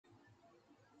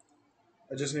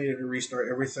I just needed to restart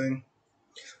everything.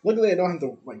 Luckily, I don't have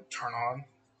to like turn on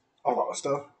a lot of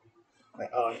stuff.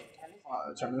 Like,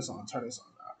 turn this on, turn this on.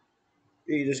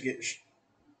 You just get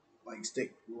like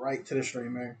stick right to the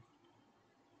streaming.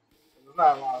 There's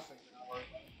not a lot of things I worry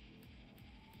about,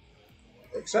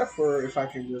 except for if I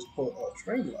can just pull up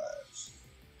Streamlabs.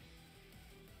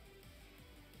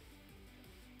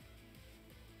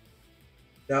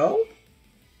 No,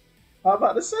 I'm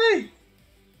about to say.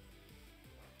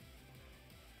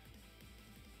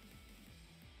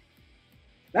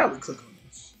 Now we click on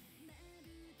this.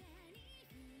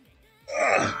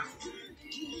 Ugh.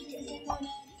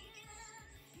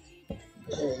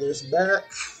 Pull this back.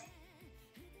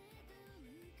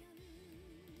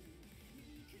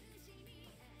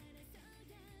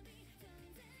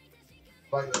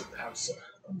 I like to have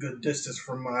a good distance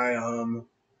from my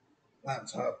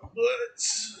laptop, but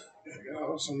I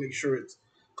also make sure it's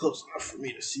close enough for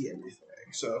me to see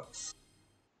everything. So,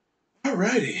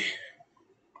 alrighty.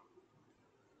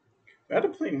 I had to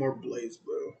play more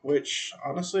Blazblue, which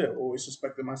honestly I've always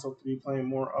suspected myself to be playing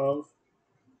more of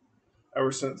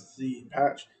ever since the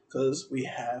patch, because we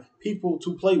have people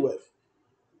to play with.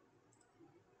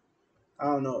 I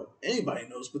don't know if anybody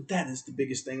knows, but that is the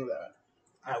biggest thing that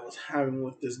I was having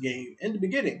with this game in the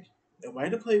beginning.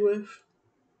 Nobody to play with,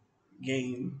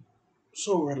 game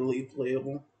so readily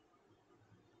playable.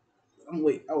 I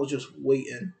was just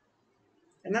waiting,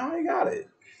 and now I got it.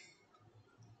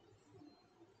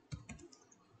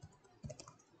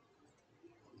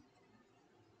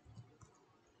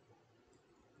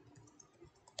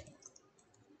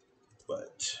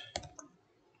 But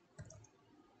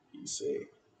you see,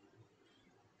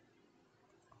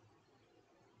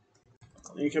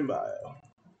 link in bio.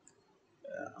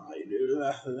 All you do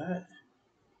after that.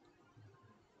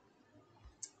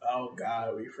 Oh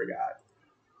God, we forgot.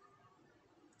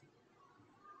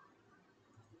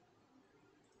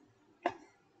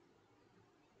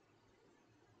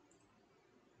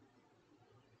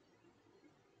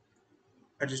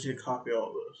 I just need to copy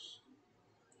all this.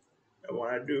 And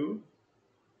what I do,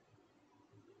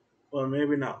 well,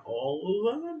 maybe not all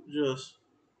of them, just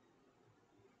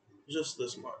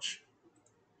this much.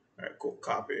 All right, cool.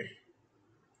 Copy.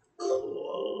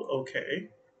 Okay.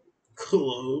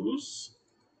 Close.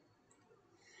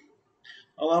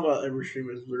 I love how every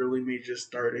stream is literally me just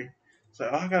starting. So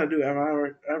all I gotta do,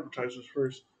 advertise this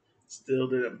first. Still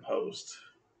didn't post.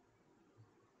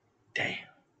 Damn.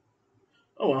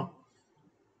 Oh well.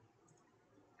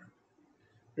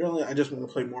 Really, I just want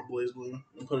to play more Blazblue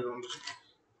and put it on.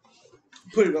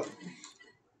 Put it up.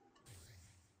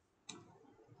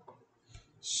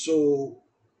 So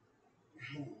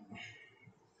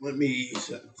let me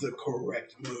set the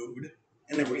correct mood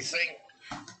and everything.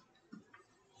 I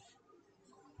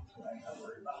gotta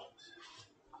worry about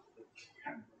the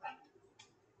camera.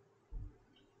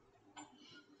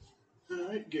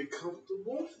 Alright, get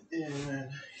comfortable and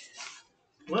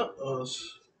let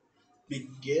us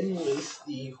begin with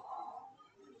the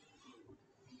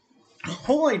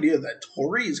whole idea that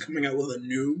Tori is coming out with a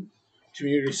new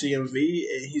community CMV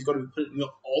and he's going to be putting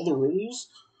up all the rules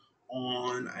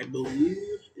on, I believe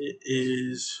it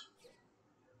is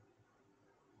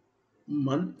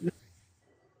Monday.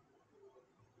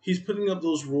 He's putting up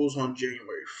those rules on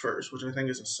January 1st, which I think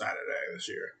is a Saturday this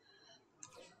year.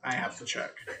 I have to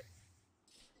check.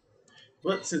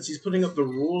 But since he's putting up the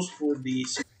rules for the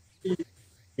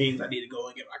means I need to go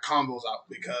and get my combos out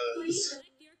because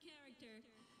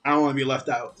I don't want to be left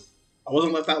out. I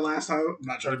wasn't left out last time. I'm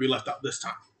not trying to be left out this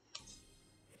time.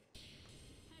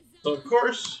 So of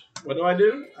course, what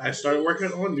do? I started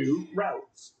working on new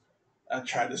routes. I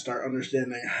tried to start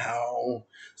understanding how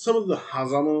some of the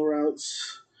Hazama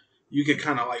routes you can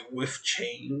kind of like whiff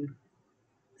chain,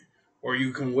 or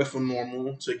you can whiff a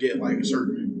normal to get like a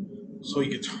certain, so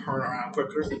you can turn around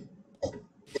quicker.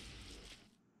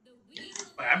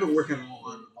 Like, I've been working on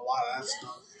a lot of that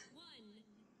stuff,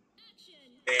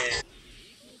 and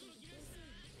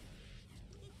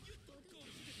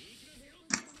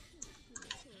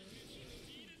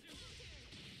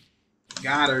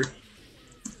got her.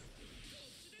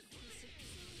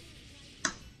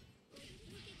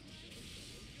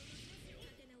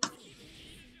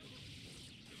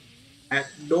 At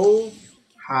no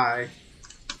high.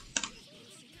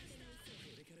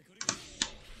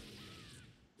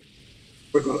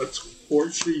 We're gonna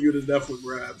torture you to death with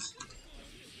grabs.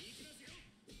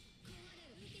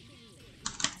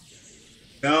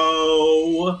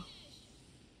 No.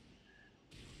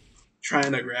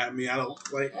 Trying to grab me. I don't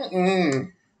like.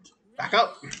 Back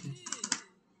up.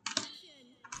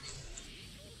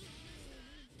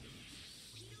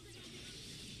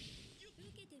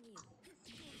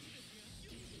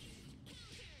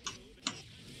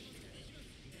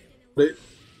 But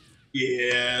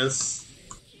yes.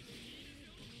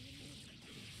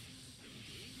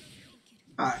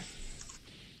 Hi.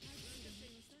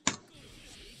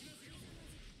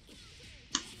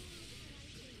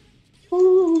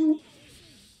 Ooh.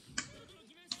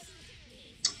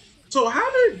 So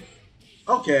how did?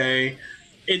 Okay,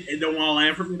 it don't want to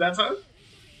land for me that time.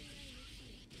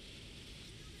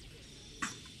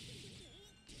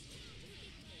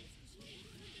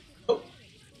 Oh,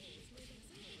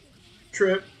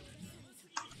 trip.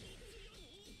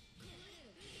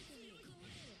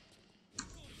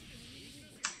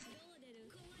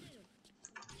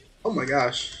 Oh my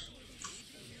gosh.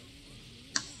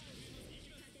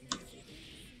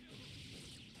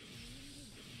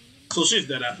 So she's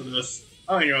dead after this.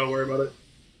 I ain't gotta worry about it.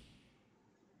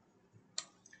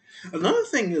 Another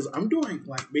thing is, I'm doing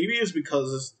like maybe it's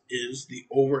because this is the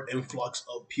over influx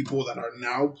of people that are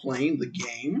now playing the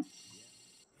game,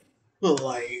 but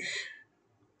like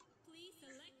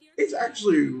it's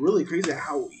actually really crazy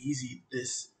how easy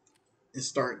this is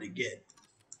starting to get.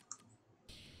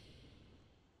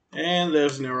 And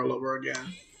there's Narrow Lover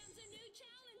again.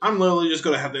 I'm literally just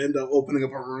gonna have to end up opening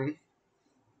up a room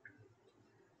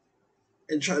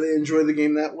and try to enjoy the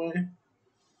game that way.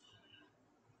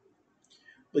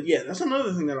 But yeah, that's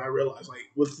another thing that I realized.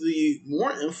 Like with the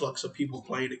more influx of people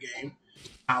playing the game,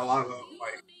 a lot of them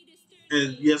like,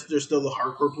 and yes, there's still the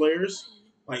hardcore players.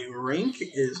 Like rank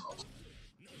is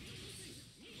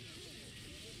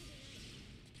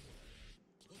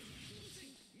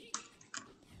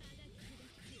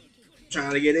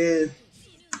trying to get in.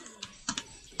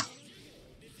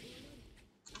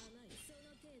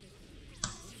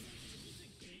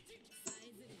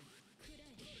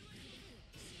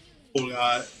 Oh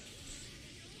god,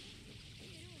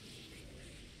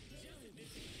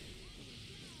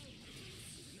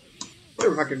 what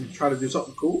if I can try to do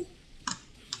something cool?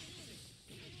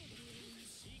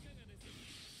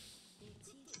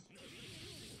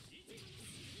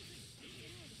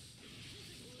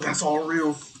 That's all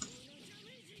real.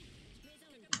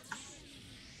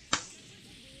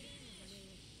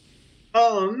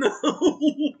 Oh no,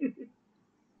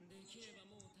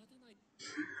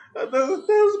 that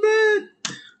was bad.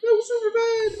 That was super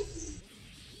bad.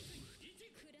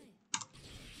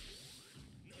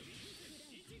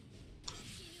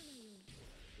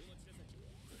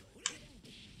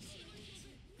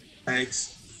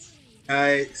 Thanks.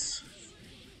 Thanks.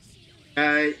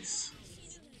 Thanks.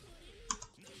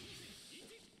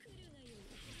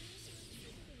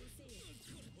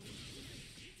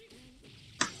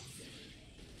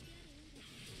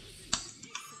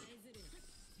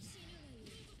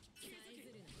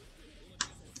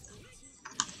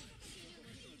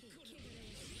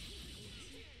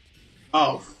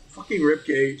 Oh, fucking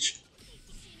ribcage.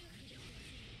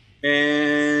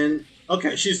 And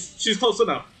okay, she's close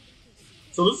enough.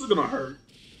 So this is gonna hurt.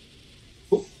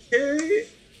 Okay,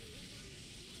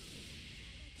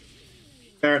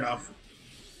 fair enough.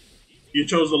 You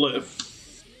chose to live.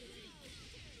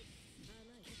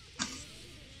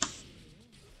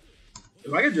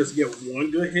 If I could just get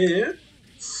one good hit,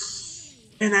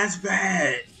 and that's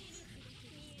bad.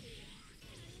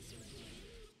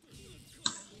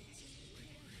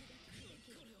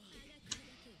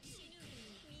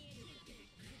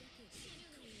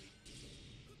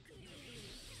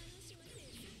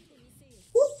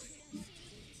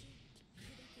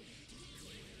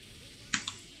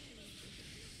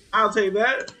 I'll take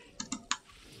that.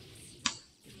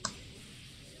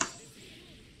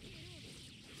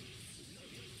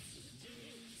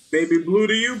 Maybe blue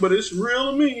to you, but it's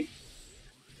real to me.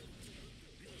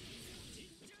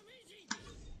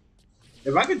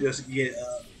 If I could just get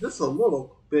just a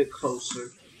little bit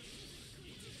closer.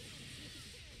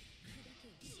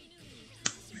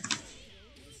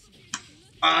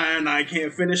 And I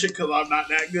can't finish it because I'm not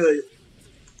that good.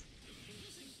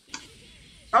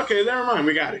 Okay, never mind.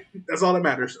 We got it. That's all that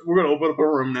matters. We're gonna open up a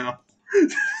room now.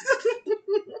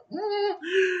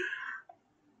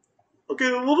 Okay,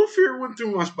 a little fear went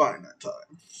through my spine that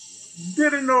time.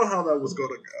 Didn't know how that was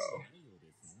gonna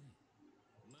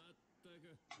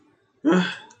go.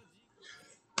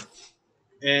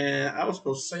 And I was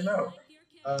supposed to say no.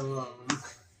 Um,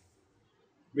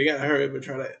 we gotta hurry up and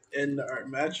try to end our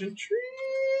match entry.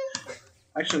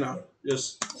 Actually, no.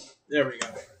 Just there we go.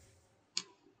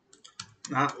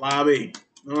 Not lobby.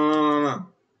 No, no, no.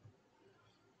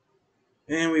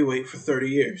 And we wait for 30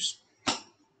 years.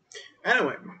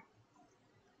 Anyway,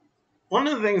 one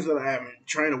of the things that I am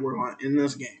trying to work on in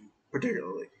this game,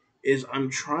 particularly, is I'm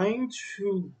trying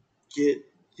to get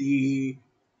the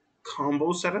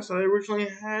combo setups that I originally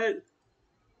had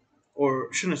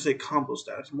or shouldn't say combo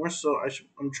stats. More so,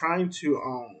 I'm trying to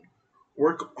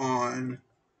work on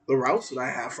the routes that I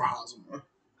have for Hazama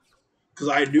because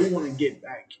I do want to get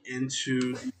back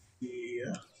into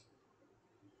the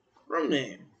room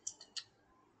name.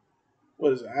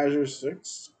 What is it? Azure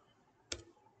 6?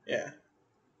 Yeah,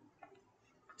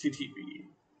 TTB.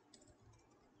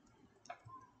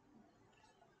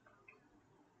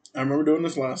 I remember doing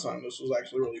this last time. This was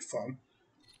actually really fun,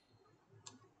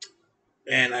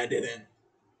 and I didn't.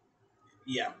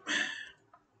 Yeah,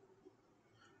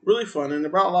 really fun, and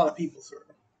it brought a lot of people through.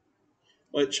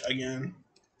 Which again,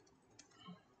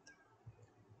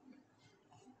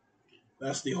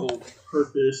 that's the whole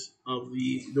purpose of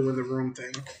the doing the room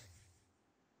thing.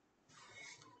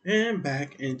 And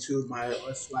back into my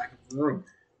Slack room.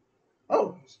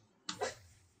 Oh,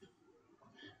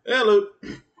 hello.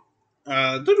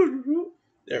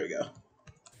 There we go.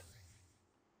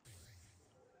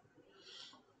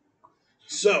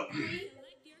 So,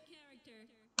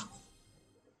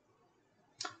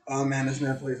 oh man, this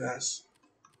man plays ass.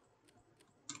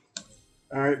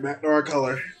 All right, back to our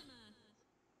color.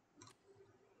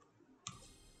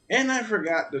 And I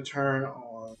forgot to turn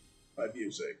on my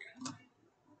music.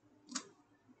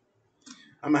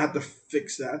 I'm gonna have to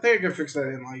fix that. I think I can fix that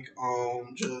in like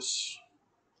just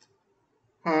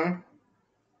that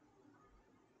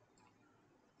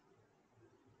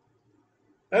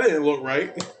didn't look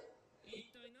right.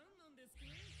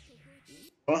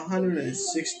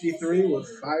 163 with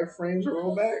 5 frames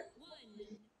rollback.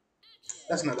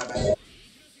 That's not that bad.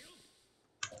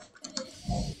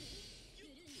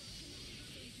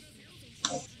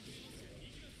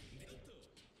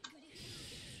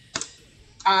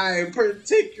 I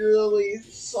particularly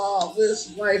saw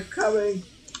this life coming.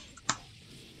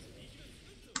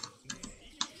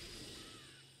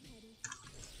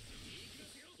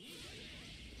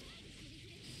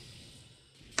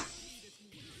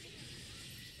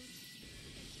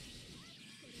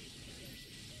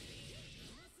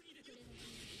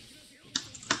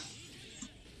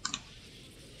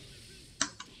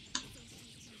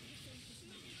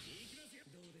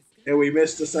 And we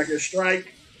missed the second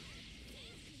strike.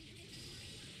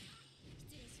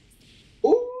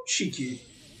 Ooh, cheeky.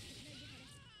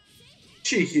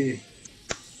 Cheeky.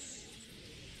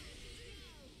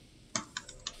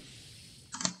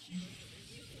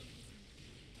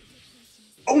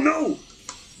 Oh no!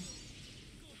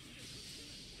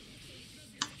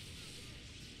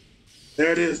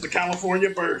 There it is, the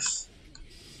California burst.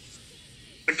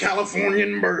 The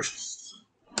Californian burst.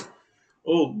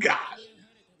 Oh god.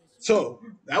 So,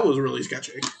 that was really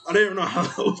sketchy. I didn't know how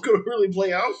that was going to really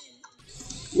play out.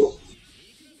 Whoop.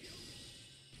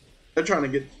 They're trying to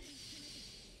get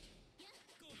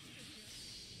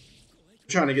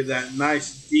that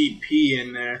nice DP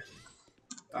in there.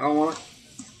 I don't want it.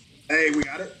 Hey, we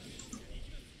got it.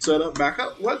 Set up, back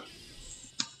up. What?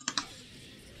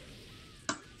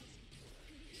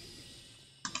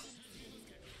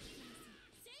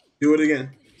 Do it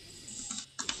again.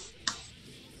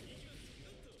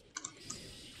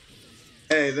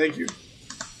 Hey, thank you.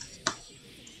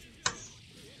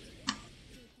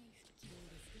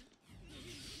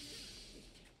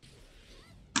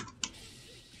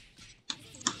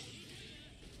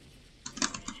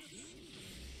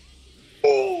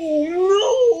 Oh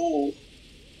no!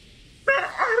 Not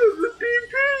out of the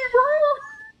DP, bro.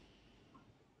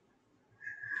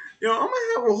 Yo, I'm gonna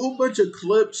have a whole bunch of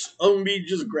clips of me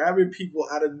just grabbing people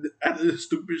out of this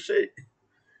stupid shit.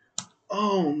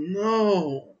 Oh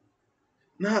no!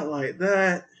 Not like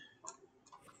that.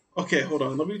 Okay, hold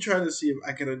on. Let me try to see if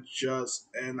I can adjust,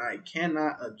 and I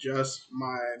cannot adjust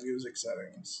my music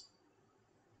settings.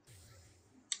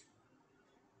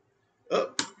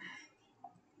 Oh,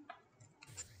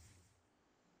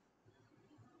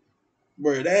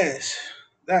 bro,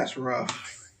 that's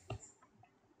rough.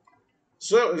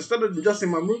 So instead of adjusting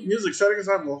my music settings,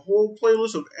 I have a whole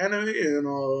playlist of anime and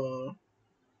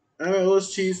anime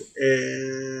OSTs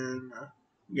and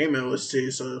game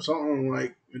OSTs. So if something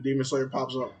like Demon Slayer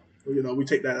pops up, we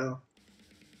take that out.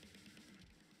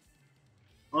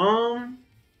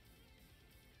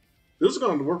 This is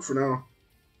gonna work for now.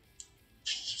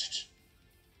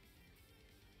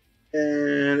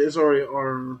 And it's already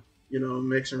on,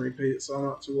 mix and repeat, so I'm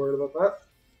not too worried about that.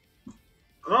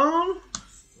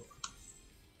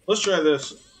 Let's try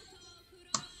this.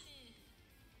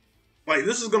 Like,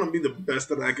 this is gonna be the best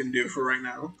that I can do for right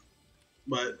now,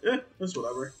 but it's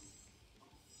whatever.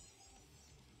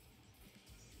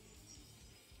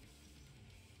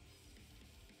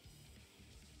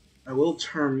 I will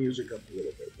turn music up a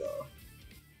little bit though,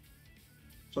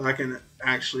 so I can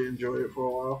actually enjoy it for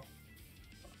a while.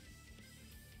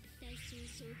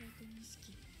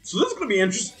 So this is gonna be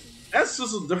interesting. S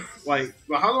is a different, like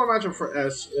the Hazama matchup for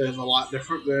S is a lot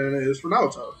different than it is for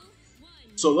Naoto.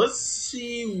 So let's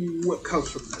see what comes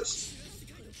from this.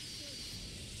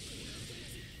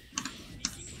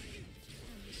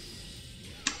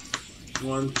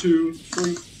 One, two,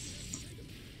 three.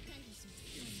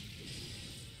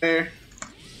 There.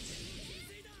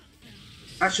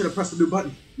 I should have pressed the new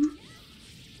button.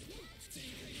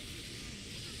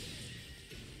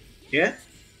 Yeah?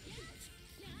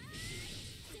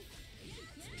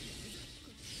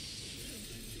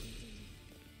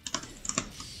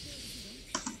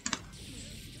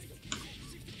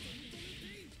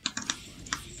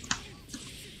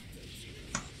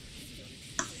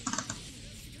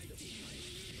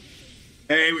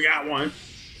 Hey, we got one.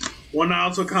 One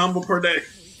Naruto combo per day.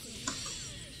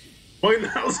 One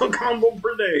Naruto combo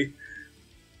per day.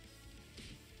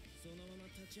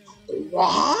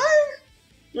 What?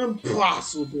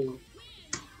 Impossible.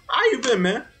 How you been,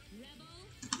 man?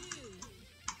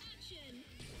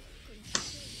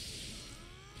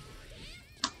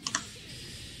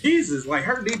 Jesus, like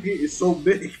her DP is so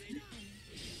big.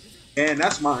 And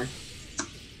that's mine.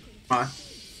 Mine.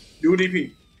 Do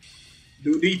DP.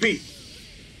 Do DP.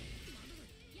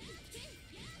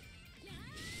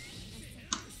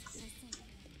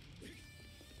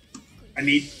 I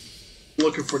need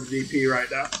looking for the DP right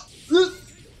now.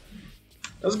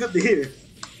 That's good to hear.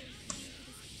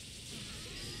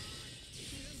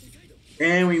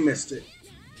 And we missed it.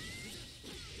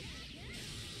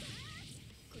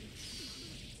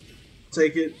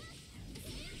 Take it.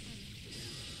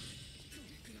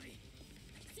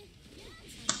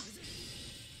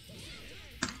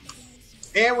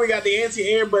 And we got the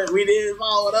anti-air, but we didn't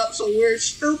follow it up, so we're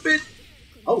stupid.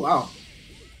 Oh, wow.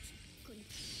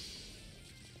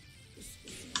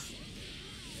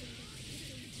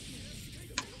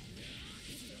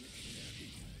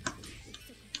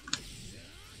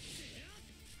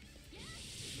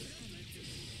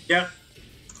 Yep.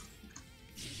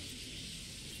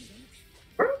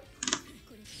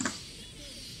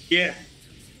 Yeah.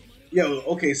 Yo,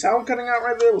 okay, sound cutting out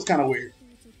right there was kind of weird.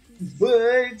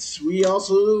 But we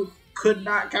also could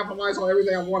not capitalize on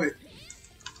everything I wanted.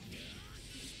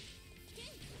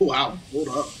 Oh, wow, hold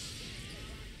up.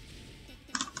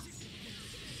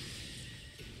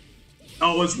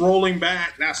 Oh, it's rolling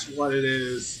back. That's what it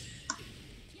is.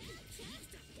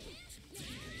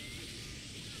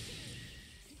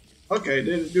 Okay,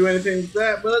 didn't do anything with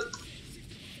that, but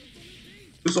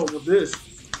what's up with this?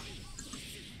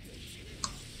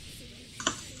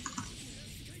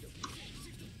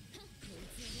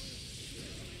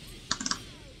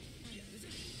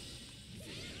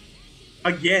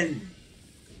 Again.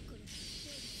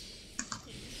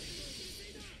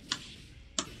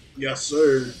 Yes,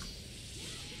 sir.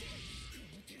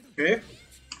 Okay.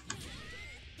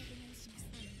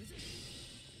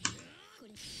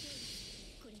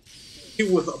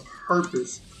 With a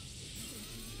purpose.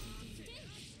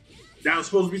 Now it's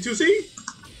supposed to be 2C?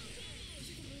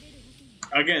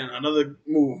 Again, another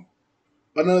move.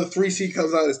 Another 3C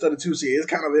comes out instead of 2C. It's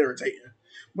kind of irritating.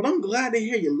 But I'm glad to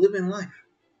hear you living life.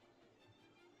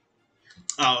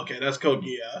 Oh, okay, that's Code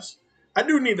Geass. I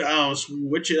do need to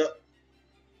switch it up.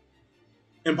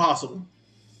 Impossible.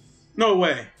 No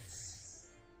way.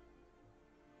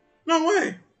 No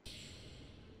way.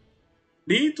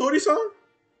 D Tori-san?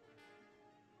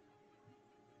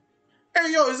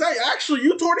 Hey, yo, is that actually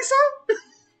you, Tori-san?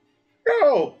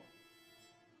 Yo.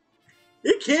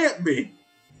 It can't be.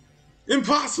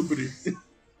 Impossible.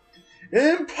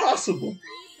 Impossible.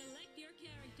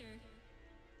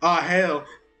 Ah, hell.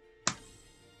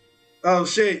 Oh,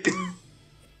 shit.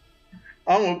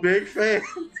 I'm a big fan.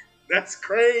 That's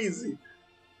crazy.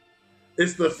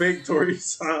 It's the fake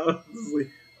Tori-san.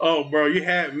 Oh, bro, you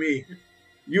had me.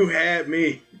 You had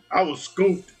me. I was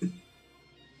scooped.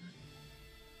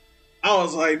 I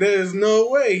was like, there's no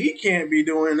way he can't be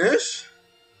doing this.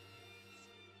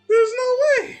 There's no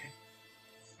way.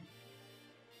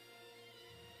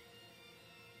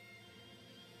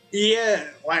 Yeah,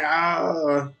 like,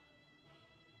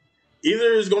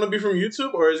 either it's going to be from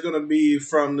YouTube or it's going to be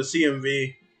from the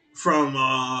CMV from,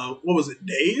 what was it,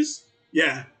 Days?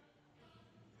 Yeah.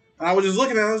 I was just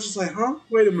looking at it, I was just like, huh?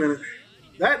 Wait a minute.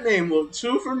 That name looked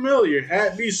too familiar.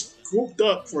 Had me scooped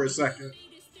up for a second.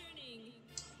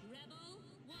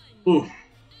 Ooh.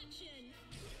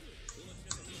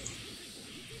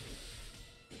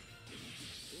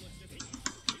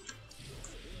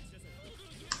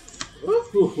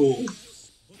 Ooh.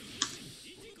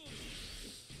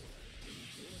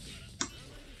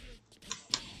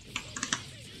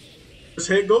 This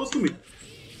head goes to me.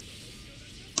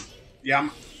 Yeah.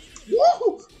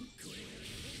 Woo!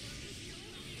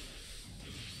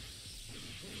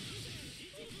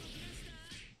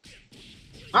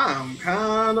 I'm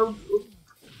kind of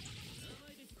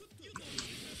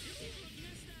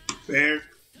fair.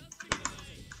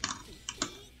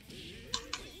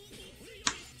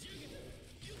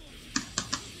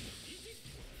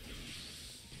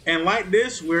 And like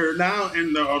this, we're now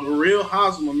in the real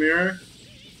Hosma mirror.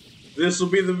 This will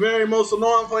be the very most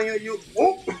annoying thing that you.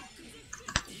 Whoop.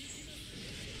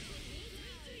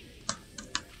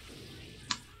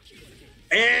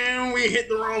 And we hit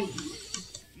the wrong.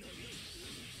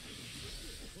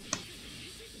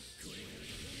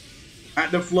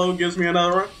 At the flow gives me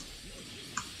another run.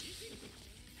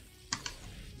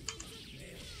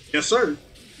 Yes, sir.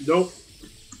 Nope.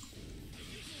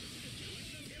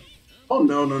 Oh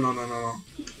no no no no no no.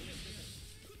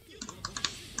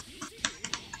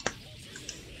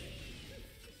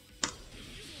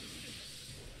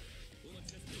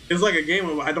 It's like a game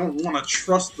of I don't want to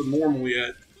trust the normal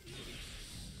yet.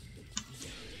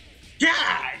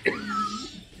 God!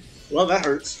 Well, that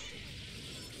hurts.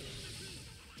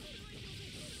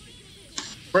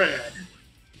 Brad,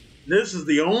 this is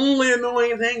the only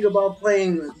annoying thing about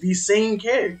playing the same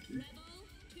character.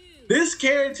 This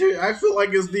character, I feel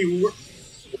like is the worst.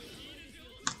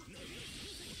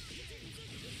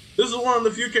 This is one of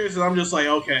the few characters I'm just like,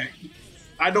 okay,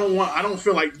 I don't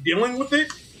feel like dealing with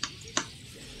it.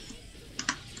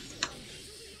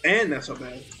 And that's so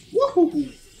bad.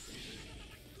 Woohoo!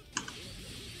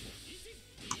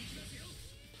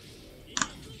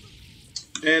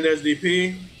 And there's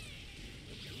DP.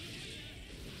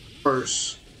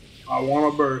 Burst. I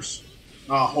want a burst.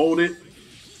 I'll hold it.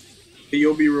 And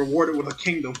you'll be rewarded with a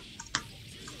kingdom.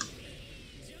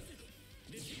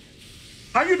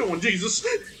 How you doing, Jesus?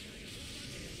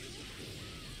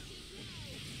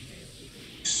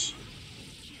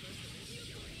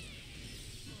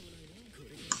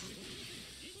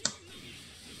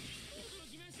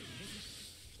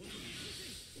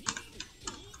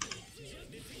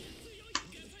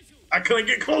 I couldn't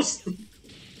get close.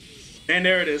 And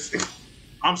there it is.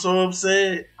 I'm so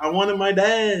upset. I wanted my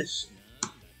dash.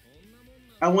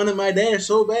 I wanted my dash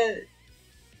so bad.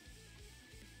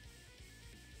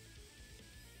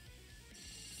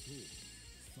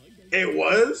 It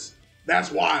was?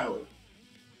 That's wild.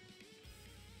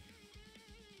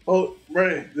 Oh,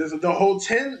 right. There's the whole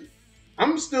 10.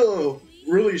 I'm still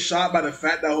really shocked by the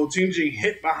fact that Hotinji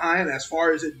hit behind as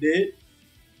far as it did.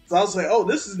 So I was like, oh,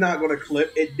 this is not going to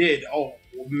clip. It did. Oh,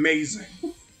 amazing.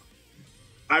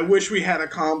 I wish we had a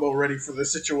combo ready for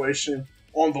this situation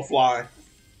on the fly.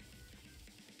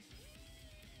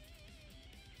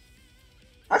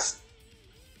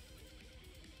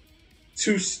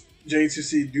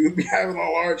 J2C do be having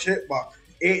a large hitbox.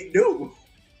 It do.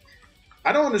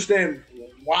 I don't understand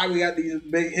why we got these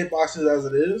big hitboxes as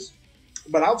it is,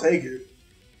 but I'll take it.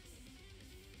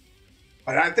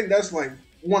 Like, I think that's like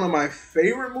one of my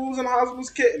favorite moves in Hosma's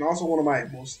kit, and also one of my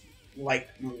most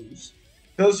liked moves.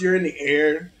 Because you're in the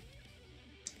air,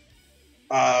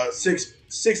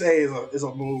 6A is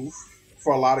a move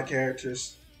for a lot of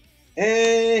characters.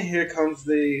 And here comes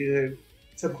the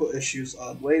typical issues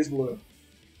of Blazblue.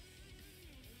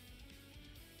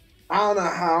 I don't know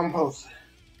how I'm supposed to.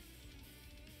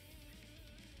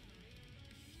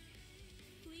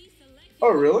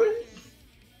 Oh, really?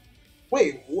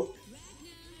 Wait, what?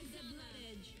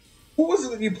 Who was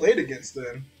it that you played against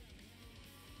then?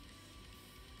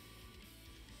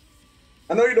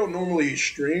 I know you don't normally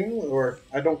stream, or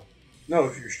I don't know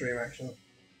if you stream actually.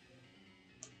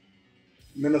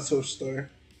 Minatoaster.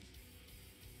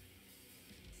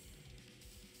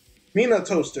 Mina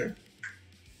Toaster.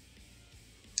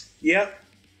 Yep.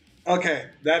 Okay,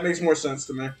 that makes more sense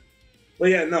to me. But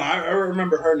yeah, no, I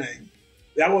remember her name.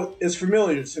 That is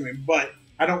familiar to me, but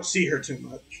I don't see her too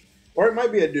much. Or it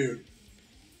might be a dude.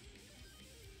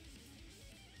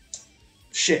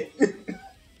 Shit.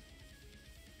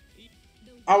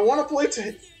 I want to play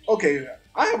okay,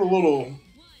 I have a little...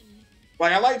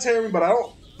 Like, I like Terry, but I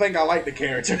don't think I like the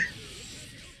character.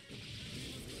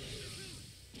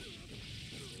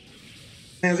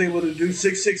 Man's able to do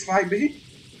 665B?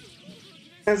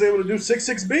 Man's able to do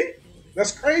 66B?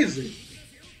 That's crazy.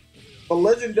 A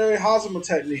legendary Hosma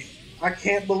technique. I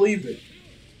can't believe it.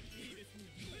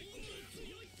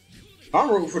 I'm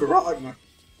rooting for the Rock, man.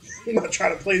 I'm gonna try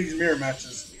to play these mirror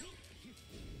matches.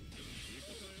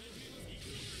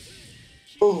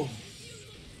 Oh.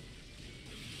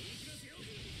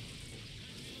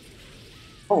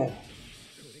 Oh.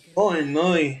 Oh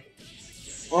no.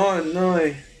 Oh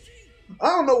no. I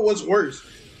don't know what's worse.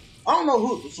 I don't know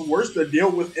who's worse to deal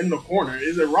with in the corner.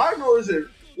 Is it Raiden or is it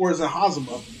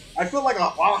Hosma? I feel like a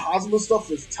lot of Hosma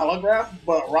stuff is telegraphed,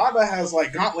 but Raida has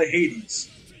like Gauntlet Hades.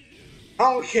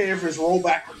 I don't care if it's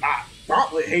rollback or not.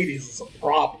 Gauntlet Hades is a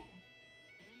problem.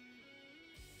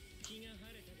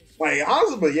 Like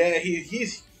honestly, but yeah,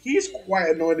 he's quite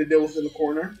annoying to deal with in the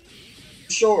corner.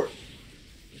 Sure.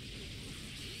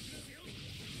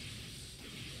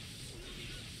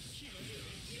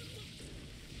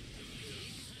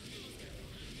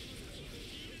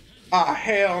 Ah,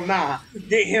 hell nah.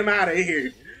 Get him out of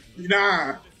here.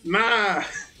 Nah, nah.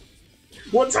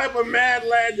 What type of mad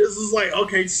lad just is like,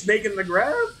 okay, snake in the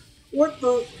grab? What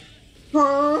the?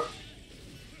 Huh?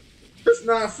 That's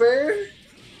not fair.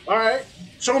 Alright,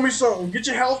 show me something. Get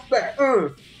your health back.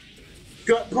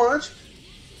 Gut punch.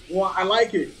 Well, I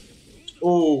like it.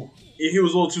 Oh, he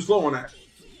was a little too slow on that.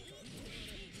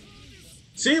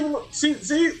 See,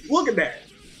 look at that.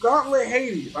 Gauntlet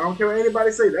Hades. I don't care what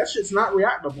anybody say. That shit's not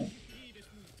reactable.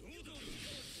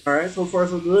 Alright, so far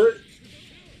so good.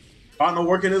 Partner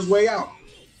working his way out.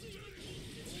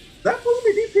 Is that supposed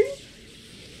to be DP?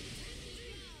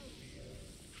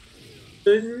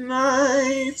 Good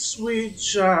night, sweet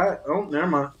child. Oh, never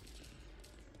mind.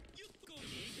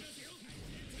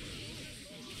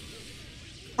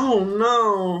 Oh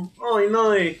no. Oh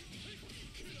no.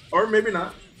 Or maybe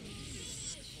not.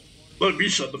 Let me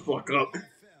shut the fuck up.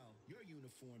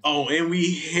 Oh, and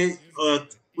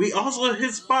we also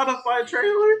hit Spotify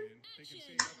trailer.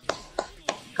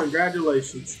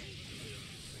 Congratulations.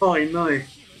 Oh no.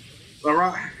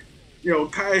 Alright. Yo,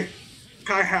 Kai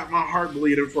had my heart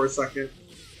bleeding for a second.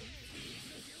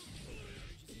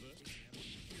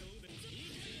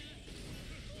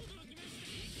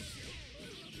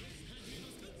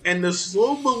 And the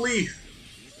slow belief.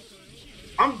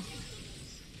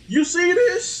 You see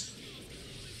this?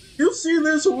 You see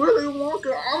this Willy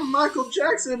Wonka, I'm Michael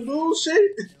Jackson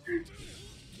bullshit?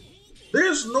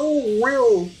 There's no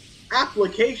real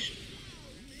application.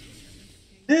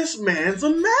 This man's a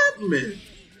madman.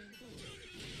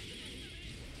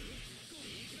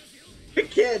 It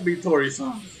can't be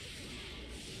Tori-san.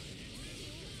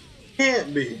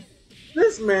 Can't be.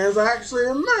 This man's actually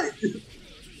a knight.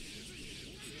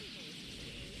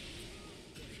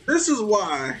 This is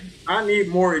why I need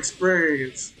more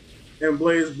experience in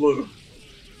Blazblue.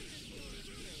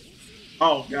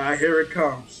 Oh god, here it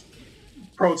comes.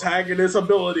 Protagonist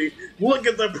ability. Look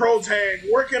at the protag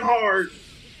working hard.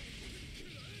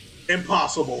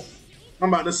 Impossible.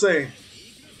 I'm about to say.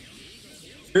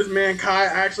 This man Kai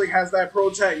actually has that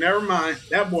protag. Never mind.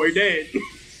 That boy dead.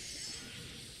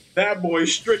 That boy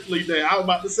strictly dead. I was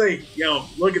about to say, yo,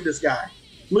 look at this guy.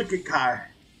 Look at Kai.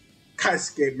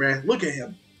 Kaisuke, man. Look at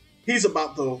him. He's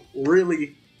about to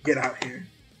really get out here.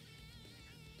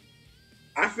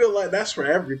 I feel like that's for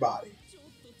everybody.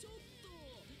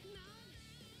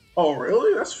 Oh,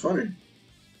 really? That's funny.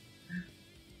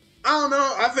 I don't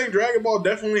know. I think Dragon Ball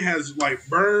definitely has like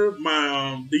burned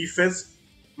my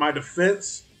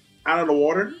defense out of the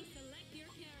water.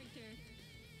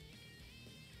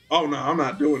 Oh no, I'm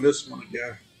not doing this one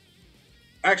again.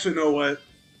 Actually, you know what?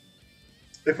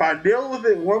 If I deal with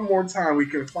it one more time, we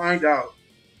can find out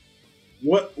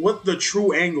what the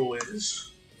true angle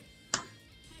is.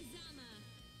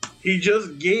 He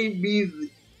just gave me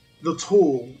the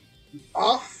tool.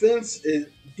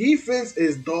 Defense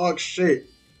is dog shit,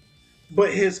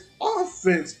 but his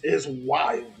offense is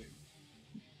wild.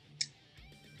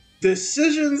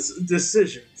 Decisions.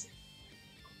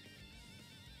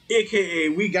 AKA,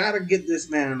 we gotta get this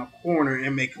man in a corner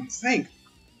and make him think.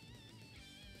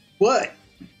 But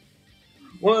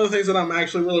one of the things that I'm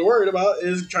actually really worried about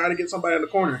is trying to get somebody in the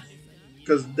corner,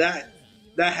 because that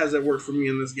hasn't worked for me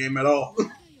in this game at all.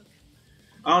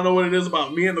 I don't know what it is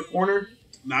about me in the corner.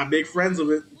 Not big friends of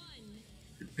it.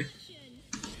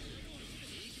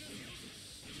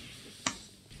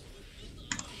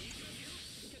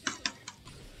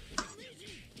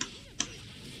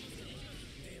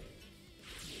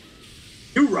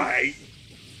 You right.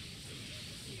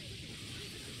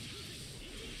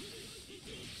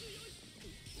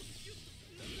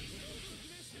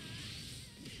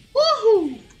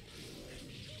 Woohoo!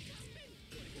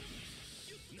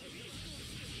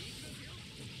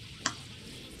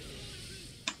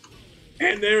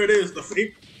 And there it is.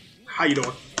 How you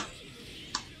doing?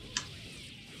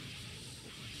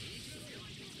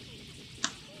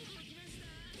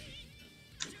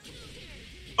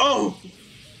 Oh!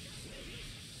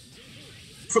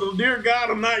 For the dear God,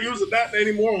 I'm not using that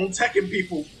anymore. I'm teching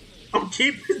people. I'm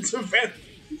keeping defense.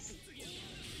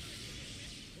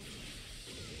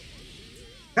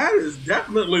 That is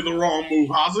definitely the wrong move,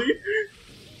 Hazi.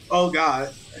 Oh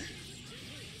God.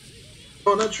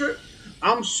 On that trip,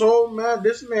 I'm so mad.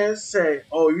 This man said,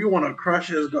 "Oh, you want to crush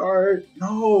his guard?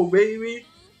 No, baby.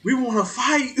 We want to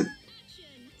fight."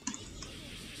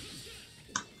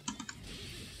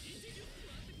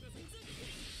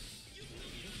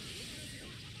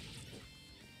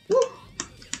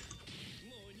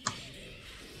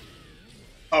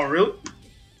 really?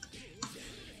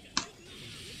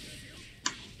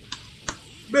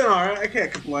 Been alright, I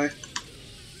can't complain.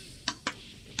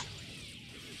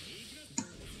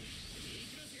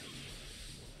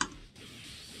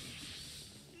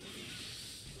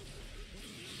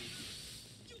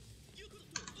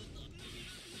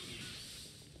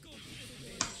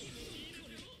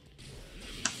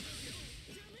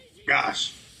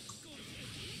 Gosh.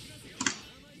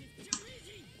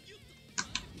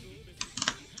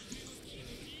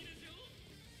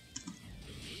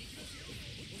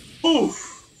 Oof.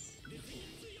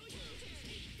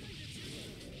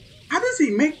 How does he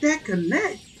make that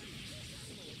connect?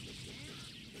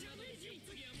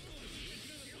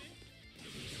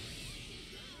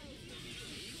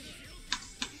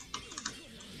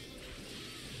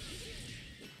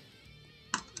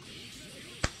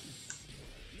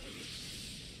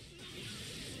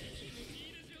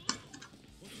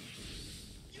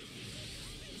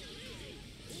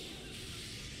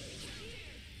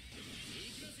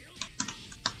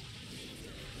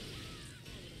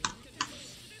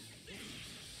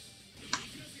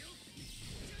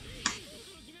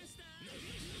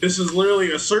 This is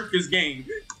literally a circus game.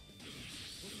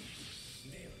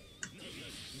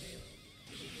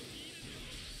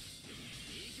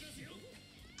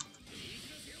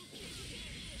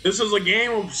 This is a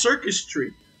game of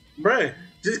circusry. Bruh,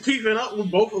 just keeping up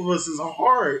with both of us is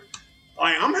hard.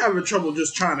 Like, I'm having trouble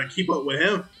just trying to keep up with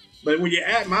him. But when you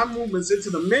add my movements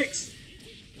into the mix,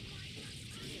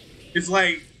 it's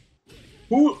like,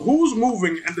 who's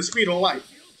moving at the speed of light?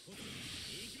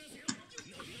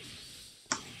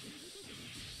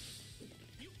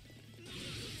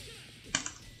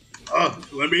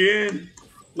 Let me in.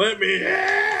 Let me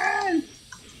in.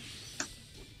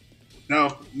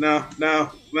 No, no,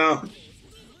 no, no.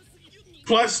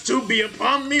 +2 be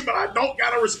upon me, but I don't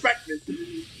gotta respect it.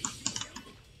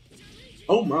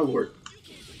 Oh my lord.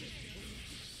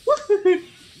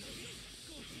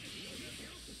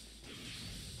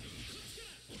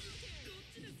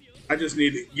 I just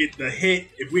need to get the hit.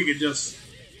 If we could just...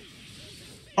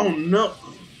 Oh no.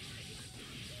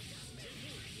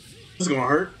 This is gonna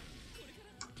hurt.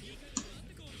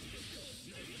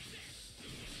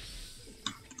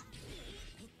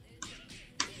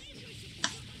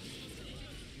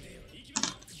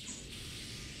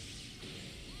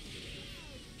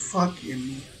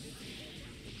 Fucking...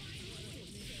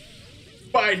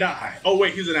 I die. Oh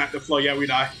wait, he's an active flow. Yeah, we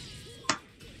die.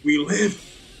 We live.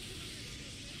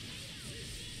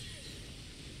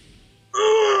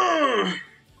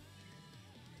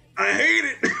 I hate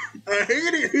it. I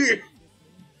hate it here.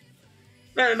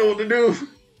 I didn't know what to do.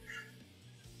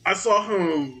 I saw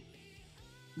him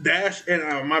dash,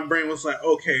 and my brain was like,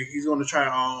 okay, he's gonna try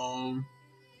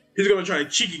to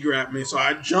cheeky grab me. So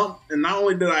I jumped, and not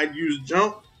only did I use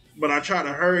jump, but I tried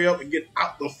to hurry up and get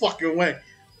out the fucking way.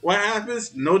 What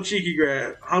happens? No cheeky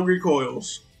grab. Hungry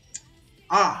coils.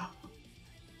 Ah.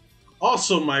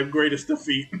 Also my greatest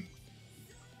defeat.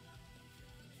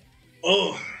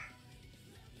 Oh.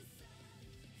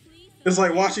 It's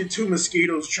like watching two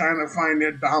mosquitoes trying to find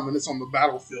their dominance on the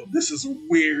battlefield. This is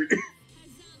weird.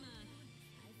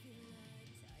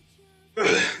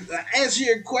 Answer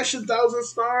your question, 1,000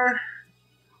 star.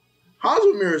 How's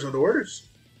with mirrors are the worst?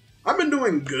 I've been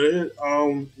doing good.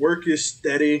 Work is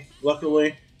steady,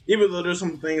 luckily. Even though there's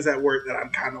some things at work that I'm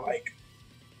kind of like,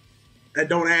 that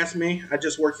don't ask me. I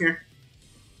just work here.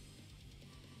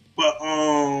 But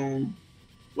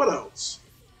what else?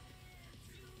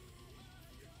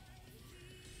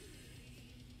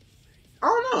 I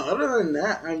don't know. Other than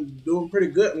that, I'm doing pretty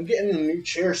good. I'm getting a new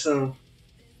chair soon,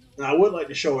 and I would like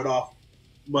to show it off,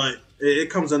 but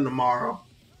it comes in tomorrow,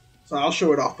 so I'll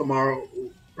show it off tomorrow.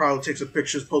 Probably take some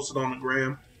pictures, post it on the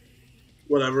gram,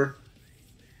 whatever.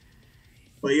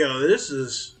 But yo, this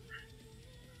is,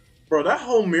 bro. That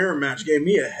whole mirror match gave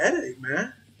me a headache,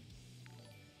 man.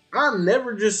 I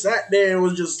never just sat there and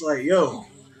was just like, yo,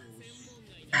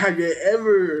 have you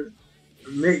ever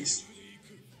mixed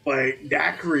like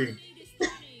daiquiri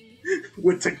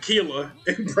with tequila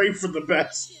and pray for the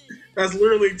best? That's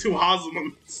literally two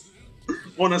Hazamans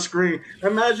on a screen.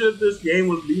 Imagine if this game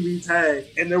was BB Tag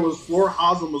and there was 4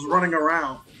 Hazamas running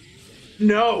around.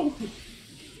 No.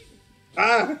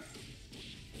 Ah.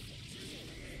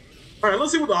 Alright,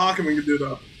 let's see what the Hakumen can do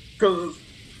though. Because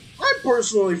I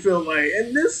personally feel like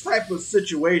in this type of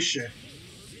situation,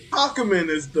 Hakumen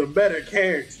is the better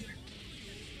character.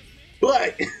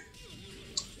 But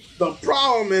the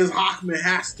problem is Hakumen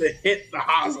has to hit the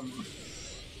Hazama.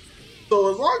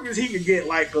 So as long as he can get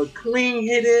like a clean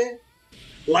hit in,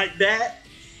 like that,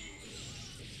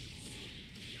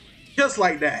 just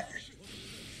like that,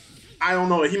 I don't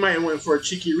know. He might have went for a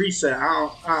cheeky reset.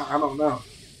 I don't know.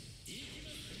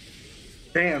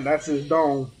 Damn, that's his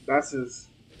dome.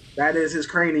 That is his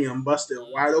cranium busted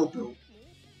wide open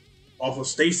off of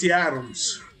Stacey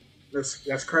Adams.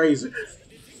 That's crazy.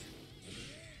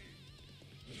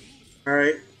 All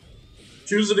right,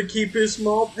 choosing to keep his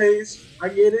small pace. I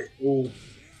get it. Ooh.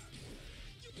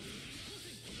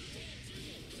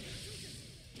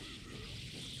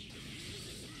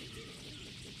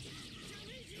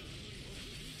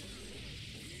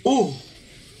 Ooh.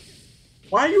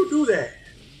 Why you do that?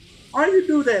 Why you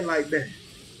do that like that?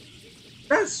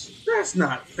 That's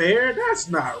not fair. That's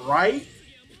not right.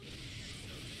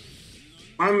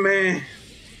 My man.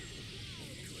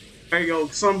 Hey yo,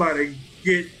 somebody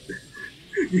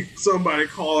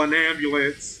call an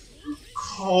ambulance.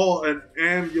 Call an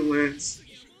ambulance.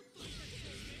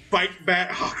 Fight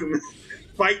back, Hawkman.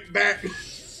 Fight back.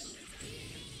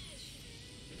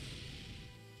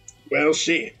 Well,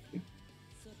 shit.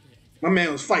 My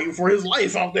man was fighting for his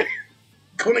life out there.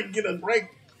 Couldn't get a break.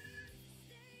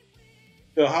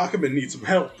 Yo, Hawkman needs some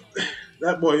help.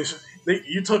 That boy's.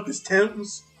 You took his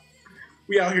Tims?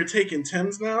 We out here taking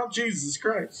Tims now? Jesus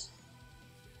Christ.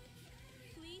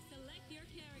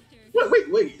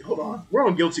 Wait. Hold on. We're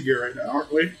on Guilty Gear right now,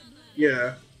 aren't we?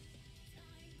 Yeah.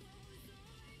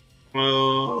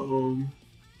 Oh,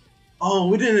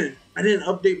 we didn't. I didn't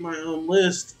update my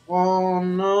list. Oh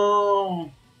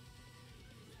no.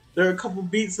 There are a couple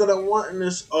beats that I want in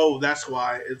this. Oh, that's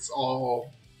why it's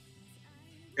all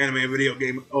anime video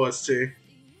game OST.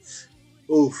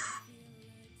 Oof.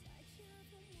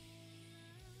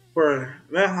 For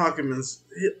that Hawkman's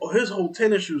his whole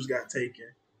tennis shoes got taken.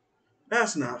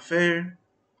 That's not fair.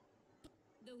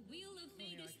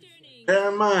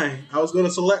 Never mind. I was gonna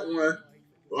select one.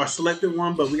 Or selected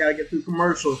one, but we gotta get through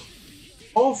commercial.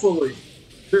 Hopefully,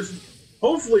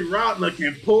 hopefully Rotna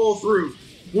can pull through.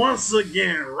 Once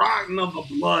again, Rotna the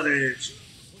Blood Edge.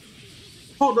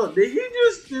 Hold up, did he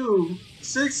just do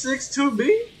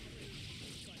 662B?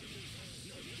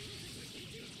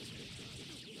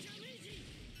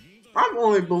 I've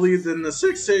only believed in the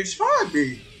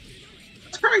 665B.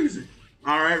 That's crazy.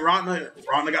 Alright,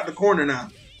 Rotna got the corner now.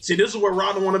 See, this is where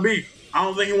Rotna want to be. I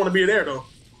don't think he want to be there, though.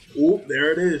 Oop,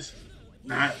 there it is.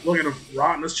 Now, look at him.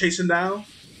 Rotna's chasing down.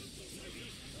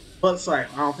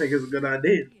 Bloodsight, I don't think it's a good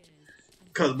idea.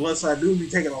 Because Bloodsight do be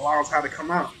taking a long time to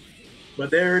come out. But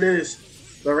there it is.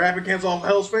 The rapid cancel off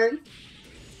Hell's Fang.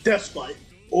 Death Spike.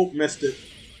 Oh, missed it.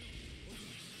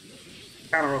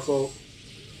 Counter assault.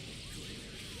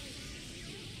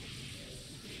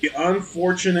 The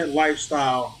unfortunate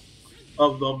lifestyle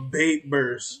of the bait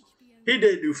burst. He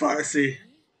did do 5C.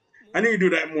 I need to do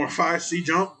that more 5C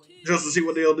jump just to see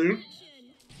what they'll do.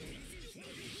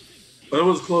 But it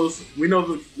was close. We know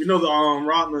the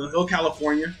Rotna Hill,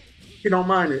 California. He don't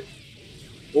mind it.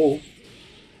 Oh.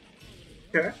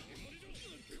 Okay.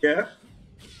 Yeah.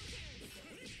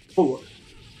 Forward.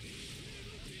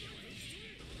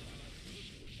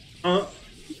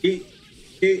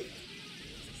 Yes,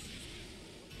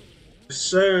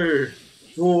 sir.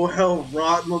 Full health,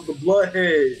 Rotna the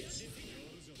Bloodheads.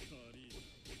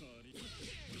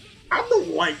 I don't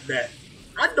like that.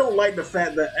 I don't like the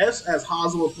fact that us as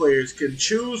Hazama players can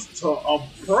choose to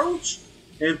approach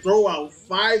and throw out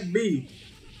 5B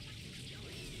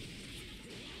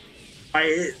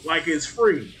like it's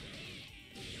free.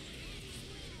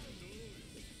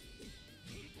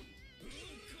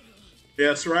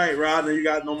 That's right, Rodney. You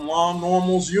got them long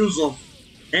normals, use them.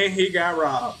 And he got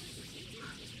robbed.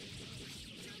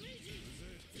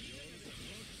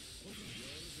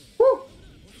 Woo.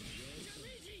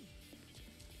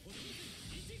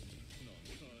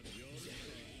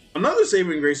 Another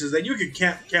saving grace is that you can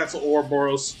cancel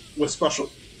Ouroboros with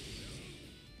special.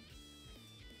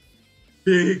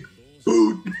 Big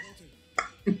boot.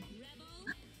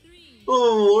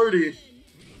 Oh, lordy.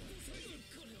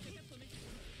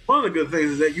 One of the good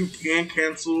things is that you can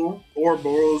cancel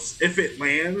Ouroboros if it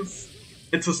lands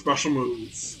into special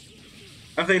moves.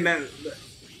 I think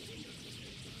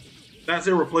that's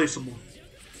irreplaceable.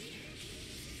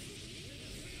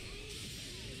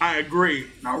 I agree.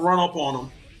 Now run up on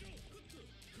him.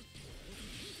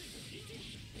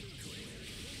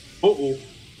 Uh-oh.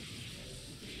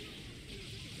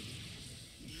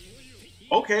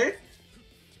 Okay.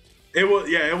 It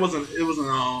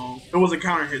wasn't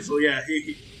counter hit, so yeah,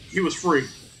 he was free.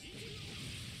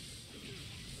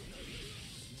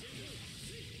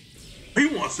 He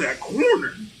wants that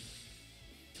corner.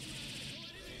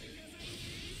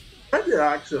 That did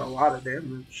actually a lot of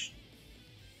damage.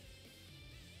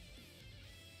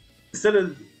 Instead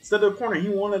of the corner, he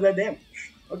wanted that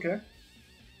damage. Okay.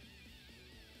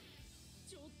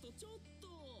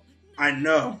 I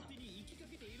know.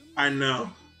 I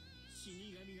know.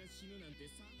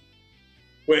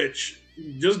 Which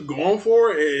just going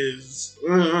for it is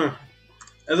out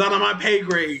of my pay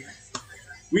grade.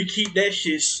 We keep that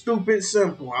shit stupid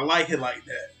simple. I like it like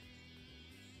that.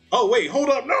 Oh wait, hold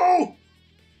up, no!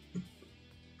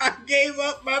 I gave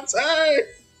up my turn.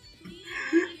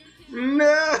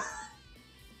 No.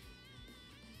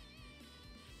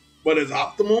 But it's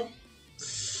optimal.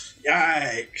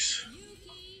 Yikes.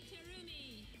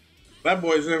 That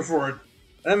boy's in for it.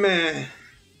 That man.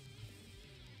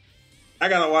 I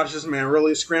gotta watch this man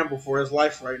really scramble for his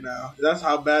life right now. That's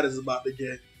how bad it's about to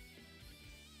get.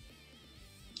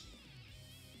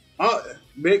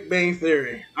 Big Bang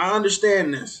Theory. I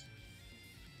understand this.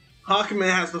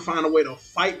 Hawkman has to find a way to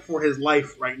fight for his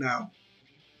life right now.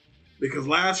 Because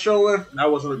last showing, that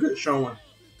wasn't a good showing.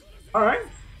 Alright.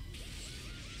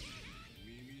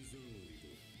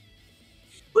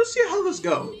 Let's see how this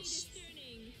goes.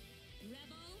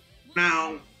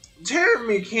 Now,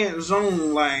 Jeremy can't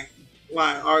zone like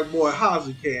our boy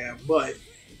Hazu can, but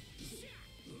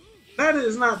that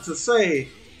is not to say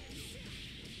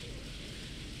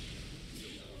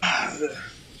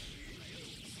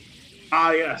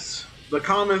yes, the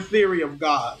common theory of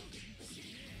God.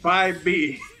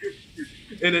 5B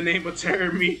in the name of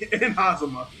Jeremy and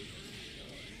Hazuma.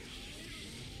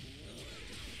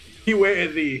 He wear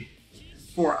thee,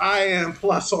 for I am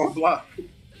plus on block.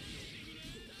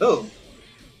 Oh.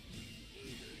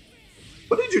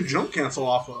 What did you jump cancel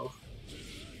off of?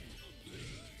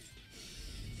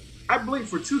 I blinked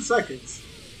for 2 seconds.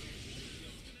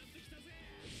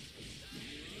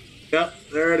 Yep,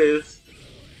 there it is.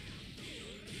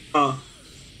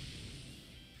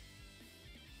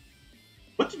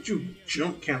 What did you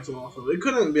jump cancel off of? It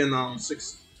couldn't have been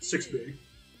 6B.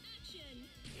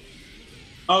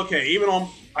 Okay, even on...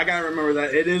 I gotta remember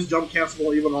that. It is jump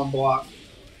cancelable even on block.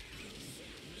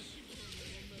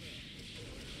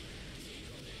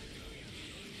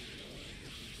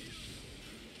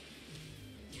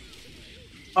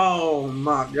 Oh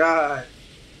my god.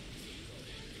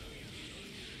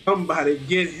 Somebody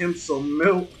get him some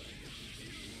milk.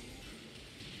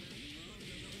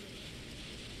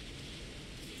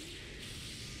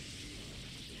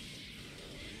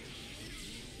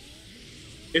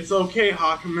 It's okay,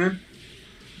 Hawkman.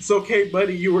 It's okay,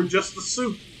 buddy. You were just a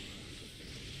suit.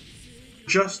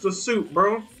 Just a suit,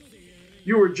 bro.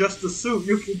 You were just a suit.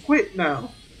 You can quit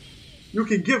now. You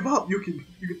can give up. You can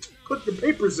put the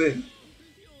papers in.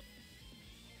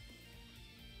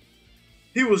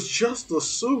 He was just a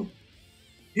suit.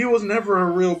 He was never a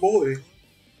real boy.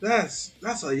 That's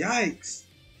a yikes.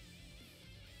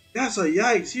 That's a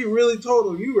yikes. He really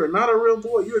told him, you are not a real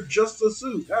boy. You're just a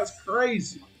suit. That's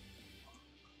crazy.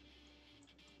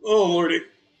 Oh, lordy.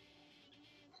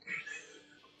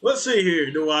 Let's see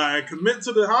here. Do I commit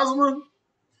to the Hazuma?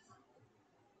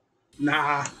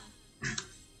 Nah.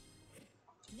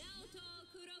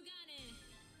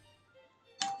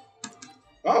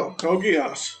 Oh,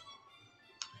 Kogias.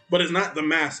 But it's not the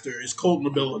master. It's cold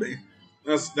nobility.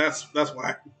 That's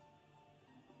why.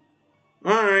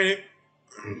 All right.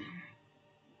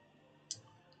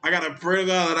 I gotta pray to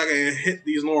God that I can hit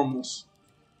these normals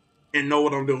and know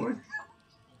what I'm doing.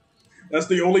 That's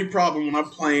the only problem when I'm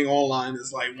playing online.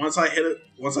 Is like once I hit it,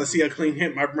 once I see a clean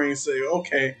hit, my brain say,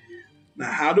 "Okay, now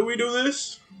how do we do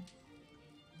this?"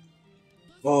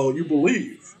 Oh, you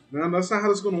believe? No, that's not how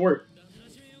this is gonna work.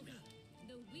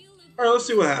 All right, let's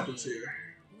see what happens here.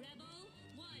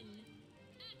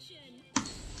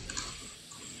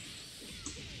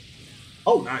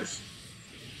 Oh, nice.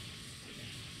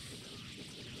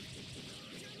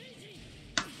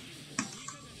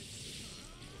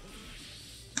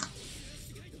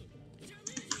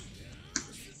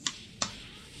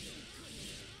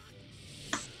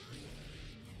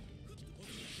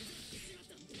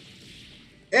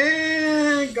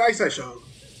 And Guy Session.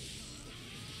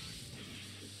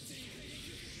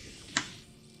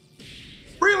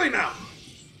 Really now?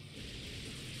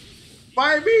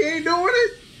 5B ain't doing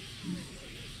it?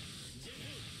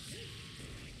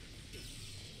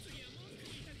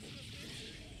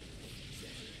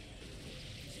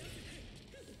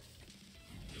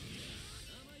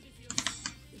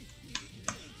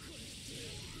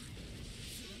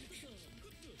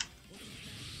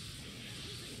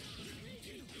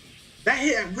 That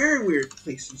hit at very weird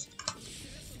places.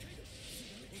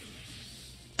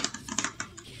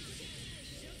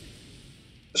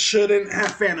 Shouldn't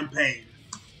have Phantom Pain.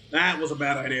 That was a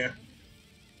bad idea.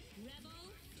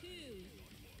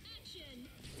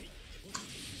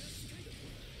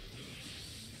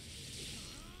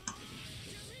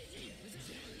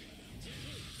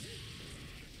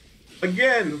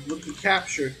 Again, with the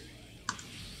capture.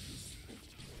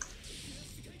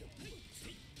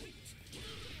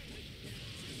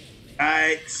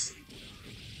 Yikes.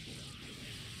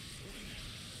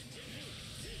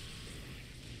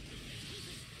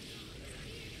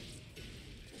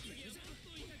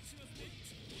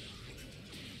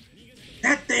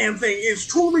 That damn thing is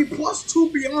truly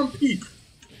 +2 beyond peak.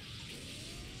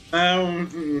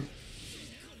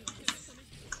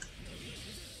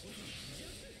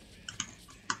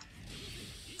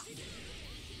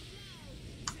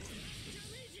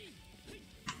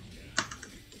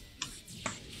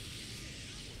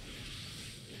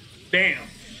 Damn.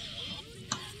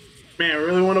 Man, it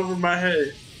really went over my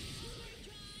head.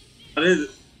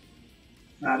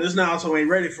 Nah, this Naruto ain't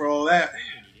ready for all that.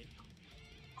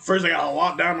 First, I gotta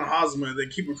lock down the Hazama and then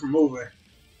keep it from moving.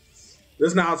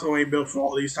 This Naruto ain't built for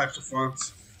all these types of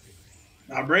funs.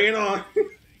 Now bring it on. The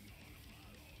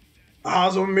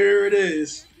Hazama mirror it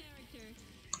is.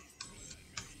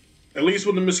 At least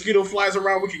when the mosquito flies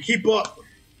around, we can keep up.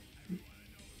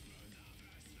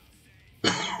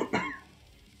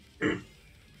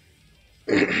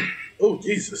 Oh,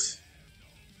 Jesus.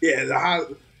 Yeah,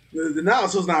 the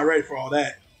Naruto's not ready for all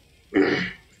that.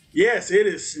 Yes, it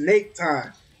is snake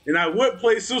time. And I would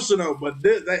play Susanoo, but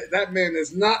that man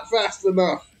is not fast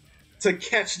enough to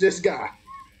catch this guy.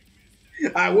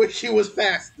 I wish he was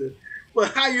faster.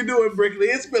 But how you doing, Brickley?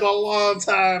 It's been a long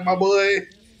time, my boy.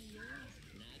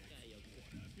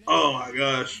 Oh my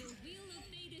gosh.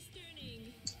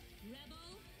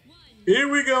 Here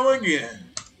we go again.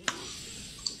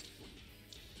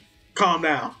 Calm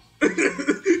down.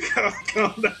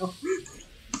 Calm down.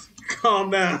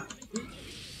 Calm down.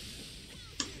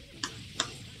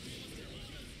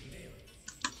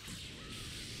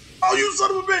 Oh, you son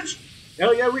of a bitch!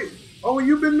 Hell yeah,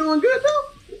 you've been doing good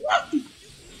though? What?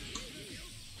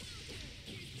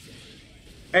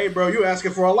 Hey, bro, you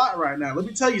asking for a lot right now. Let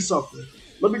me tell you something.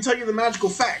 Let me tell you the magical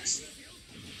facts.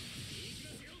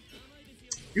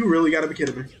 You really gotta be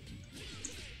kidding me.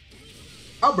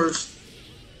 I'll burst.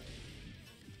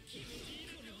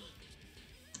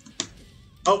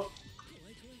 Oh.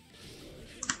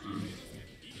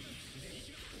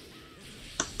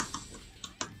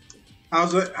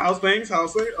 How's it? How's things?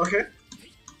 Okay.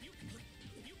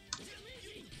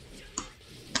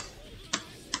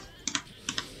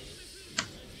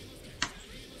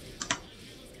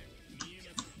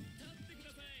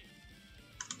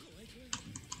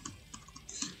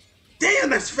 Damn,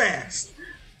 that's fast.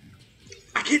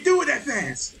 I can't do it that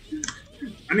fast.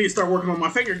 I need to start working on my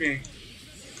finger game.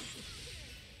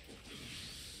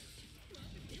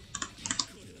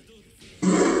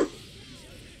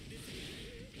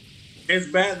 It's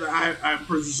bad that I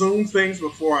presume things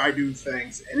before I do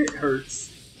things, and it hurts.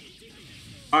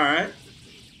 Alright.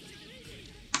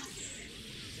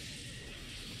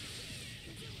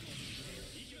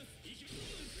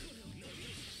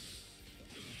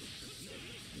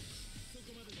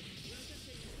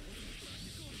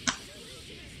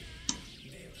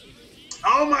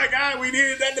 Oh my god, we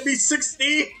needed that to be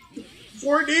 6D?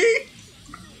 4D?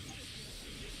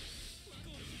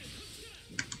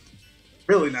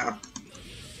 Really now?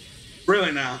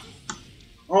 Really now?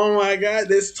 Oh my god,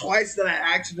 there's twice that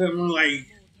I accidentally like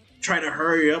try to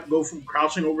hurry up, go from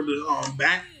crouching over the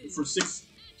back for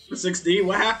 6D.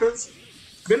 What happens?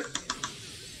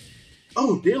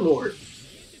 Oh dear lord.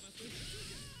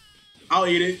 I'll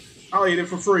eat it. I'll eat it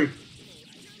for free.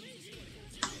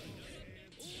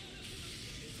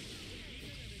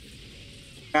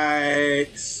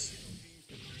 Yikes.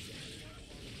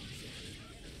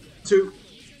 2.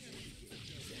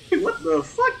 What the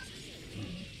fuck?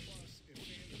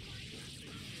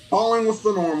 Falling with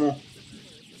the normal.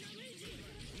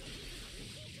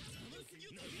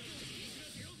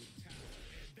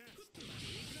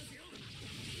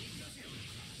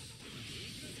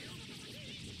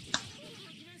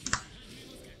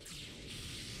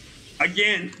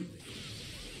 Again.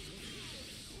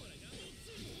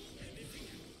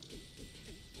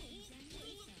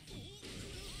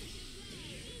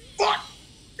 Fuck!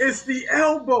 It's the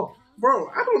elbow. Bro,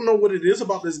 I don't know what it is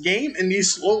about this game and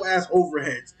these slow-ass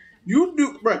overheads. You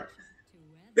do, bro.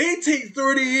 They take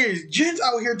 30 years. Jin's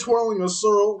out here twirling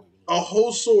a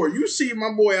whole sword. You see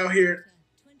my boy out here,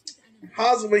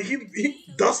 Hazama, he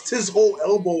dusts his whole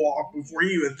elbow off before he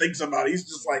even thinks about it. He's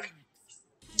just like,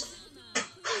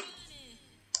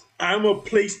 I'm gonna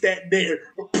place that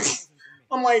there.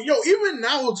 I'm like, yo, even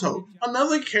Naruto,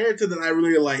 another character that I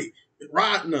really like,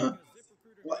 Radna,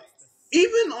 like,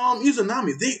 even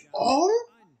Izanami, they all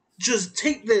just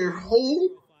take their whole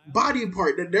body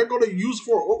part that they're gonna use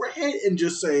for overhead and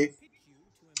just say,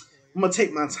 I'm gonna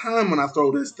take my time when I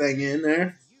throw this thing in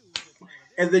there,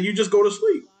 and then you just go to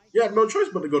sleep. You have no choice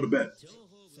but to go to bed.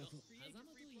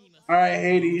 All right,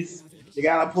 Hades, you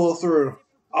gotta pull through.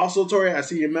 Also, Tori, I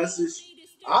see your message.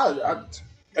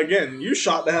 Again, you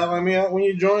shot the hell out of me out when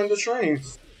you joined the stream.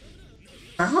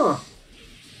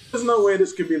 There's no way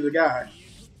this could be the guy.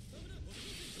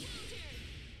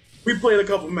 We played a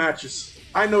couple matches.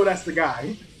 I know that's the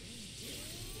guy.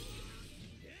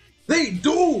 They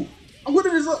do. What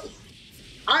is it?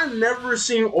 I've never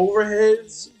seen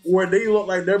overheads where they look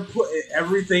like they're putting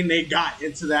everything they got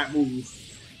into that move.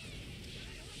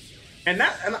 And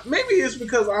maybe it's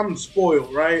because I'm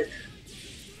spoiled, right?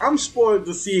 I'm spoiled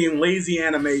to seeing lazy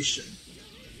animation.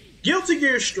 Guilty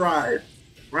Gear Strive,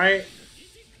 right?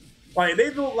 Like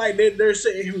they look like they're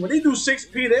saying when they do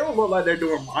 6P, they don't look like they're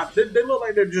doing much. They look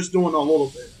like they're just doing a little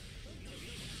bit.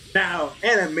 Now,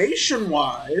 animation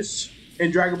wise, in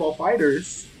Dragon Ball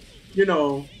Fighters, you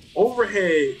know,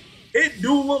 overhead, it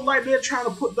do look like they're trying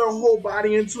to put their whole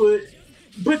body into it.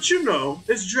 But you know,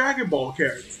 it's Dragon Ball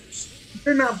characters.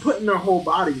 They're not putting their whole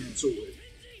body into it.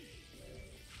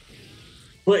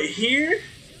 But here,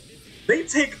 they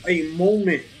take a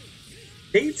moment.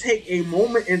 They take a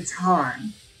moment in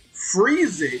time,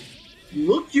 freeze it,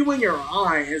 look you in your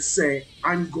eye and say,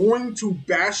 I'm going to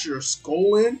bash your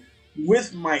skull in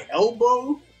with my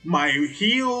elbow, my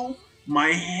heel, my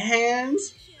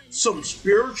hands, some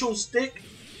spiritual stick,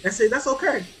 and say, that's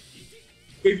okay.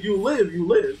 If you live, you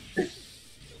live.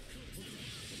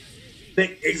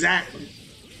 Exactly.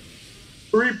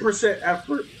 3%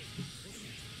 effort,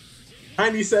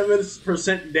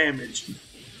 97% damage.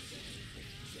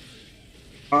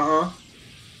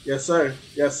 Yes, sir.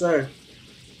 Yes, sir.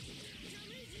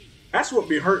 That's what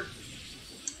be hurt.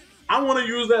 I want to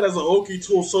use that as an Oki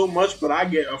tool so much, but I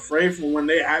get afraid for when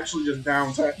they actually just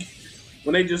down tech.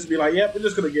 When they just be like, yep, we're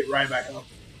just going to get right back up.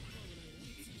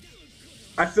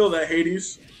 I feel that,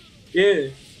 Hades. Yeah.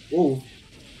 Ooh.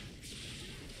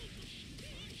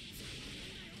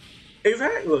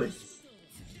 Exactly.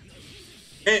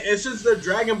 And since they're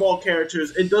Dragon Ball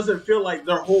characters, it doesn't feel like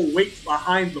their whole weight's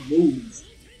behind the move.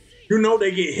 You know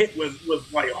they get hit with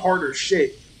like harder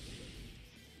shit.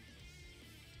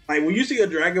 Like when you see a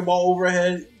Dragon Ball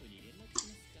overhead,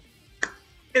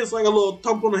 it's like a little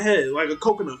thump on the head, like a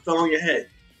coconut fell on your head,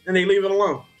 and they leave it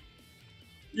alone.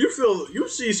 You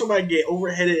see somebody get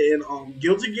overheaded in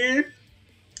Guilty Gear,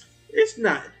 it's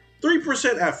not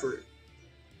 3% effort.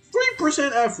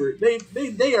 3% effort.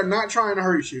 They are not trying to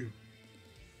hurt you.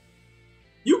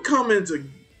 You come into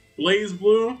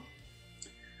Blazblue,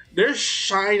 they're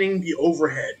shining the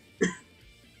overhead.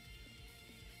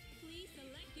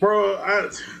 Bro,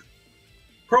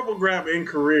 purple grab in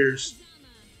careers.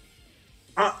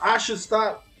 I should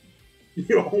stop.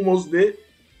 You almost did.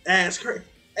 Ass crazy.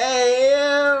 Hey,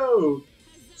 yo!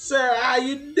 Sir, how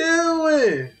you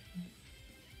doing?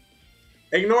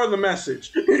 Ignore the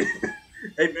message.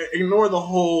 Ignore the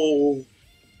whole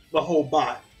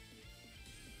bot.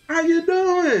 How you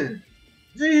doing?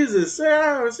 Jesus,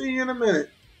 sir, I'll see you in a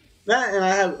minute. That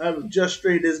and I've just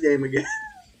strayed this game again.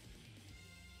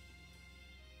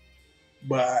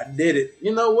 But I did it.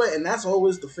 You know what? And that's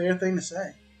always the fair thing to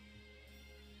say.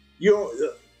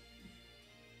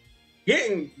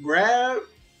 Getting grabbed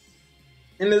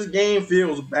in this game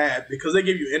feels bad because they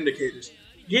give you indicators.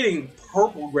 Getting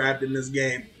purple grabbed in this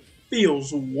game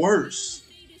feels worse.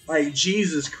 Like,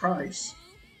 Jesus Christ.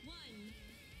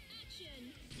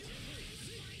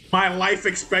 My life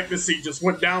expectancy just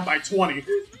went down by 20.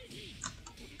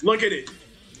 Look at it.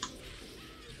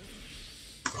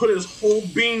 Put his whole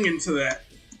being into that.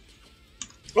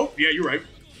 Oh, yeah, you're right.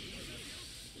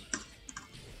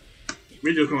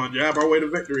 We're just gonna jab our way to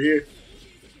victory here.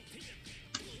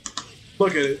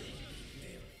 Look at it.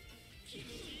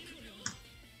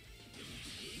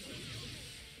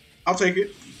 I'll take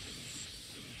it.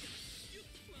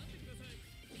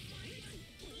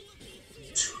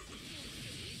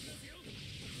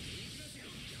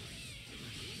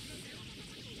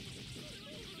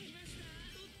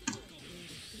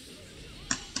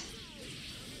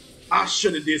 I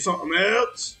should have did something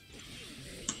else.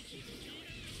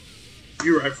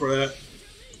 You're right for that.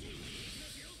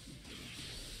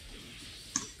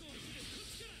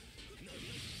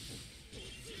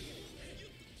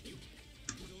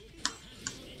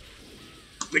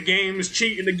 The game is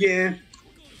cheating again.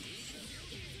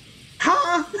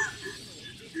 Huh?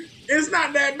 It's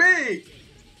not that big.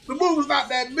 The move is not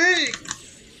that big.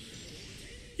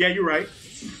 Yeah, you're right.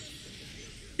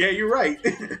 Yeah, you're right.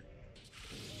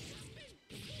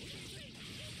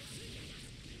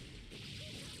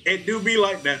 It do be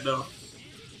like that though.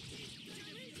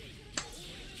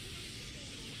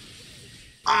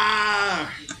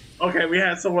 Ah! Okay, we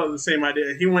had somewhat of the same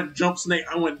idea. He went jump snake,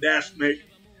 I went dash snake.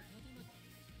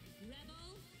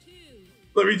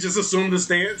 Let me just assume the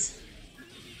stance.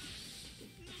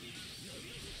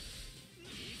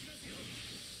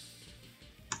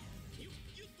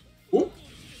 Ooh.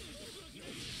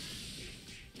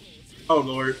 Oh,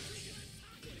 Lord.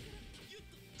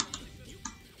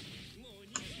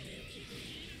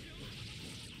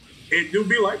 It do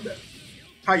be like that.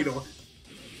 How you doing?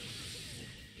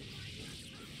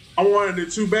 I wanted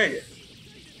it too bad.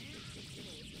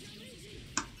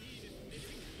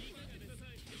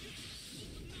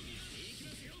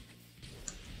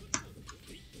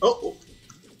 Oh.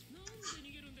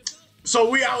 So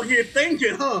we out here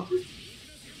thinking, huh?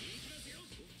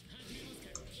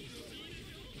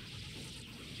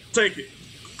 Take it.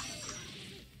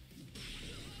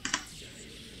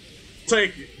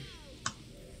 Take it.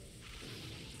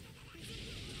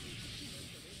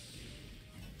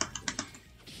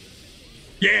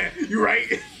 Yeah, you're right.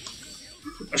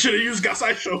 I should have used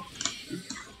Gasai Show.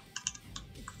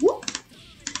 Whoop.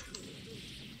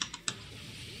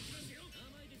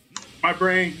 My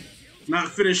brain not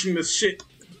finishing this shit.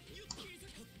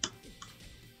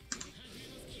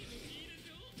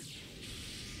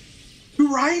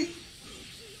 You right?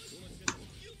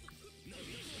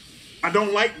 I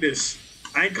don't like this.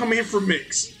 I ain't come here for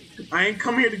mix. I ain't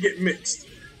come here to get mixed.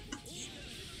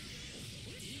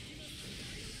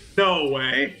 No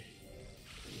way.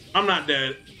 I'm not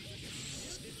dead.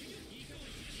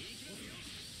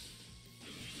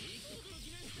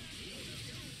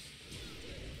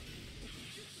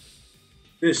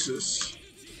 This is...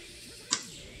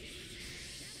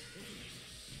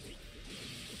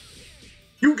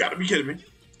 You gotta be kidding me.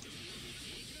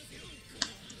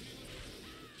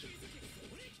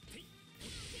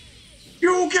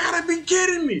 You gotta be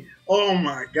kidding me. Oh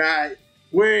my God.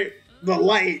 Where the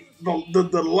light,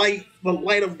 the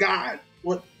light of God.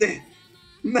 What the?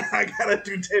 Nah, I gotta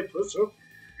do 10 push-ups.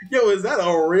 Yo, is that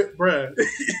a rip, bruh?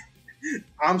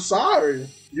 I'm sorry.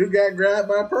 You got grabbed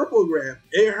by a purple grab.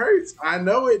 It hurts. I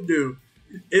know it do.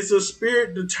 It's a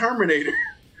spirit determinator.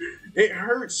 It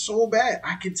hurts so bad.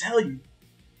 I can tell you.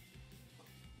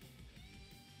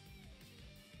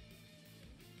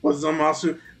 What's up,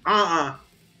 Masu?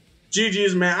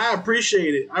 GG's, man. I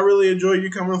appreciate it. I really enjoyed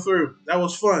you coming through. That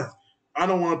was fun. I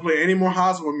don't want to play any more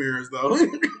Hosmo mirrors, though.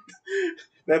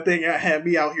 That thing had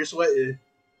me out here sweating.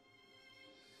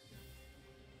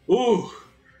 Ooh.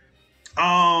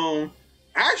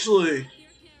 Actually,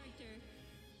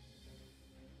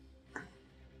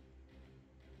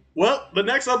 well, the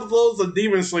next episode is a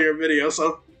Demon Slayer video,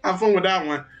 so have fun with that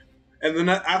one. And then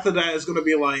after that, it's gonna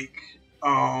be like,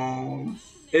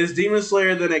 is Demon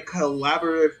Slayer then a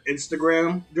collaborative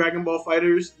Instagram Dragon Ball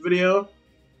Fighters video?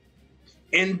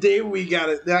 And then we got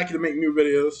it. Then I can make new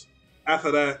videos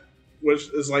after that, which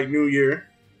is like New Year.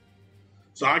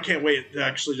 So I can't wait to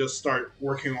actually just start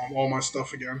working on all my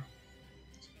stuff again.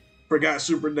 Forgot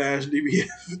Super Dash,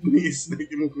 DBF needs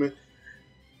Snake Movement.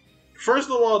 First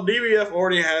of all, DBF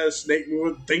already has Snake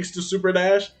Movement thanks to Super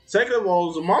Dash. Second of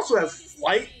all, Zamasu has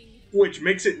Flight, which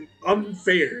makes it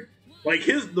unfair. Like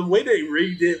the way they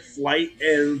redid Flight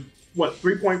and what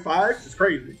 3.5 is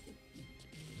crazy.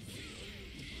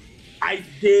 I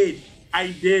did,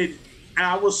 and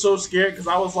I was so scared because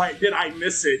I was like, did I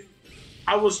miss it?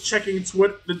 I was checking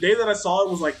Twitter the day that I saw it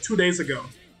was like 2 days ago,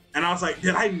 and I was like,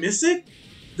 did I miss it?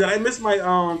 Did I miss my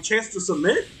chance to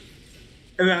submit?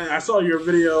 And then I saw your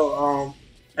video,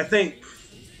 I think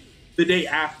the day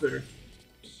after,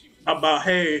 about,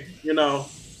 hey, you know,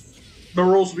 the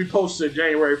rules will be posted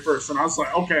January 1st. And I was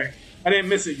like, okay, I didn't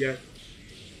miss it yet.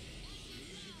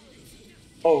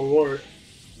 Oh, Lord.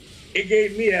 It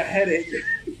gave me a headache.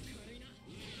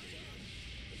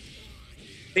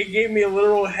 It gave me a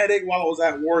literal headache while I was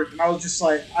at work. And I was just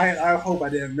like, I hope I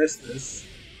didn't miss this.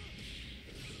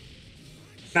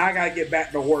 Now I gotta get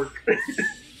back to work.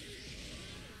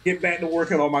 Get back to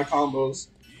working on my combos.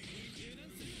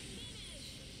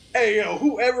 Hey, yo,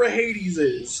 whoever Hades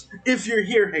is, if you're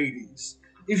here, Hades,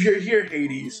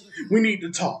 we need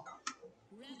to talk.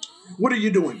 What are you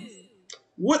doing?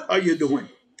 What are you doing?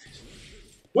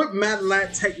 What Mad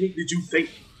Lad technique did you think?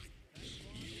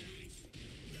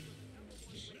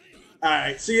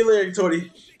 Alright, see you later,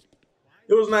 Tony.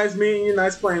 It was nice meeting you,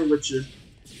 nice playing with you.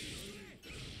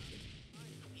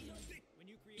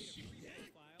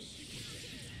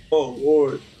 Oh,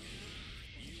 Lord.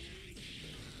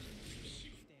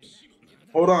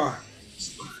 Hold on.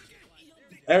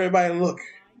 Everybody look.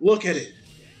 Look at it.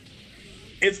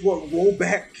 It's what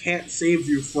rollback can't save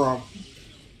you from.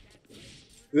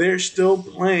 They're still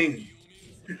playing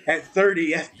at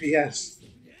 30 FPS.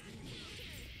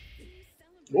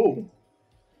 Whoa.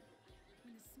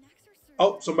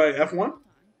 Oh, somebody F1?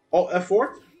 Oh,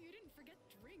 F4?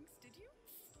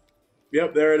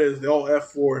 Yep, there it is. The old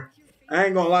F4. I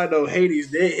ain't gonna lie though,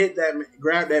 Hades did hit that,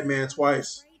 grab that man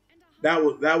twice. That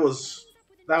was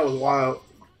wild.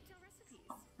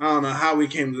 I don't know how we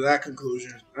came to that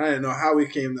conclusion. I didn't know how we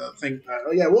came to think that.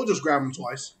 Oh yeah, we'll just grab him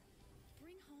twice.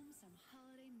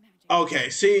 Okay,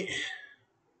 see,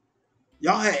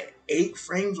 y'all had 8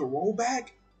 frames of rollback.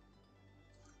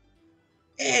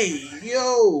 Hey,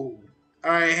 yo.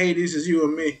 All right, hey, this is you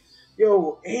and me.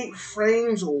 Yo, 8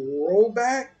 frames of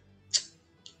rollback.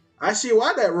 I see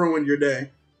why that ruined your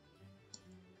day.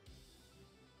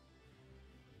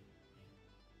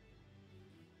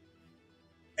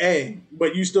 Hey,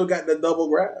 but you still got the double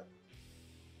grab.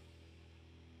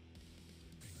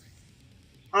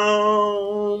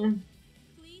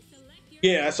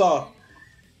 Yeah, I saw.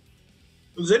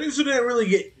 Zenitsu didn't really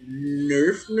get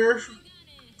nerfed.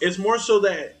 It's more so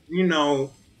that,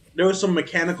 there was some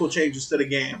mechanical changes to the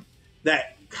game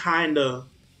that kind of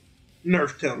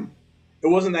nerfed him. It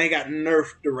wasn't that he got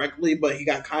nerfed directly, but he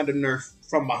got kind of nerfed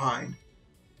from behind.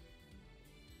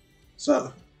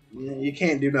 So, you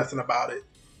can't do nothing about it.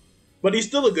 But he's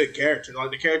still a good character. Like,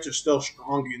 the character's still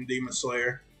strong in Demon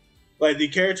Slayer. Like, the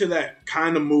character that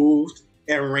kind of moved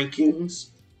in rankings,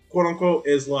 quote unquote,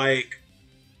 is like,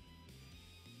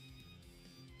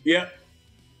 yep.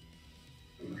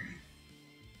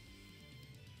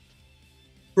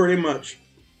 Pretty much.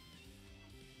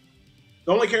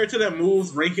 The only character that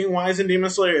moves ranking-wise in Demon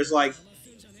Slayer is, like,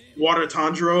 Water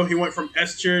Tanjiro. He went from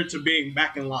S tier to being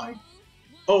back in line.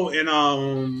 Oh,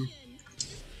 and,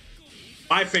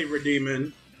 my favorite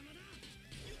demon.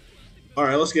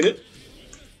 Alright, let's get it.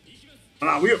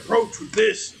 We approach with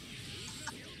this.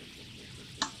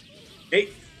 Hey.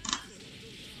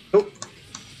 Nope.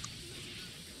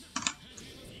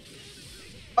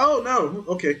 Oh, no.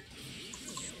 Okay.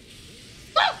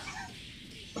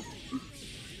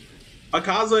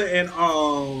 Akaza and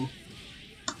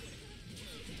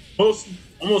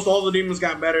almost all the demons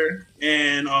got better,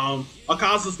 and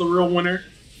Akaza's the real winner.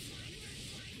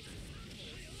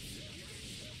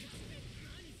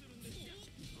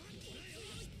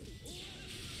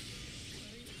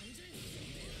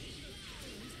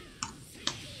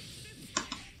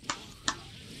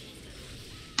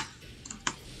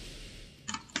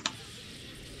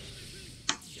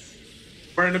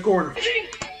 We're in the corner.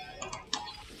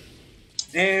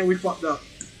 And we fucked up.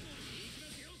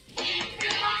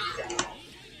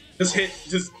 Just hit.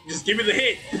 Just give me the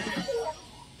hit.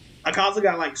 Akaza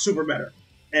got like super better,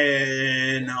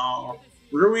 and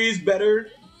Rui's better.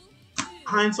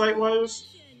 Hindsight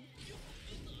wise,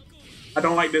 I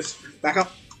don't like this. Back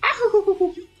up.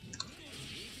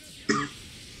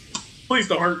 Please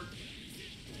don't hurt.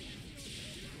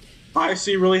 I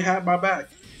see. Really had my back.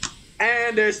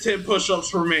 And there's 10 push-ups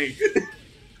for me.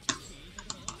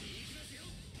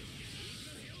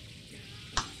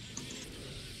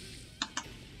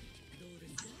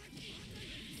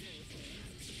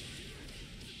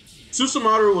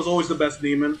 Susumaru was always the best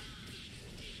demon.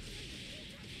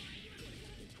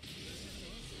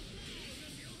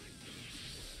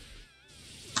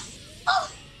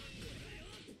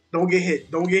 Don't get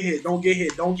hit. Don't get hit. Don't get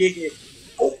hit. Don't get hit.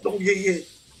 Oh, don't get hit.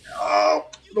 Oh,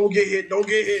 don't get hit. Don't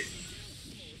get hit.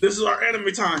 This is our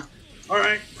enemy time. All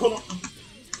right, pull on.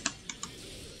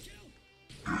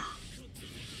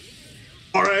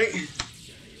 All right.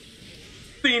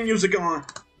 Theme music on.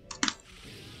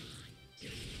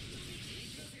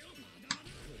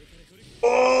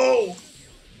 Oh!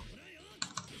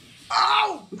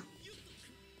 Ow!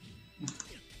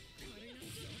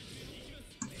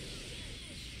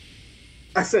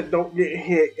 I said don't get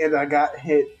hit, and I got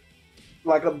hit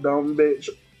like a dumb bitch.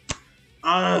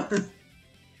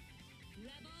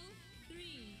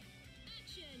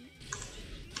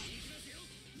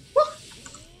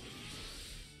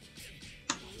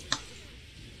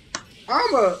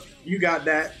 You got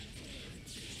that.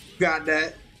 Got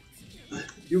that.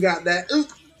 You got that. Ooh.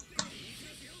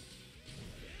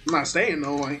 I'm not staying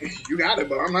though. Like, you got it,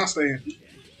 but I'm not staying.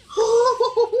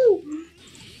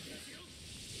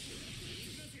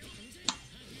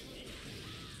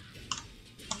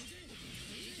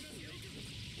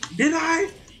 Did I?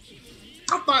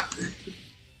 I thought.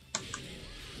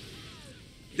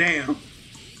 Damn.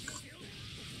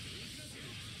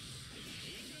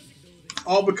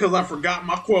 All because I forgot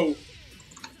my quote.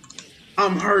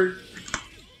 I'm hurt.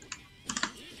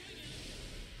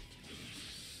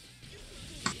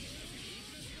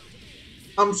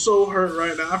 I'm so hurt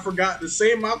right now. I forgot to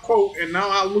say my quote, and now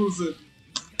I lose it.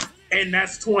 And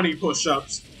that's 20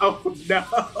 push-ups. Oh,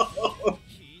 no.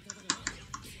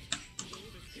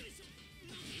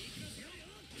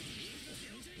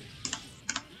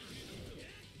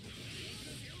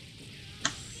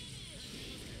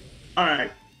 All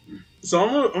right. So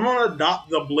I'm gonna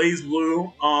adopt the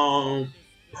Blazblue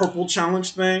purple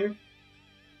challenge thing,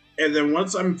 and then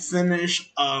once I'm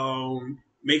finished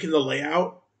making the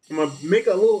layout, I'm gonna make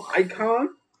a little icon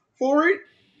for it.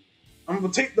 I'm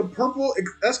gonna take the purple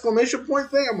exclamation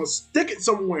point thing. I'm gonna stick it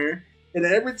somewhere, and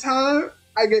every time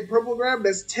I get purple grab,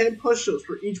 that's 10 push-ups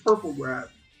for each purple grab.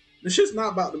 This shit's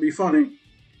not about to be funny.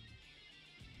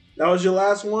 That was your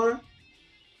last one.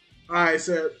 All right,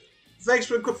 so thanks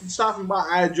for stopping by.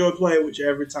 I enjoy playing with you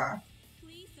every time.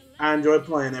 I enjoy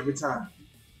playing every time.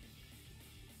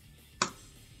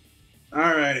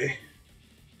 Alrighty.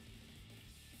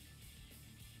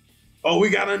 Oh, we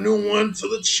got a new one to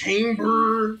the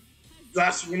chamber.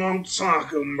 That's what I'm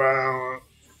talking about.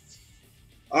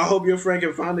 I hope your friend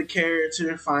can find a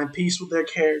character, find peace with their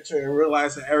character, and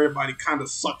realize that everybody kind of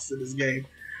sucks in this game.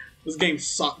 This game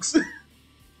sucks.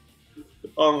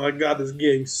 Oh my god, this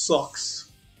game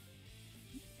sucks.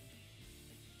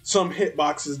 Some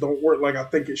hitboxes don't work like I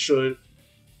think it should.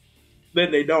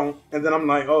 Then they don't, and then I'm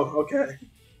like, oh, okay.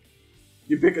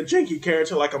 You pick a janky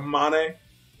character like a Mane.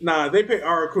 Nah, they pick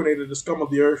Arakune to the scum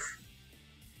of the earth.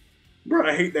 Bro,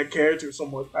 I hate that character with so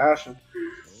much passion.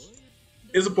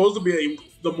 It's supposed to be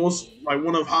the most, like,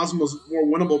 one of Hazuma's more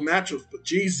winnable matchups, but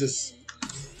Jesus.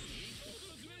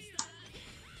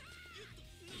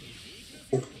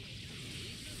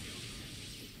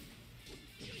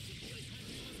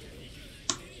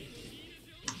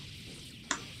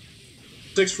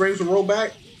 Six frames to roll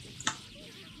back.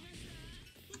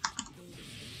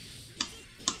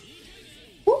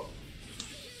 Woo.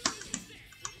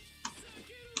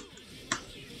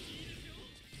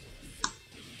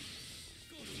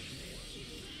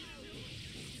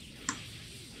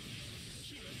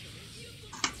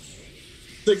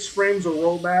 Six frames of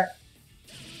rollback.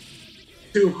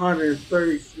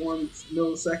 231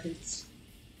 milliseconds.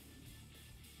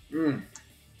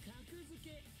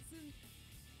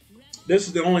 This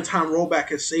is the only time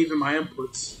rollback is saving my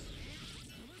inputs.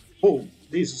 Oh,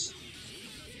 Jesus.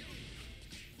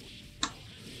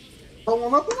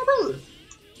 Following up on my brother.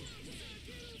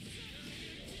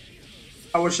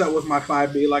 I wish that was my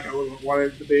 5B like I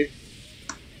wanted it to be.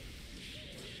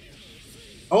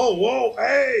 Oh, whoa,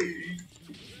 hey!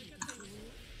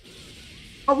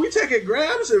 Are we taking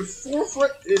grabs and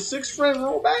 6 frame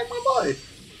rollback, my boy?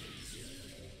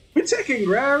 We taking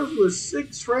grabs with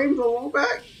 6 frames of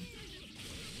rollback?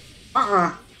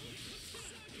 Oh,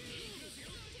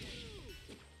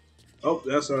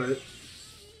 that's alright.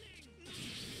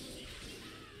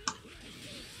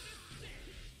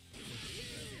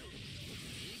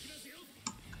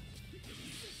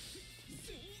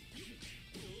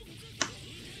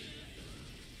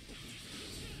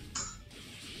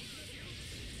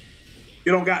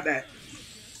 You don't got that.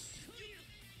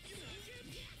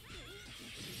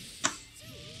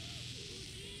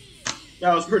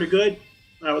 That was pretty good.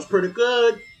 That was pretty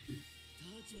good.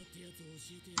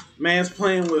 Man's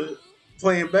playing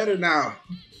better now.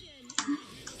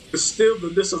 It's still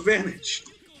the disadvantage.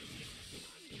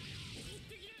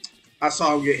 I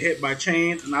saw him get hit by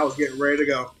chains and I was getting ready to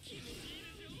go.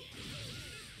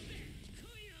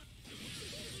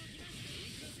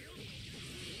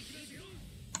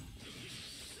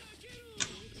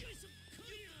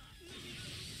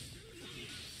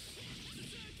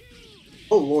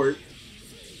 Oh Lord.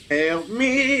 Help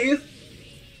me.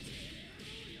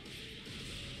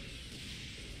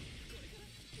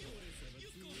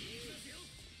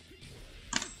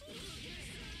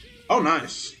 Oh,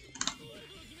 nice.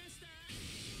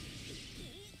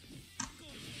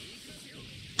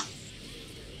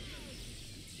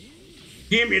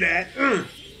 Give me that.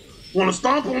 Want to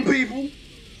stomp on people?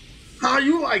 How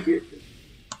you like it?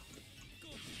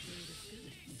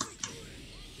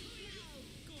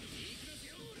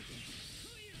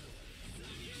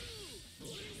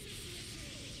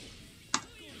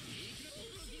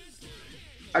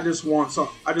 I just want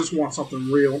something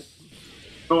real. You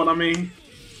know what I mean?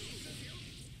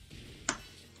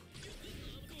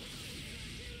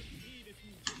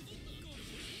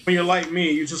 When you're like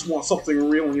me, you just want something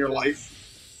real in your life.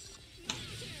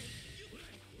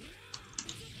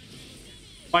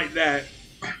 Like that.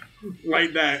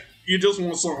 Like that. You just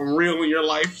want something real in your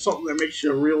life. Something that makes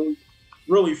you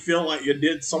really feel like you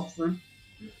did something.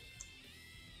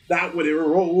 That would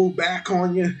roll back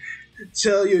on you.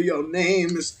 Tell you your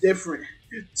name is different.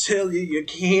 Tell you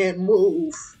can't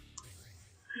move.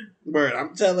 But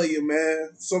I'm telling you, man.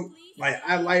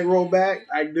 I like rollback.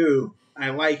 I do.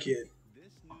 I like it.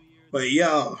 But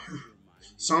yo,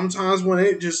 sometimes when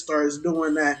it just starts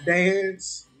doing that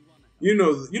dance, you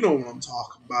know what I'm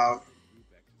talking about.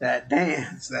 That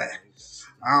dance,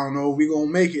 I don't know if we gonna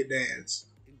make it dance.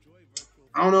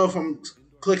 I don't know if I'm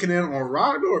clicking in on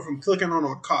Rod or if I'm clicking on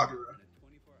Kagura.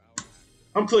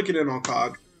 I'm clicking in on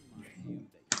Cog.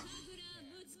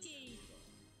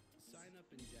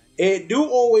 It do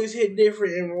always hit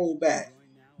different and roll back.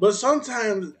 But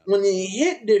sometimes when it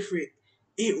hit different,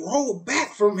 it rolled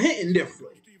back from hitting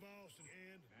different.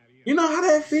 You know how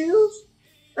that feels?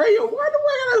 Hey, yo, why do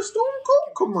I got a Stone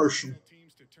Cold commercial?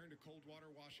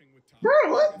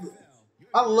 Bro, what?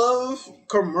 I love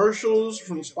commercials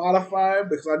from Spotify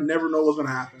because I never know what's going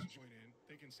to happen.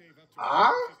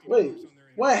 Wait,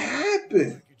 what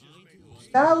happened?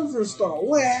 1,000 star.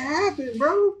 What happened,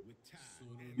 bro?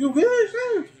 You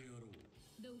really fast.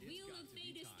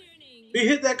 He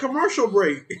hit that commercial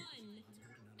break.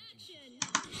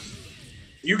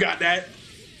 You got that.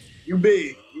 You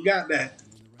big. You got that.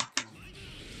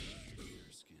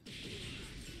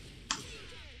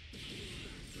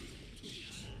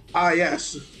 Ah,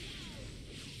 yes.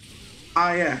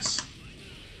 Ah, yes.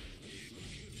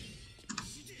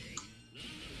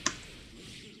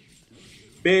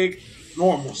 Big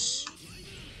normals.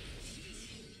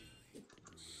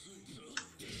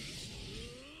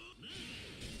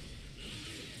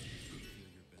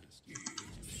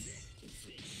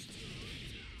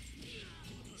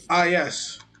 Ah,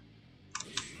 yes.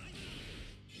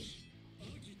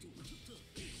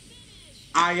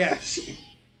 Ah, yes.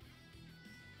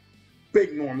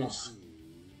 Big normals.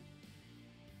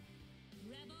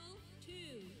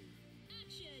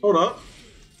 Hold up.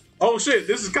 Oh, shit.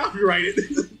 This is copyrighted.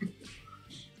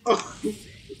 Oh,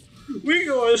 we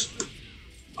going.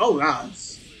 Oh,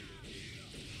 nice.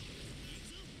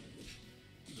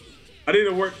 I need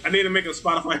to work. I need to make a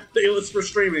Spotify playlist for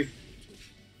streaming.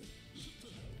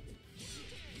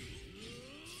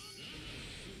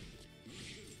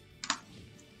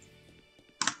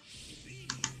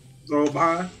 Throw it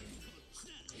behind.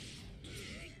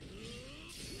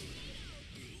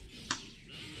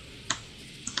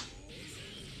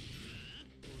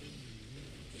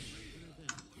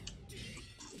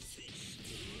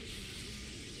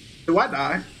 Do I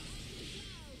die?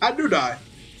 I do die.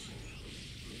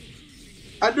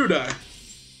 I do die.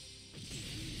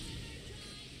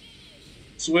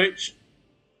 Switch.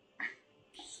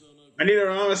 I need to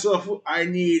remind myself. I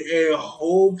need a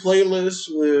whole playlist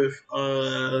with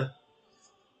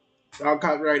all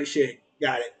copyrighted shit.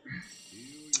 Got it.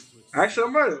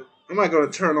 Actually, I might go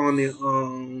to turn on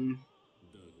the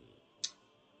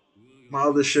my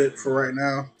other shit for right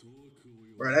now.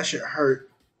 Bro, that shit hurt.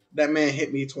 That man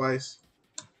hit me twice.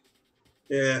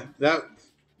 Yeah, the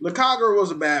Kagura was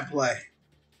a bad play.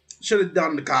 Should have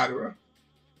done the Kagura.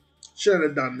 Should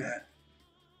have done that.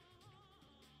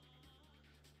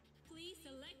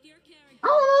 I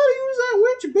don't know how to use that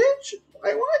witch, bitch.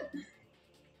 Like, what?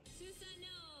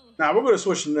 Nah, we're going to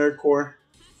switch to Nerd Core.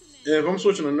 And if I'm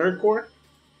switching to Nerd Core,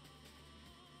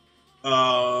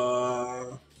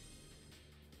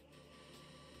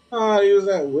 I use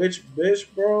that witch, bitch,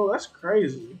 bro. That's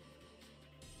crazy.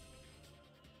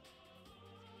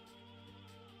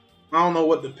 I don't know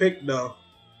what to pick, though.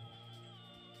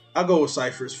 I'll go with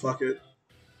Cypher's. Fuck it.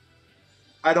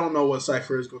 I don't know what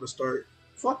Cypher is going to start.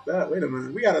 Fuck that. Wait a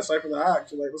minute. We got a Cypher that I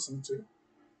actually like listening to.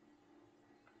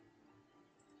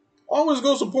 Always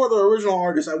go support the original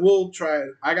artist. I will try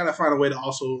it. I gotta find a way to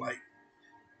also like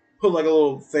put like a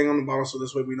little thing on the bottom so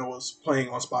this way we know what's playing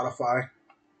on Spotify.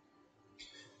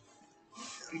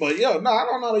 But yo, no, I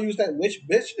don't know how to use that witch,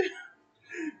 bitch.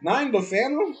 Nine the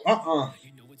Phantom?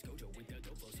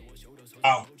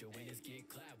 Ow.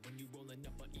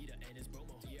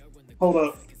 Hold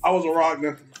up. I was a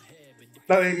Ragnar.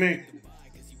 That ain't me.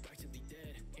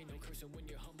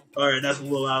 Alright, that's a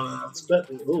little out of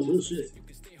expected. Oh, little shit.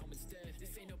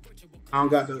 I don't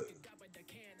got the...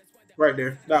 Right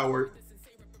there. That'll work.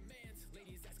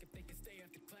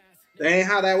 That ain't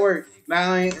how that work.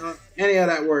 That ain't any of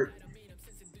that work.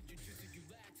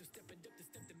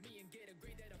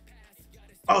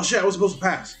 Oh shit, I was supposed to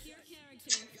pass.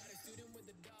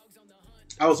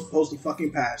 I was supposed to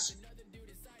fucking pass.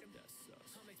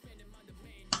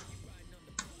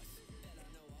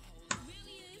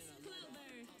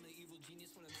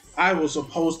 I was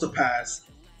supposed to pass.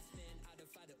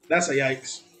 That's a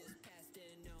yikes.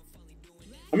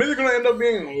 I'm either gonna end up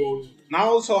being a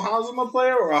Naruto Hazama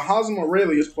player or a Hazama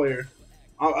Aurelius player.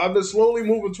 I've been slowly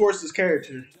moving towards this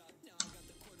character.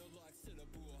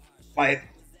 Like,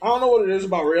 I don't know what it is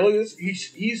about Aurelius.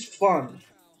 He's fun.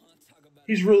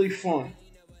 He's really fun.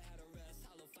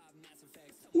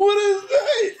 What is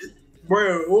that?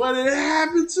 Bro, what did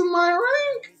happen to my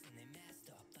rank?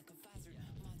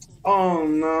 Oh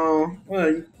no.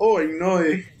 Oh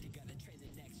no.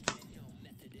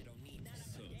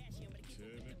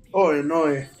 Oh,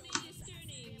 annoying.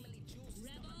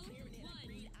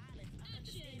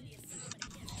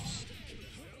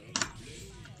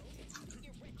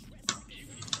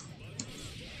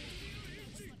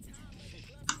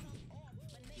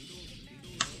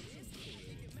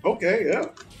 Okay, yeah.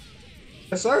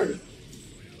 Yes, sir.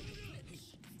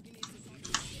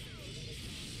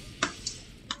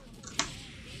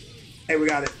 Hey, we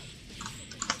got it.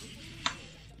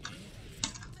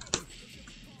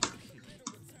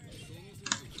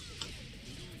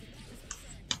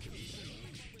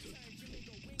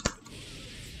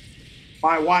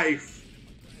 My wife.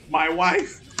 My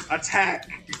wife. Attack.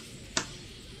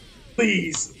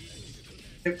 Please.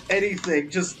 If anything,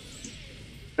 just.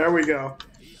 There we go.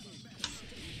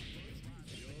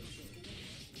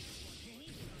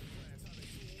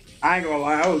 I ain't gonna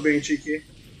lie, I was being cheeky.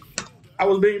 I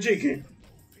was being cheeky.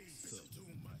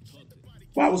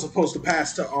 Well, I was supposed to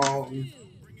pass to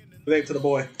the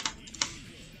boy.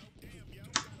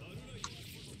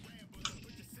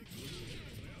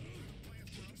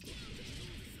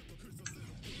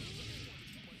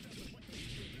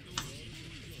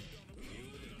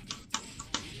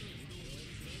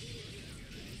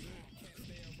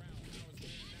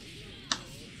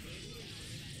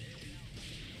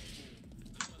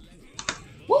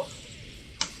 Whoop.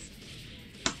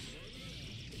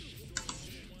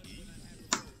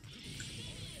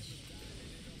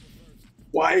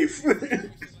 Wife.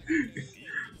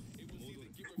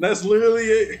 That's literally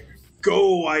it.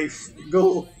 Go, wife.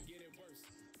 Go.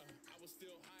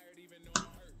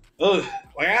 Ugh.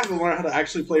 Like, I have to learn how to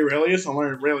actually play Relius. I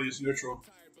learned Relius neutral.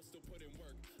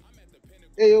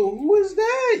 Hey, yo, who is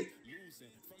that?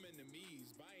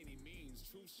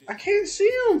 I can't see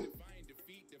him.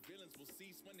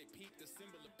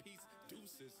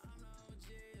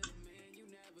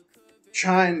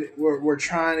 We're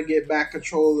trying to get back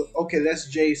control. Okay, that's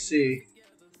JC.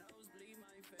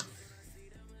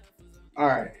 All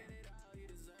right.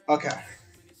 Okay.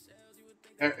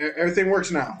 Everything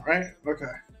works now, right? Okay.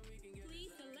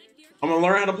 I'm gonna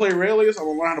learn how to play Aurelius. I'm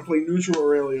gonna learn how to play neutral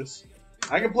Aurelius.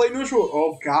 I can play neutral.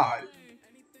 Oh God.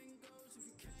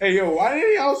 Hey yo, why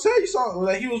didn't y'all say something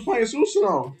that he was playing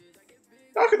Susanoo?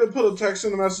 Y'all could have put a text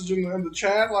in the message in the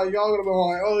chat. Like y'all would have been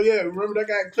like, "Oh yeah, remember that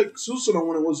guy clicked Susanoo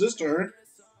when it was his turn."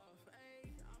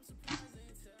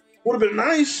 Would have been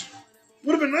nice.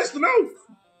 Would have been nice to know.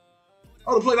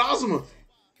 I would have played Ozma.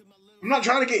 I'm not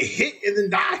trying to get hit and then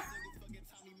die.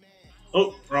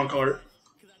 Oh, wrong card.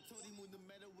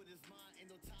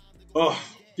 Oh,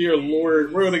 dear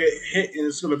Lord. We're going to get hit and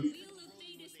it's going to be...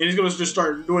 And he's going to just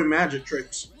start doing magic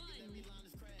tricks.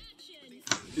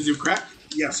 Is he cracked?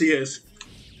 Yes, he is.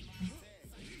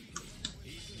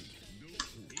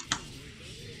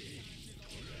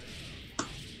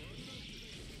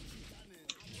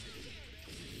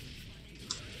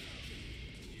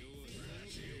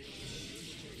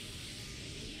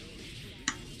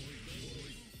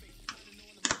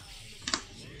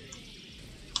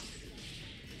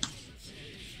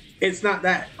 It's not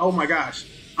that. Oh my gosh.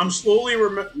 I'm slowly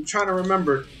trying to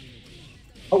remember.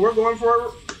 Oh, we're going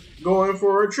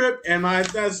for a trip, and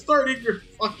that's 30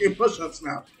 fucking push-ups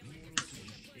now.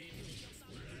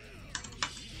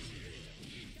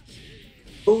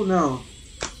 Oh no.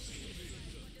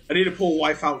 I need to pull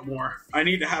wife out more. I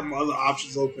need to have my other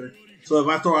options open. So if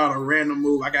I throw out a random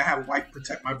move, I gotta have wife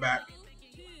protect my back.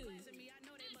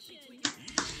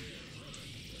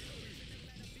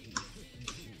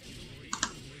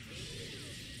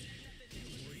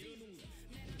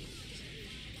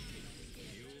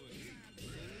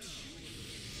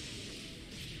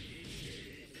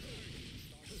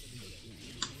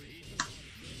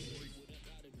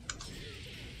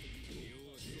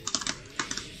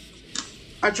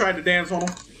 I tried to dance on him.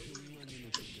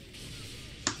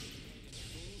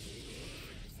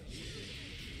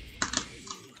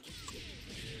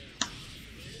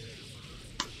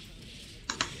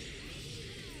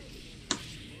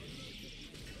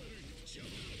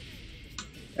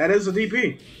 That is a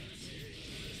DP.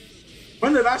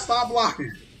 When did I stop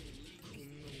blocking?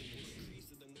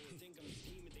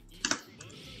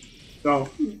 So.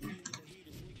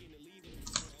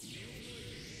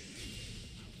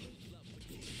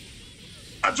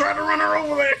 I tried to run her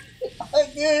over there. I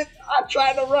did. I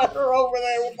tried to run her over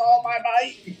there with all my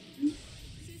might.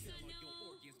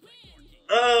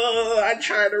 I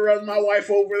tried to run my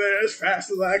wife over there as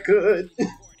fast as I could.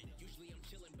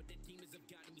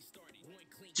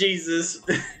 Jesus.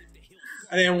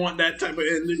 I didn't want that type of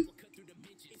ending.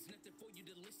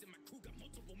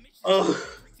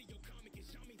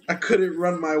 I couldn't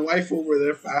run my wife over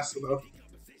there fast enough.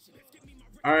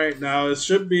 Alright, now it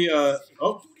should be,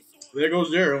 oh. There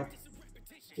goes Daryl.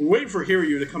 Wait for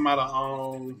Hiryu to come out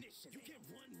of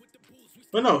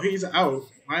but no, he's out.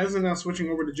 Why isn't that switching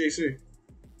over to JC?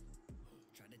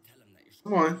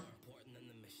 Come on.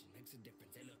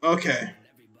 Okay.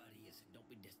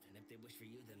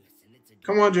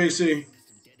 Come on, JC.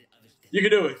 You can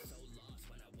do it.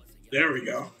 There we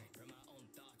go.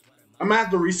 I'm gonna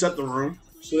have to reset the room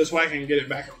so this way I can get it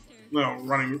back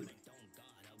running.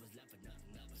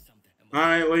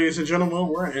 Alright, ladies and gentlemen,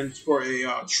 we're in for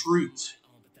a treat.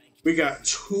 We got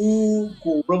two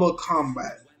gorilla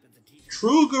combat.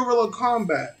 True gorilla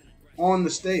combat on the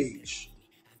stage.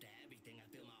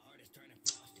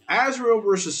 Azrael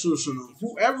versus Susanoo.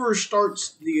 Whoever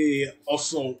starts the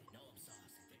assault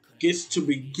gets to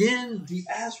begin the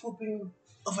ass whooping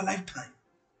of a lifetime.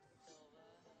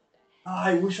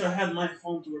 I wish I had my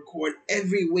phone to record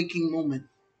every waking moment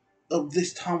of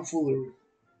this tomfoolery.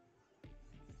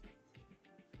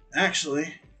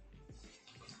 Actually,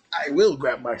 I will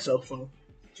grab my cell phone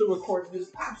to record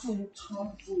this absolute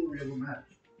tomfoolery of a match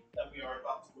that we are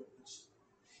about to witness.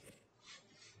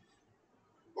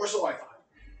 Or so I thought.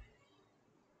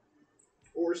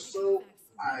 Or so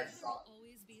I thought.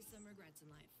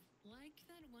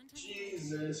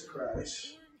 Jesus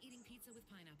Christ.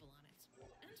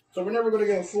 So we're never going to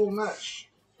get a full match.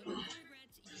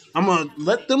 I'm going to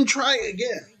let them try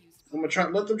again.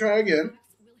 Let them try again.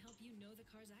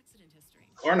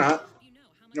 Or not.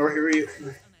 Or here he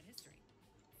is.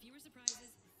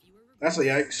 That's a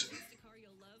yikes.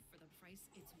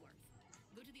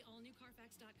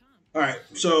 Alright,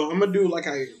 so I'm going to do like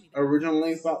I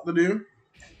originally thought to do.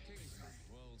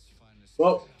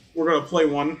 Well, we're going to play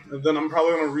one, and then I'm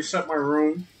probably going to reset my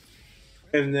room,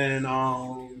 and then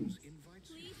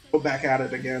go back at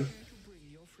it again.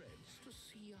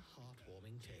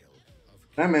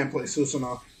 That man plays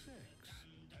Susanoo.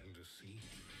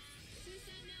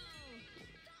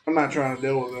 I'm not trying to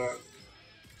deal with that.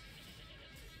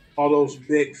 All those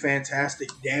big, fantastic,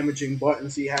 damaging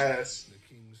buttons he has.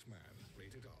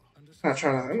 I'm not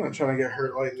trying to get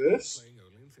hurt like this.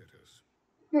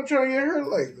 I'm not trying to get hurt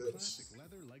like this.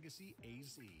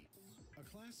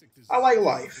 I like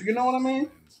life. You know what I mean?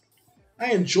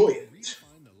 I enjoy it.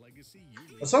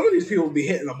 But some of these people be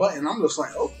hitting a button. I'm just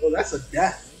like, oh, that's a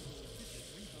death.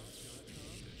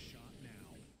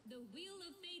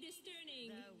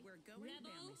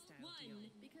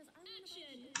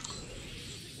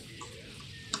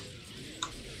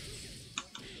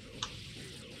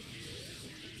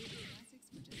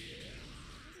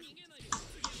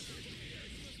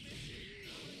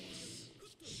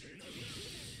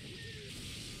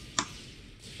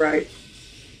 Right.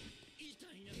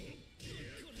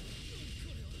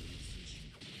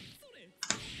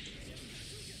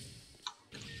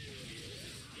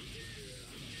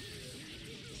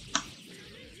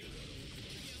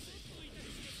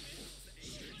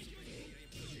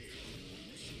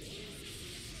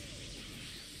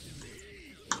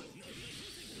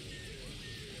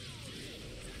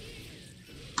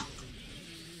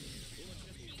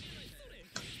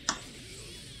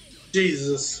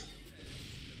 Jesus.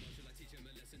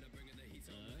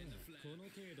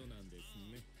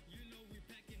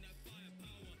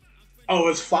 Oh,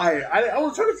 it's fire. I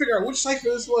was trying to figure out which cipher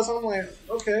this was. I'm like,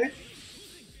 okay.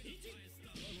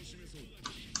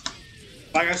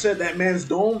 Like I said, that man's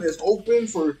dome is open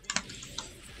for...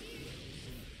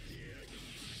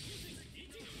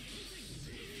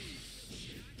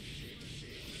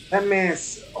 That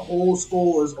man's whole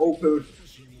skull is open.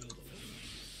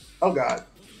 Oh, God.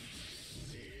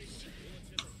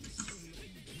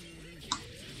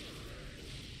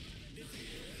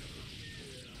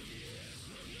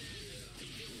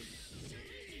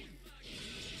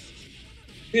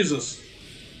 Jesus,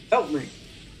 help me.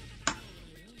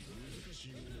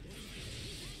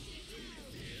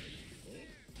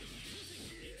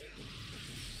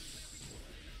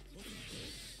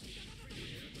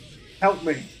 Help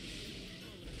me.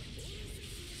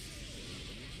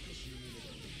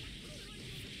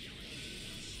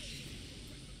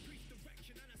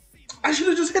 I should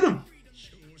have just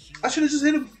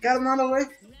hit him. Got him out of the way.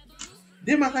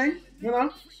 Did my thing, you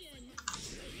know?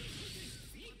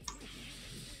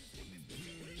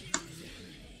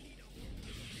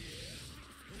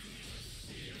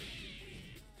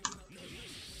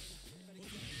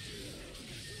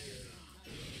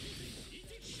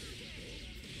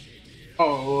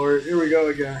 Oh Lord, here we go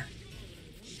again.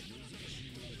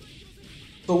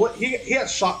 So what? He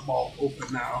has shot ball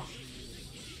open now.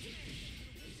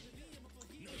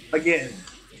 Again.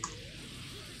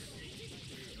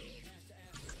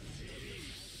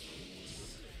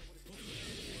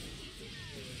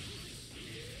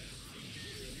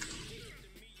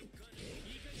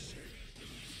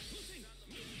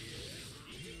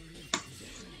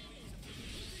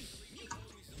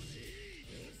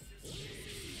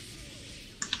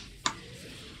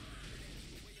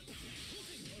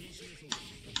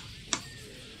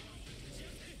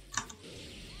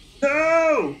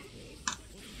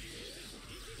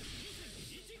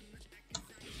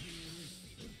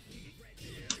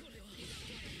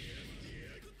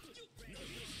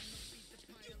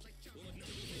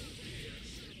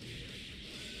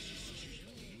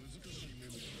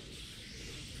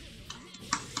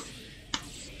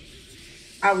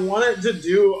 I wanted to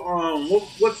do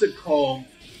what's it called?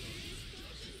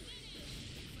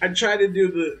 I tried to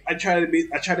do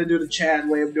the Chad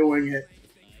way of doing it.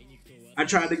 I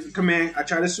tried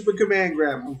to super command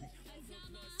grab him.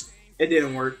 It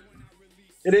didn't work.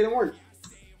 It didn't work.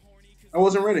 I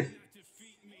wasn't ready.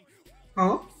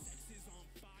 Huh?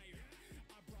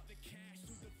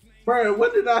 Bro,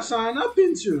 what did I sign up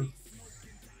into?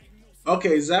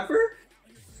 Okay, Zephyr?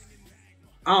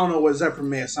 I don't know what Zephyr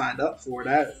may have signed up for.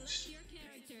 That.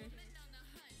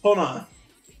 Hold on.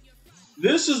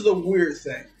 This is the weird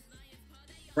thing,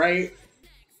 right?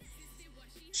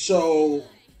 So,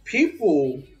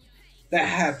 people that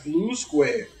have blue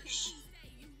squares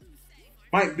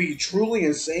might be truly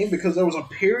insane because there was a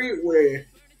period where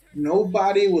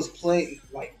nobody was playing,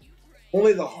 like,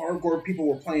 only the hardcore people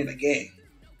were playing the game.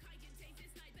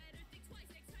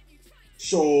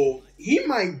 So, he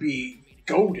might be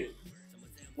goated.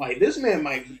 Like, this man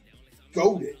might be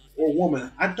goated or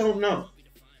woman. I don't know.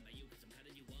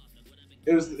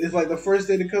 It's like the first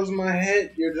thing that comes to my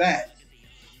head, you're that.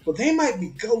 But they might be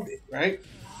goated, right?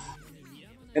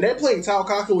 And they're playing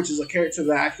Taokaka, which is a character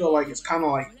that I feel like it's kind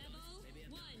of like,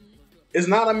 it's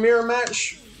not a mirror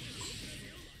match.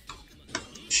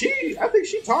 I think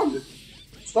she taunted.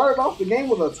 Started off the game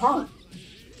with a taunt.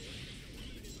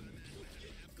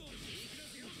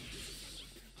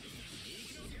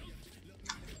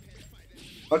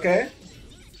 Okay.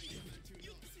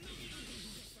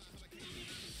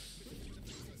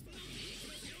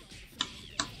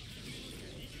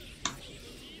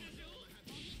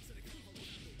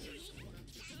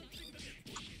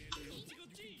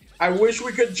 I wish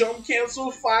we could jump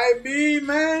cancel 5B,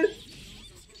 man.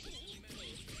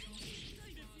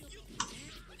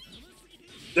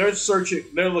 They're searching.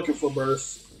 They're looking for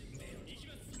bursts.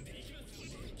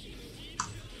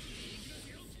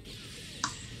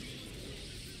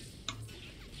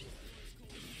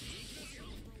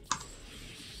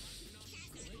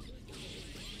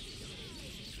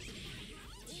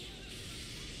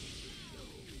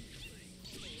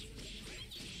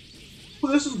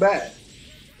 Well, this is bad.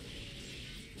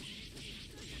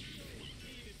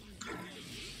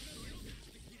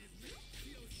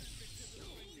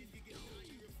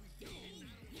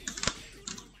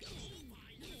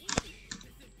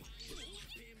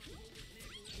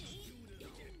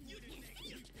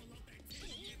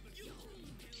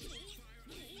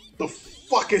 The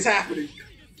fuck is happening?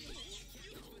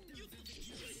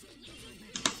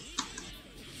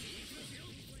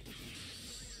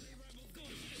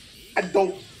 I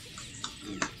don't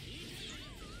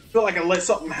feel like I let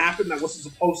something happen that wasn't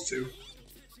supposed to.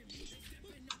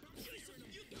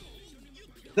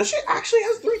 Does she actually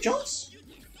has 3 jumps?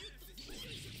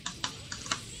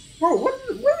 Bro, what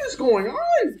is going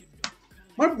on?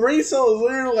 My brain cell is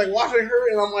literally like watching her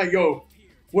and I'm like, yo,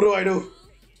 what do I do?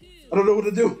 I don't know what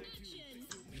to do.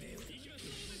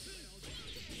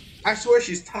 I swear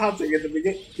she's taunting at the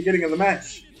beginning of the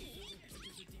match.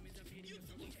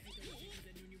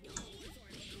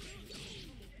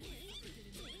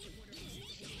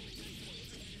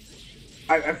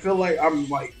 I feel like I'm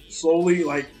like slowly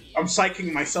like I'm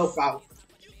psyching myself out.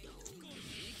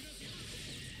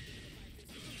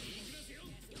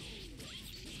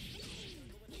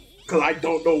 Because I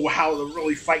don't know how to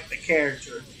really fight the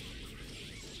character.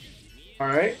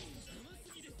 Alright?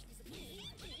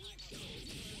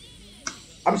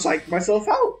 I'm psyched myself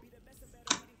out.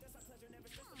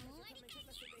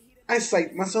 I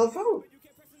psyched myself out.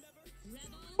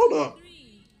 Hold up.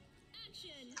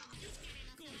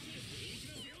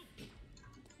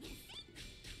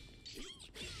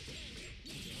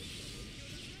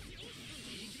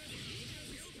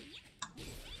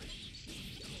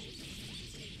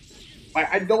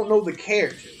 I don't know the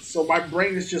character, so my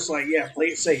brain is just like, yeah, play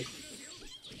it safe.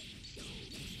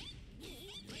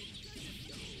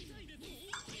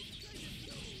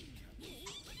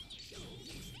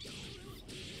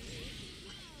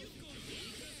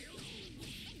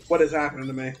 What is happening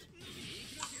to me?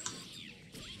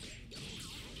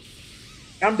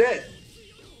 I'm dead.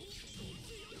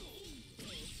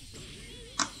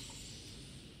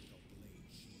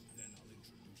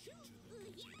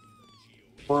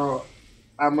 Bro,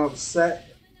 I'm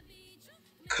upset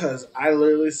because I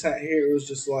literally sat here. It was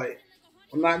just like,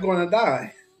 I'm not going to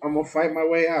die. I'm going to fight my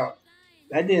way out.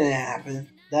 That didn't happen.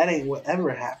 That ain't what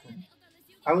ever happened.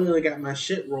 I literally got my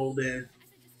shit rolled in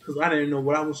because I didn't know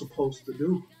what I was supposed to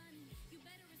do.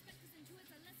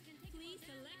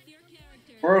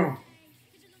 Bro,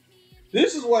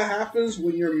 this is what happens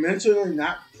when you're mentally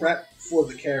not prepped for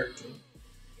the character.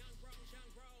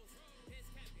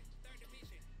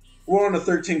 We're on a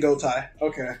 13 go tie.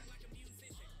 Okay.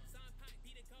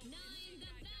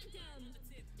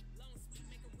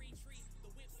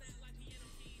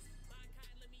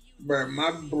 Bro,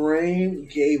 my brain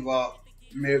gave up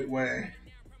midway.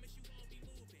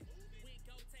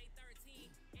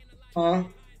 Huh?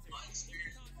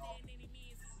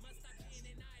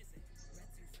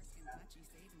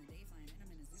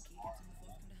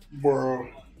 Bro.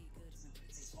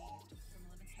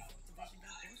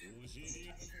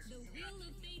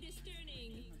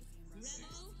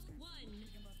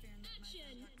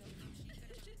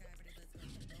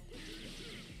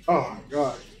 Oh my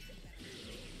god.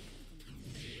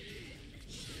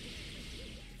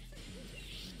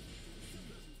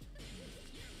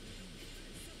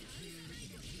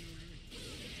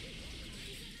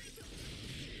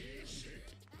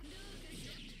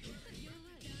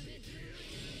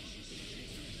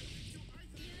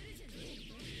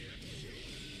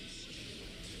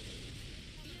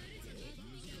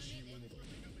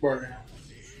 Bro.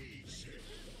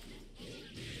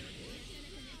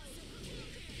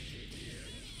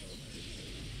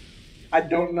 I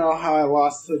don't know how I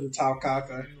lost to the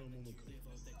Taukaka.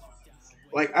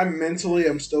 Like, I mentally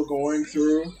am still going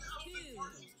through.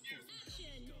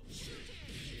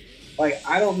 Like,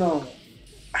 I don't know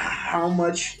how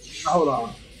much. Hold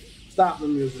on. Stop the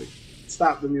music.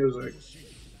 Stop the music.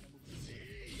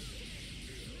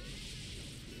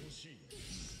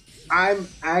 I'm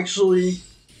actually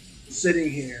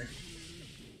sitting here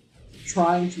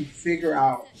trying to figure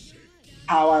out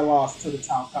how I lost to the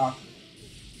Taukaka.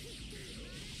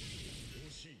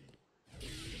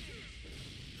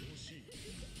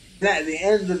 And at the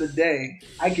end of the day,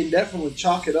 I can definitely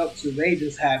chalk it up to they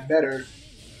just had better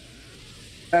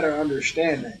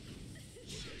understanding.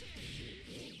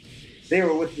 They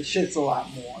were with the shits a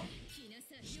lot more,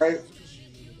 right?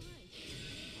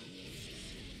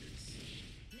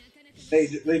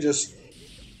 They just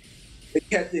they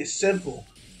kept it simple.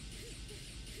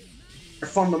 Their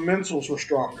fundamentals were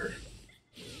stronger.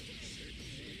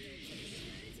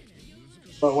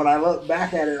 But when I look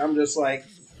back at it, I'm just like,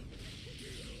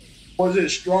 was it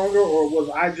stronger or was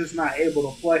I just not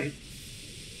able to play?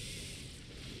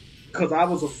 Because I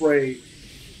was afraid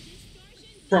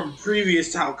from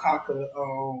previous Taukaka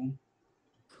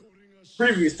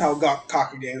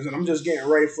games, and I'm just getting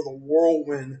ready for the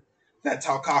whirlwind that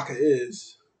Taukaka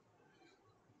is,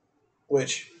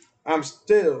 which I'm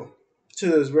still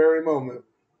to this very moment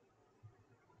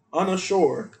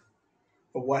unassured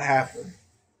of what happened.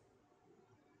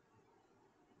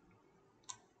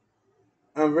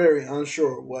 I'm very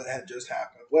unsure of what had just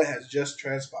happened, what has just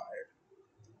transpired.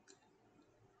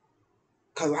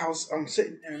 Because I'm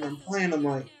sitting there and I'm playing, I'm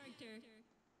like,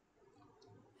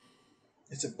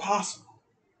 it's impossible.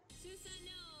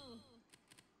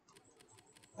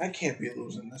 I can't be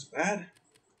losing this bad.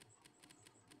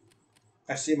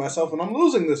 I see myself and I'm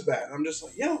losing this bad. I'm just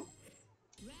like, yo,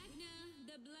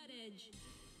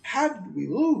 how did we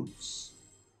lose?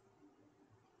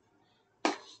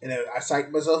 And then I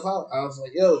psyched myself out. I was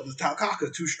like, yo, this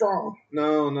Taukaka too strong.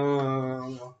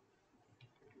 No.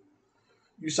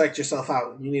 You psyched yourself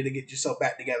out. You need to get yourself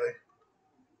back together.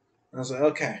 And I was like,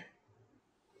 okay.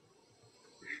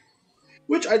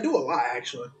 Which I do a lot,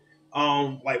 actually.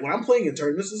 Like when I'm playing in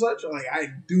tournaments and such, like I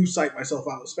do psych myself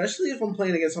out, especially if I'm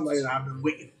playing against somebody that I've been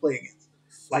waiting to play against.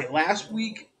 Like last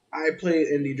week, I played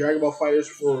in the Dragon Ball Fighters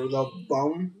for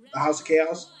the House of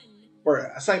Chaos,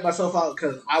 where I psyched myself out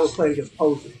because I was playing against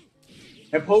Posey.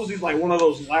 And Posey's like one of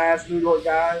those last New York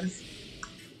guys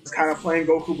that's kind of playing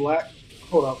Goku Black.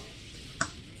 Hold up.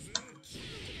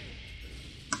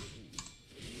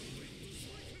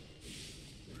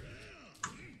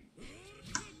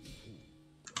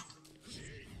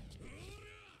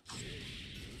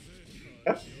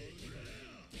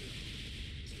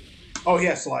 Oh,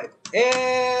 yes, like,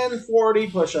 and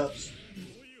 40 push ups.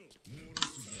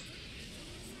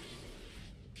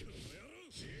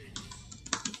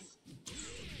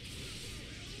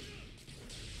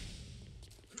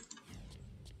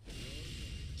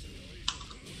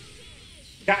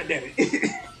 God damn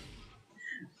it.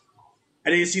 I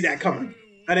didn't see that coming.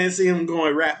 I didn't see him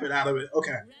going rapid out of it.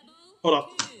 Okay. Hold up.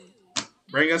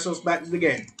 Bring us back to the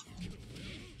game.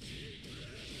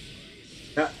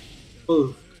 Yeah.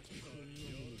 Ooh.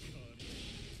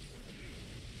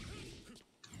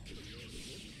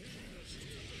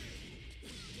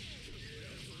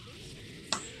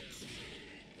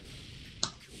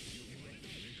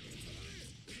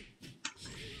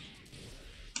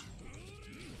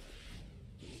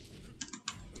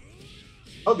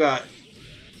 Oh, God.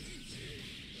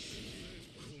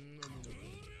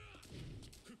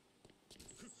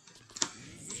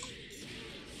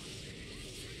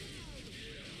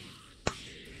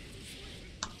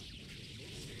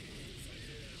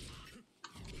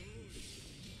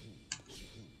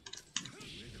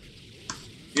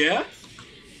 Yeah?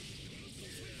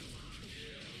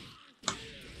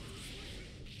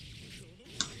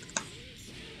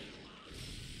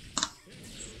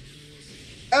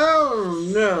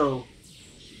 Oh no.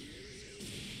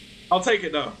 I'll take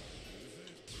it though.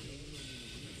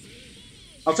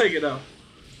 I'll take it though.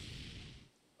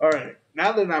 Alright.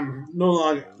 Now that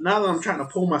I'm trying to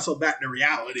pull myself back to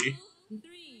reality.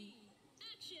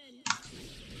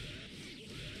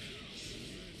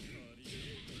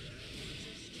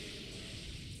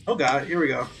 Oh god, here we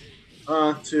go.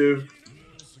 Two.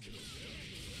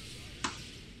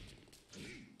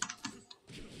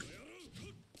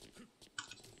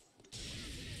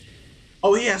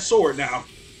 Oh, he has sword now.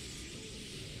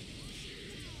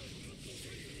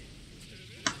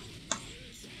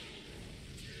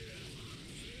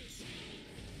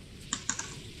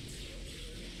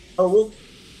 Oh,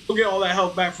 we'll get all that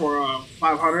health back for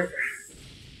 500.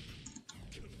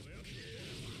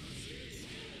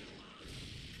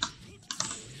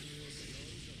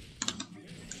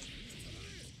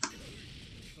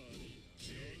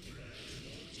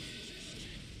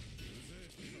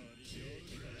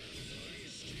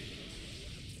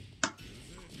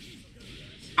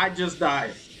 I just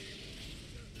died.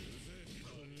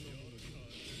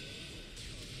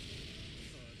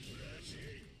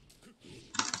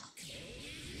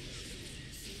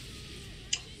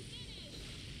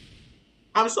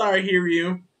 I'm sorry,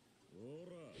 Hiryu.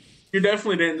 You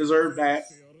definitely didn't deserve that.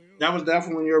 That was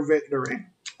definitely your victory.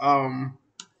 Um,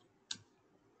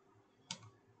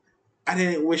 I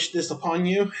didn't wish this upon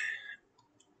you.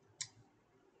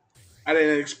 I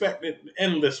didn't expect it to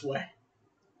end this way.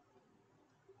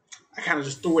 I kind of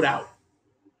just threw it out.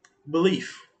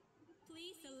 Belief.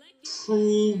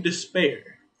 True despair.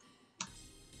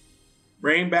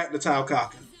 Bring back the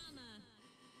Taokaka.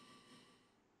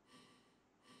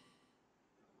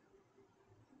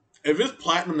 If it's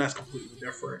platinum, that's completely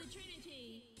different.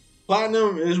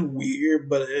 Platinum is weird,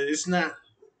 but it's not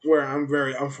where I'm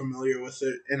very unfamiliar with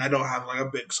it, and I don't have like a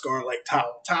big scar like Tao.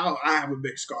 Tao, I have a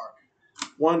big scar.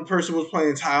 One person was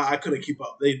playing Tao, I couldn't keep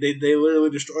up. They literally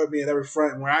destroyed me at every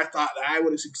front. And where I thought that I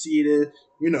would have succeeded,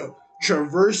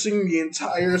 traversing the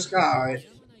entire sky,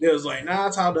 it was like, nah,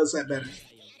 Tao does that better.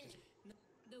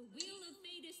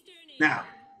 Now,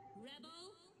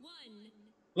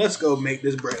 let's go make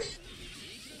this bread.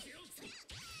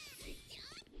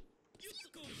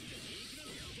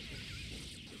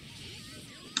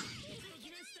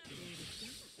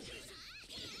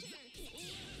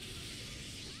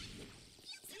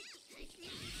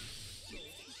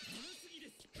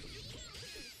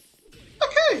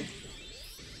 Okay.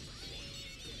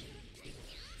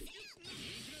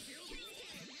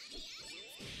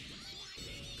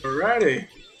 Alrighty.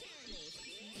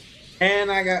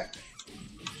 And I got...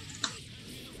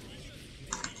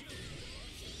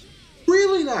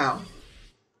 Really now?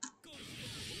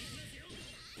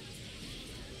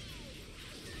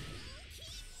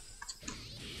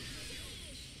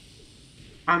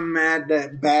 I'm mad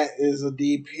that Bat is a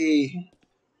DP.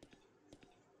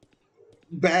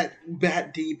 Bat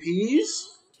DPs?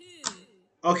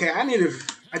 Okay,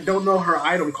 I don't know her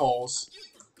item calls.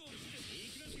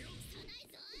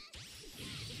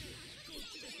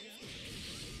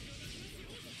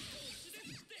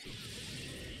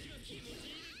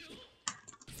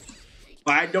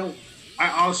 I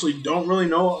honestly don't really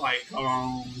know like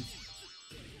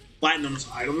Platinum's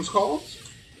items calls.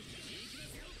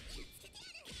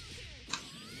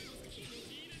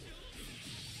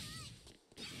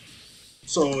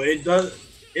 So it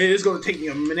is gonna take me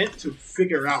a minute to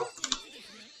figure out.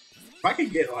 If I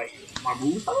could get like my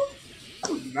moves out,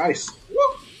 that would be nice. Woo!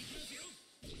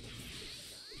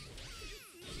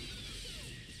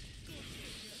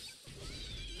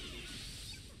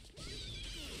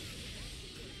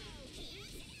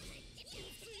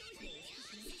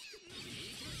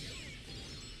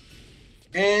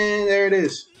 And there it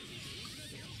is.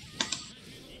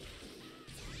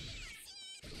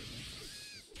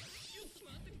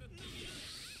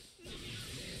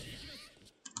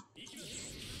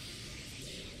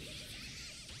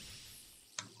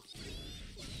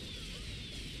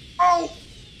 Oh!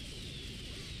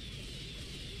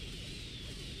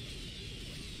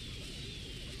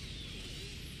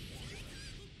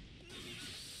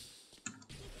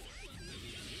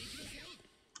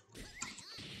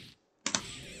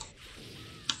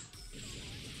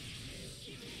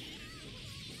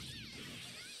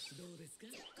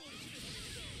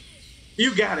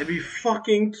 You gotta be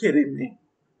fucking kidding me.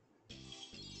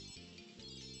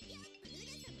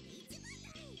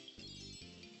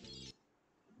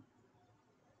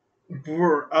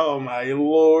 Oh my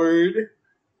lord.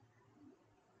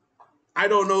 I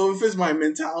don't know if it's my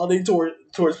mentality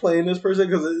towards playing this person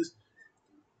because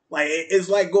it's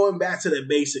like going back to the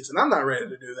basics, and I'm not ready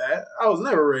to do that. I was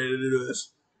never ready to do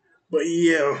this, but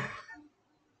yeah,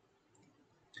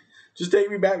 just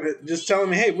take me back. Just telling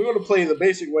me, hey, we're gonna play the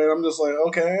basic way. And I'm just like,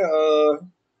 okay,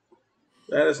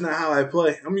 that is not how I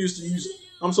play. I'm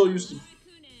so used to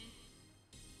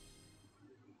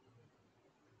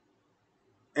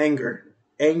anger,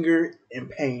 and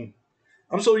pain.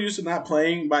 I'm so used to not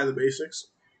playing by the basics.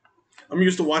 I'm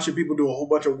used to watching people do a whole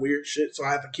bunch of weird shit, so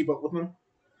I have to keep up with them.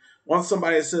 Once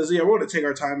somebody says, "Yeah, we're going to take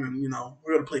our time and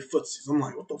we're going to play footsies," I'm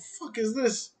like, "What the fuck is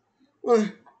this?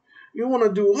 What? You want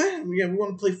to do what? Yeah, we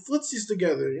want to play footsies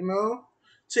together.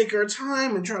 Take our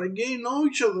time and try to get to know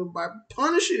each other by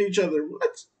punishing each other.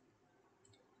 What?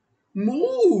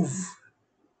 Move."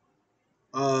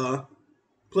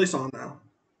 Play song now,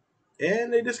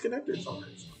 and they disconnected.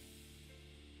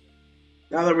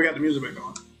 Now that we got the music back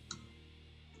on.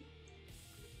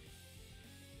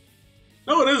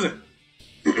 No, it isn't.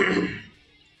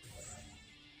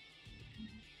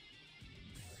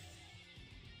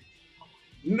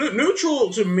 Neutral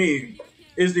to me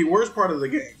is the worst part of the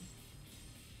game.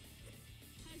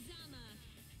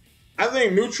 I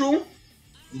think neutral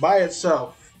by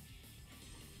itself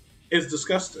is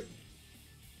disgusting.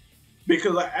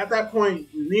 Because at that point,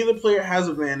 neither player has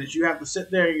advantage. You have to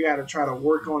sit there, you got to try to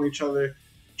work on each other,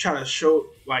 try to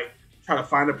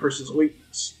find a person's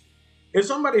weakness. If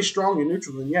somebody's strong and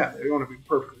neutral, then yeah, they're going to be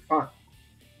perfectly fine.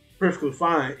 Perfectly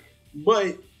fine.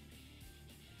 But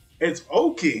it's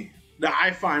Oki that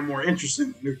I find more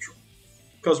interesting than neutral.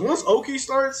 Because once Oki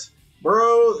starts,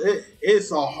 bro,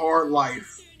 it's a hard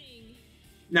life.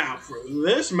 Now, for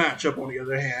this matchup, on the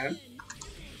other hand,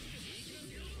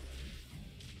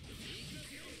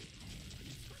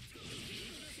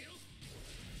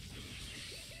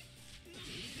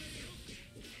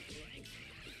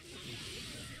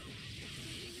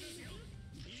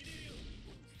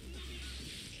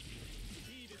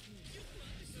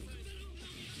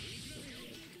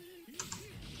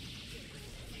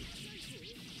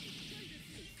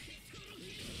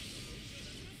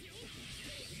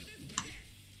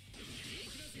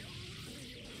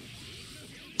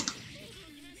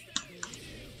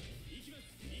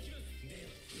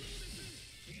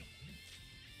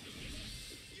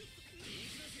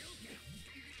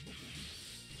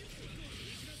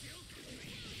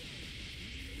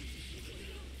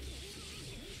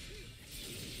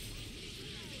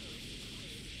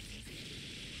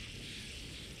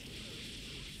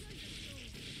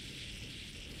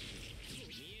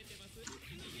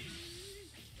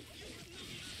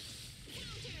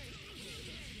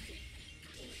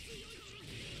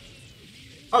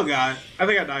 oh god, I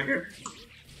think I died here.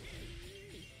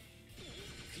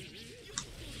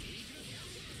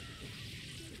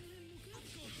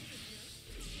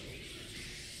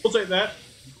 We'll take that.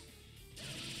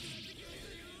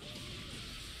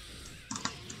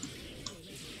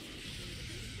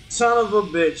 Son of a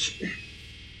bitch.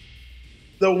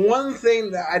 The one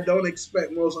thing that I don't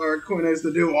expect most Arcunas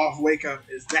to do off wake up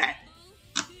is that.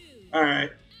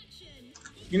 Alright.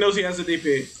 He knows he has a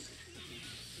DP.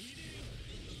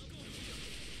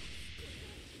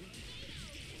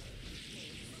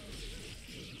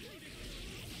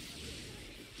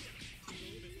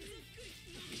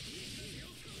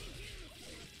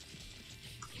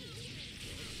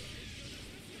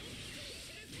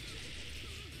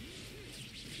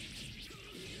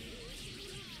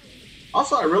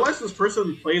 Also, I realized this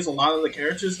person plays a lot of the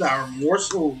characters that are more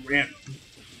so random.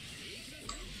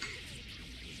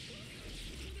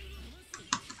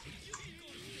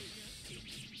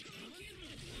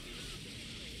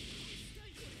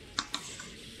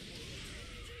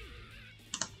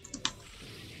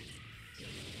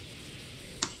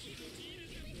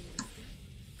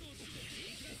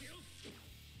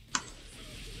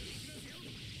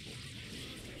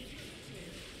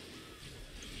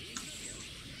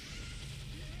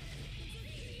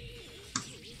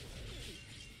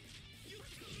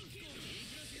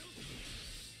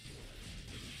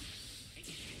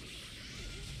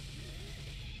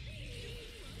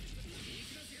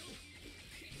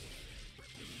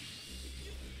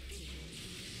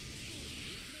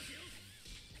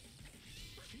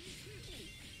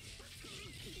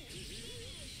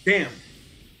 Damn.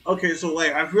 Okay, so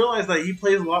I've realized that he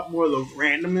plays a lot more of the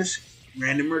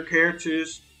randomer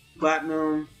characters.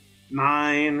 Platinum,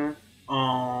 9,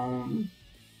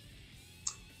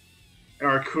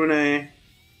 Arcune.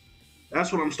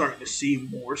 That's what I'm starting to see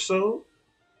more so.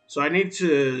 So I need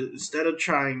to, instead of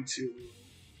trying to...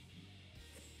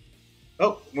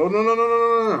 Oh,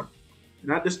 no.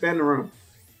 Not disband the room.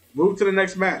 Move to the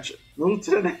next match. Move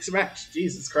to the next match.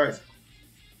 Jesus Christ.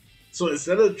 So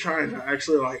instead of trying to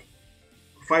actually like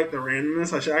fight the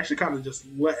randomness, I should actually kind of just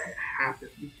let it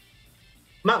happen.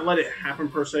 Not let it happen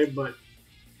per se, but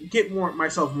get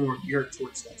myself more geared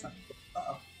towards that type of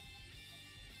style.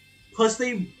 Plus,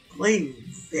 they play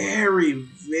very,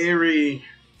 very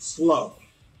slow,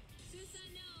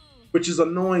 which is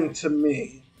annoying to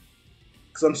me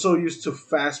because I'm so used to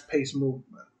fast-paced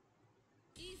movement.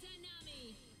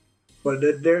 But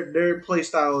their play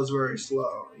style is very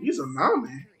slow. He's a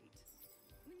Nami.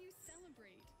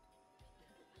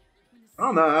 I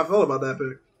don't know how I feel about that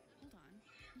pick.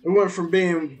 It went from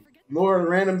being more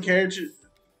random characters,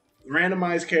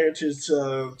 randomized characters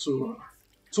to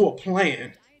a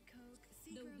plan.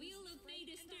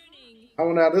 I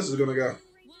wonder how this is gonna go.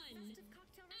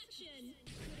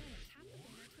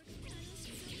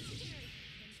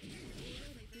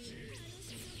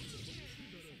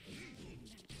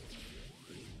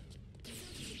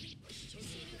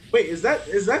 Wait, is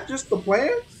that just the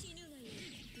plan?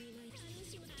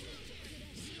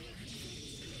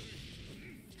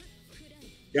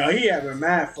 Yo, he having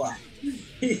mad fun.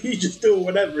 He just doing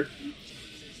whatever.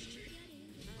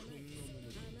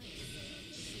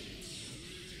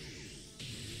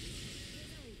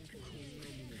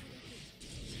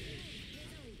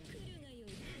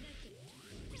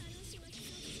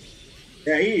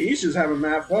 Yeah, he's just having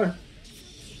mad fun.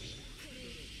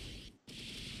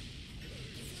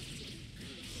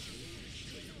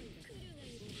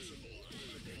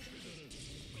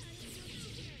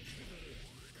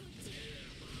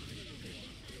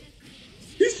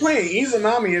 He's playing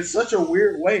Izanami in such a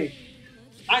weird way.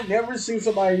 I never seen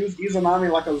somebody use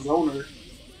Izanami like a zoner.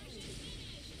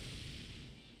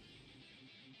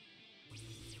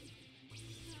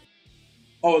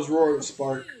 Oh, it's Roar the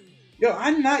Spark. Yo,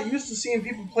 I'm not used to seeing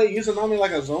people play Izanami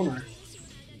like a zoner.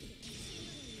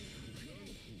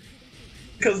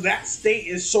 Because that state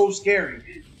is so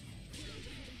scary.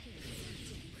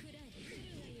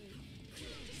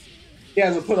 He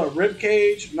hasn't put a rib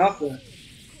cage, nothing.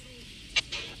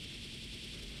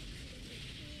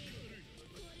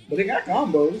 But they got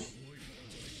combos.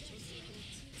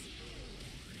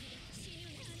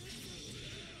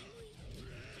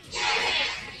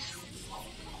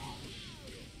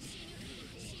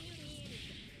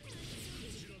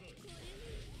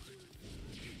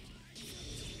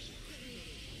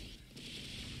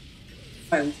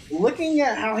 And looking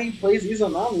at how he plays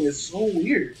Izanami is so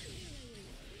weird.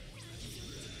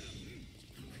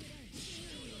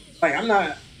 Like I'm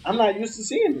not used to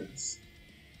seeing this.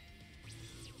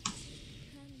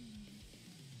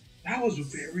 That was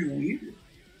very weird.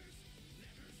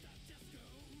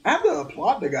 I have to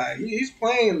applaud the guy. He's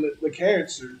playing the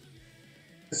character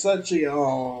in such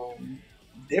a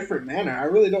different manner. I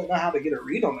really don't know how to get a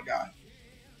read on the guy.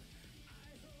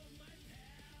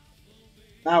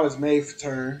 Now it's Maeve's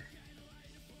turn.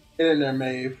 Get in there,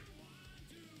 Maeve.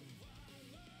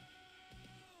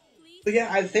 But yeah,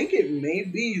 I think it may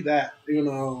be that,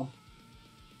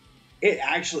 it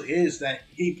actually is that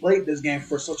he played this game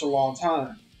for such a long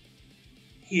time.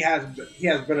 He has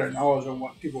better knowledge of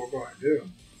what people are going to do.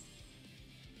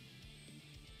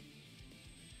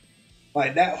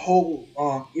 Like that whole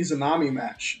Izanami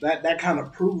match, that kind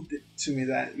of proved it to me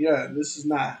that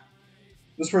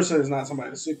this person is not somebody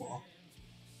to sleep on.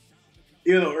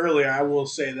 Even though earlier I will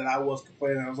say that I was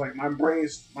complaining, I was like, my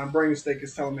brain stake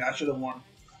is telling me I should have won.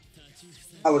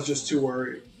 I was just too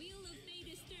worried.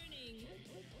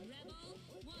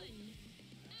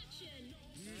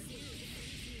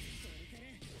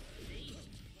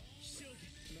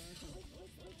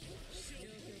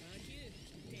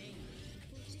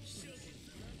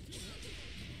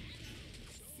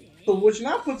 So, which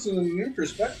now puts in a new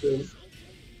perspective.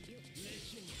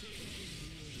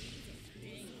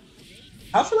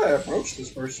 How should I approach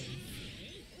this person?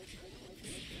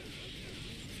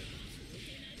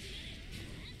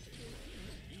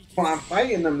 When I'm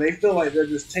fighting them, they feel like they're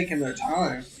just taking their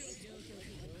time.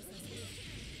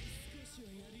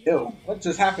 Ew, what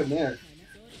just happened there?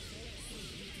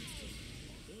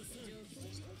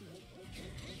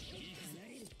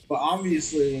 But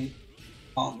obviously,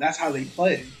 that's how they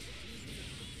play.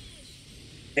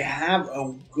 They have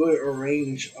a good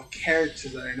range of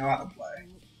characters that they know how to play.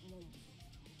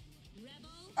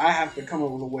 I have to come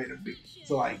up with a way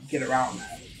to like get around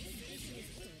that.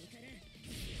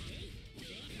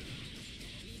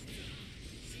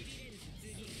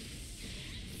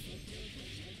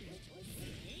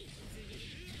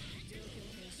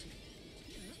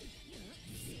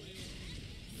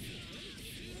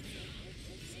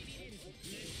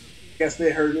 Guess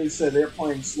they heard me say they're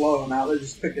playing slow, now they're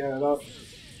just picking it up.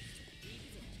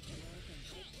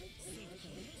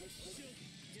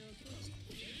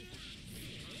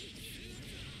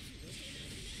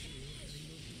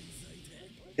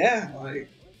 Yeah, like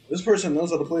this person knows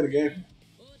how to play the game.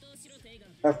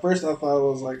 At first, I thought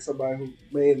it was like somebody who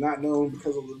may have not known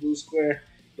because of the blue square,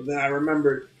 but then I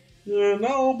remembered,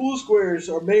 no, blue squares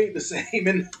are made the same,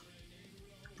 and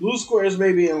blue squares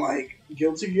maybe in like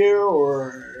Guilty Gear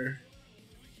or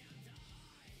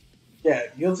yeah,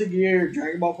 Guilty Gear,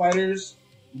 Dragon Ball Fighters,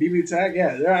 BB Tag.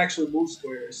 Yeah, they're actually blue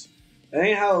squares. That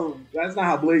ain't how. That's not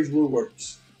how Blazblue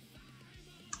works.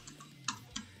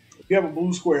 If you have a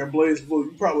blue square in Blazblue,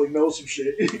 you probably know some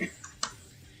shit.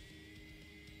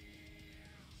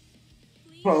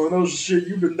 Probably knows some shit.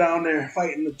 You've been down there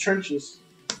fighting the trenches.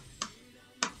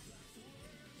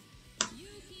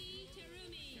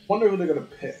 Wonder who they're gonna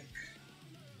pick.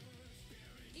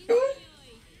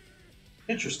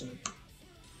 Interesting.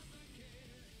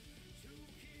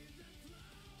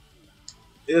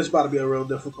 It's about to be a real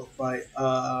difficult fight.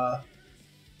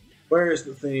 Where is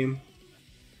the theme?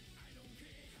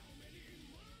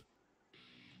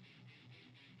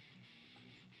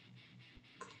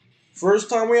 First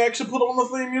time we actually put on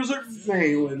the theme music?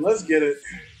 Anyway, let's get it.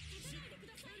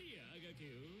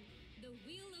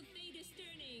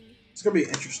 It's gonna be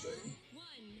interesting.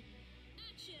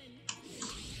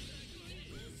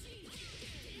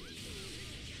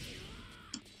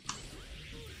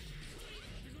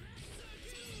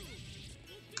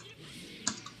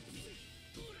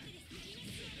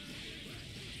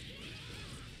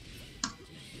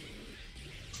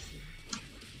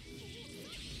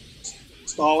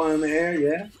 Stalling in the air,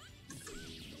 yeah.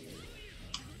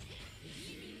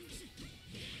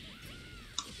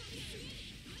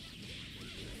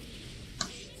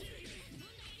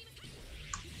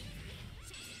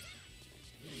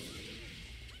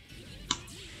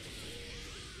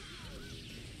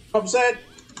 Upset.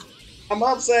 I'm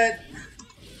upset.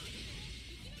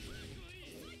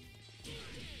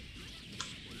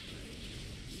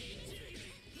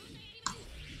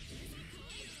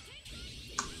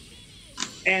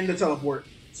 And the teleport.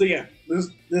 So yeah,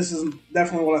 this is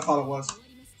definitely what I thought it was.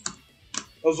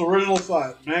 It was the original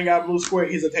thought. Man got blue square,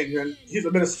 he's a Tengen. He's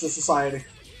a menace to society.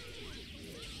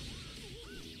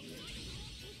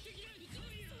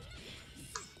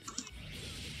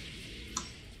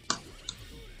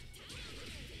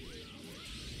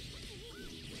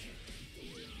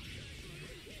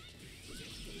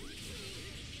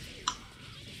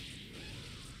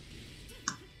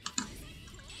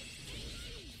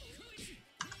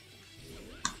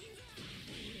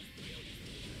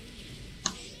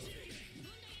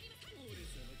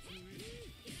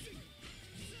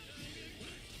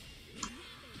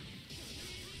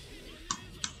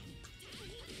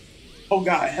 Oh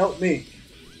God, help me.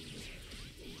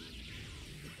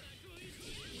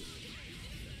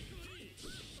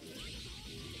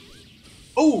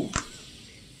 Oh!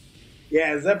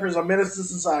 Yeah, Zepper's a menace to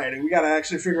society. We gotta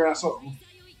actually figure out something.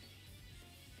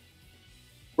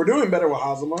 We're doing better with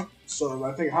Hazama, so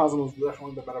I think Hazama's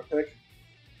definitely the better pick.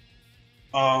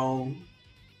 Oh,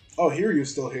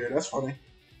 Hiryu's still here. That's funny.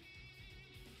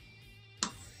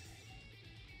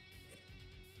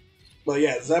 But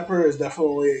yeah, Zepper is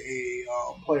definitely a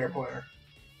player.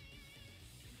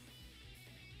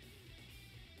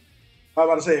 I'm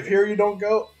about to say, if Hiryu don't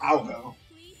go, I'll go.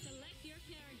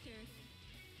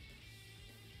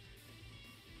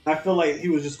 I feel like he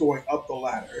was just going up the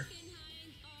ladder.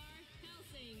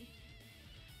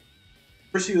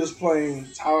 First he was playing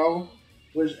Tao,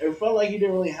 which it felt like he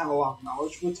didn't really have a lot of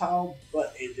knowledge with Tao,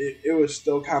 but it was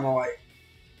still kind of like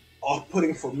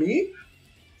off-putting for me.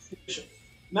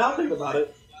 Now I'm thinking about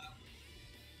it.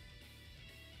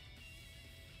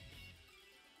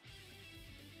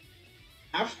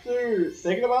 After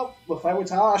thinking about the fight with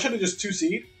Tao, I should have just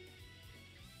 2C'd.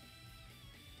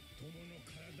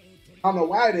 I don't know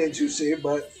why I didn't 2C,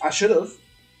 but I should have.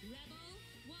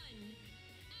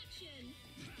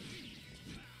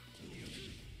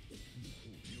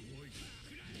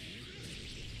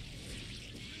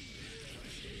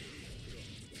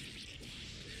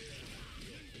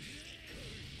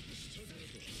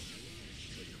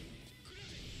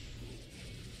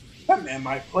 That man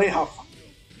might play how.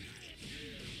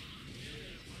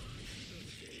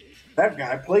 That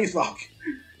guy plays like.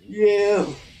 Yeah.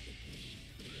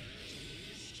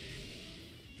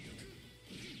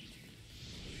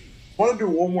 I want to do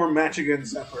one more match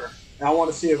against Zephyr. And I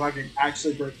want to see if I can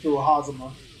actually break through a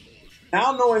Hazama.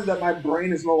 Now knowing that my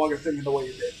brain is no longer thinking the way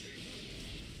it did.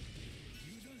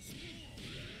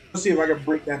 Let's see if I can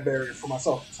break that barrier for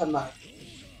myself tonight.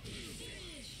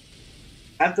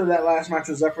 After that last match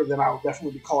with Zephyr, then I'll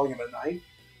definitely be calling it a night.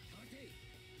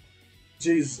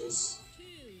 Jesus.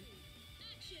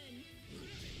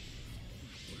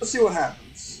 Let's see what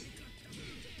happens.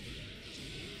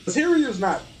 Because Hiryu's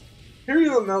not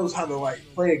Hiryu knows how to like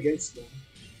play against them.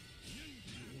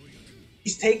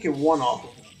 He's taking one off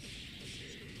of him.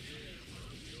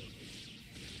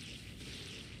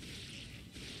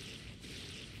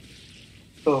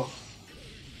 So,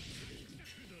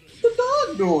 what's the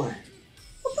dog doing?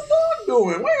 What's the dog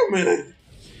doing? Wait a minute.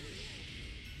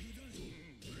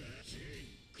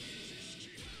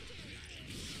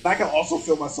 I can also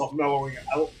feel myself mellowing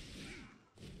out.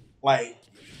 Like,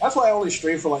 that's why I only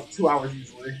stream for like 2 hours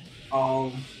usually.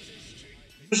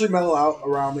 Usually mellow out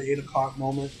around the 8 o'clock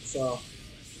moment, so.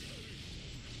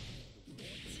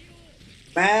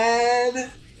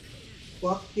 Mad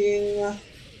fucking.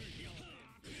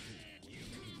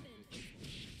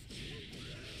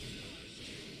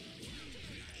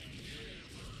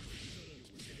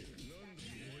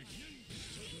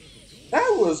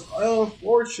 That was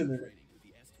unfortunate.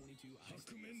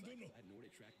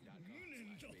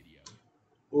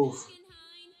 Oof.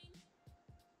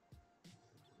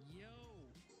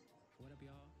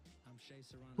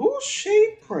 Who's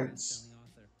Shade Prince?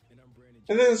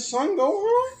 And then Sun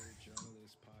Gohan?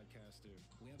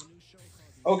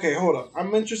 Okay, hold up.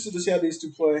 I'm interested to see how these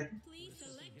two play.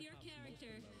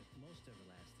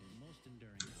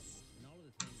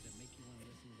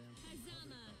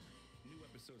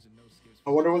 I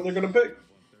wonder what they're gonna pick.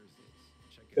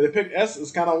 If they pick S,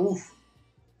 it's kind of oof.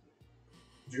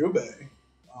 Jubei.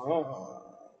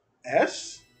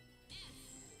 S?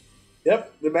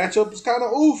 Yep, the matchup is kind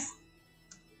of oof.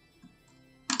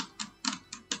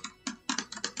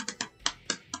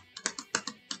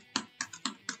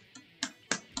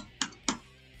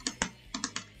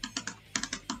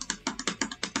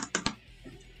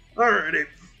 Alrighty.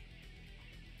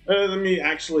 Other than me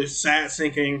actually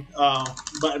syncing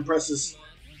button presses,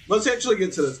 let's actually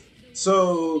get to this.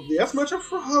 So, the S matchup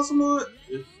for Hazama,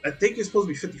 I think it's supposed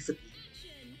to be 50-50.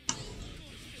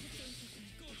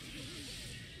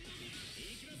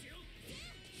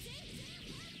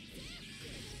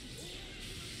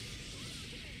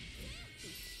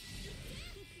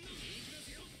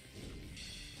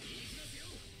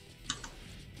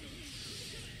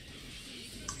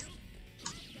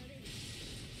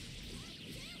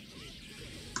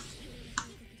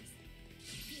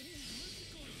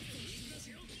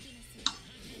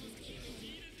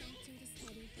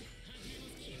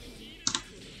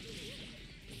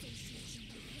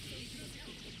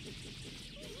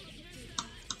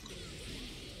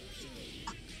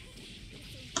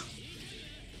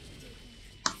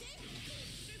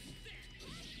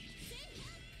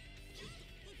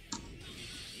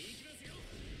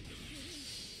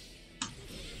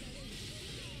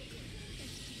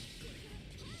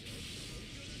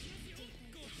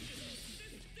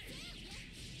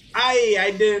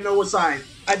 I didn't know what side.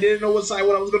 I didn't know what side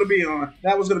what I was going to be on.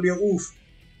 That was going to be an oof.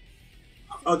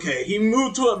 Okay, he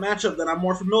moved to a matchup that I'm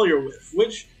more familiar with,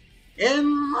 which, in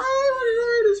my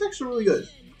regard, is actually really good.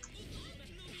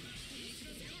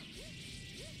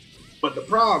 But the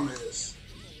problem is,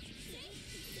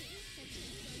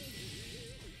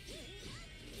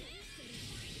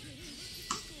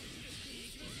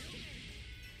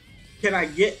 can I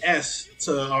get S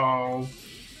to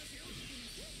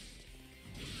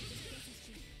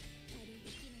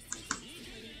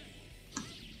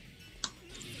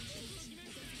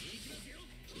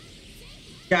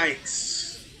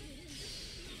yikes.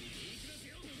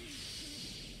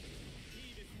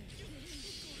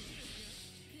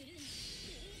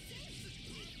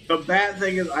 The bad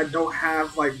thing is I don't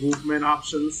have like movement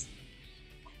options.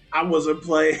 I wasn't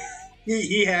playing.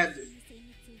 he had to.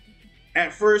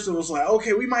 At first it was like,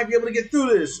 okay, we might be able to get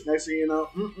through this. Next thing you know,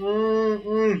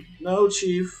 no,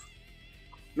 Chief.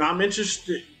 Now I'm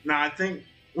interested. Now I think,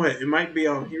 wait, it might be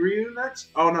on Hiryu next?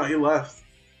 Oh no, he left.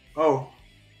 Oh.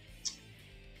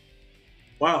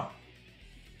 Wow.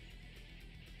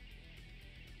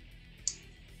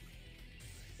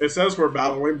 It says we're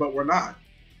battling, but we're not.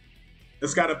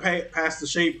 It's got to pass the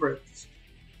Shade Prince.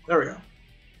 There we go.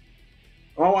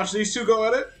 I want to watch these two go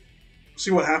at it.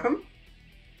 See what happened.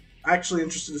 Actually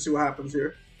interested to see what happens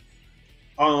here.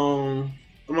 I'm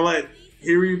gonna let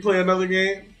Hiryu play another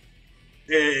game,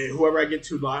 and whoever I get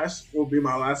to last will be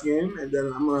my last game, and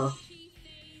then I'm gonna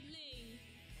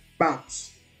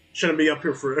bounce. Shouldn't be up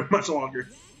here for much longer.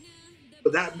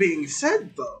 But that being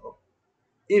said, though,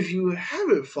 if you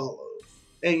haven't followed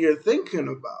and you're thinking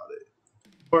about it,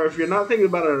 or if you're not thinking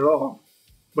about it at all,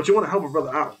 but you want to help a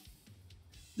brother out,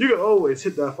 you can always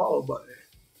hit that follow button.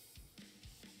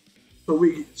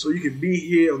 So you can be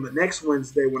here on the next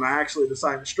Wednesday when I actually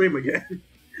decide to stream again.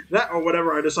 That or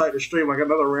whatever I decide to stream, like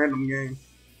another random game.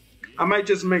 I might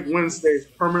just make Wednesdays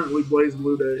permanently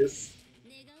Blazblue days.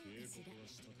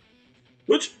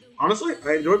 Which, honestly,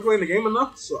 I enjoy playing the game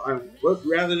enough, so I would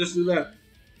rather just do that.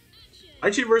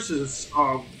 Aichi versus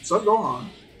Sun Gohan.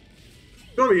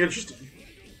 It's gonna be interesting.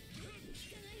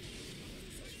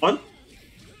 Fun?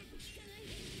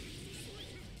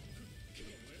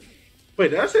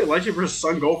 Wait, did I say Lychee versus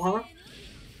Sun Gohan?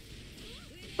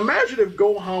 Imagine if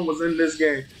Gohan was in this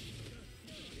game.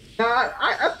 Now,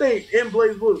 I think in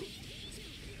BlazBlue.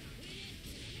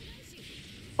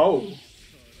 Oh.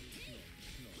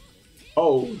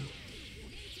 Oh.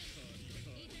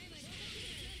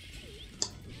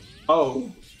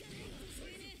 Oh.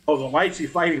 Oh, the Lychee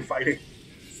fighting.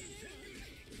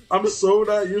 I'm so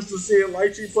not used to seeing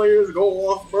Lychee players go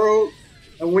off, bro.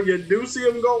 And when you do see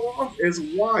them go off, it's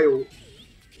wild.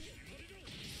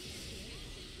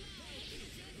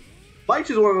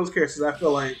 Lychee's one of those characters I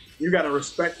feel like you gotta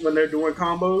respect when they're doing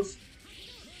combos.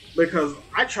 Because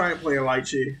I tried playing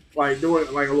Lychee, like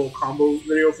doing like a little combo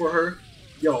video for her.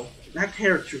 Yo, that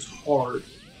character's hard.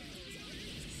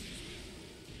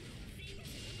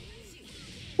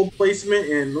 Full placement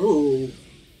and ooh.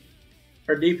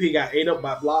 Her DP got ate up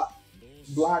by block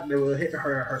that will hit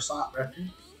her sock right there.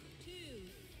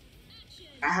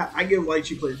 I give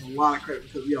Lychee players a lot of credit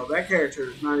because yo, that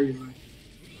character is not even.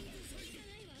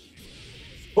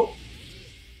 Oh.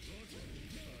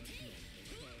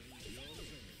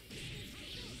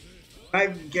 I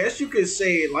guess you could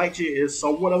say Lychee is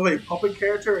somewhat of a puppet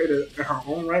character in her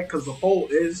own right because the pole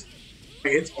is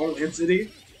its own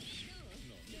entity.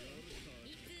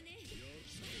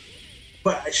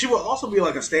 But she will also be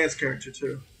like a stance character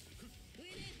too.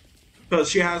 Because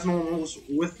she has no moves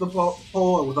with the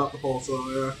pole and without the pole, so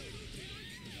yeah.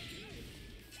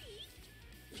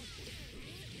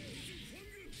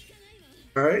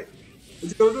 Alright.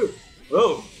 What's he gonna do?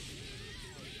 Oh.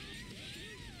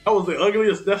 That was the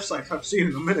ugliest death sight I've seen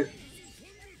in a minute.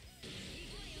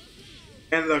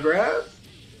 And the grab?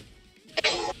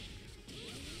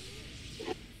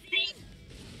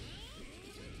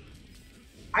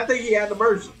 I think he had the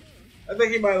burst. I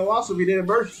think he might have lost if he didn't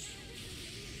burst.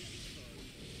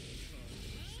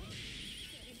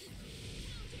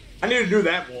 I need to do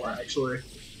that more, actually.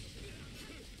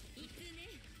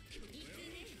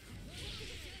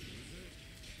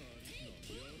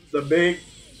 The big,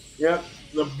 yep,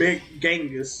 the big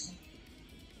Genghis.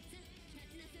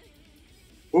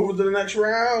 Move to the next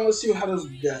round. Let's see how this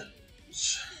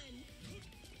goes.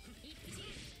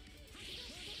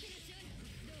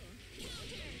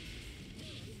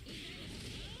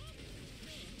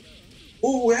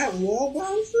 Ooh, we have wall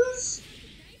bounces?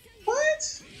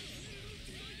 What?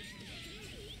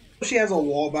 She has a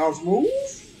wall bounce move?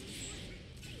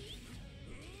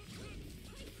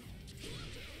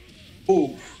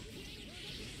 Ooh.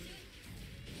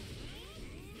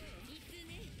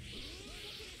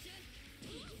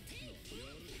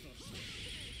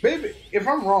 Maybe, if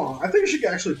I'm wrong, I think she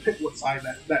can actually pick what side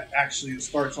that actually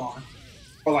starts on.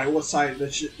 Or like what side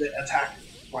the attack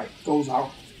like goes out.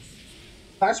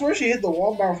 I swear she hit the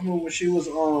wall bounce move when she was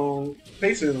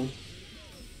facing him.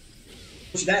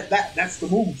 Which that's the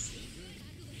move.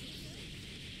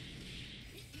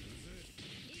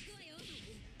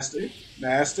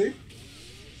 Nasty.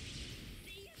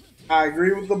 I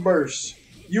agree with the burst.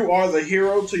 You are the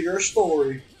hero to your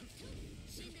story.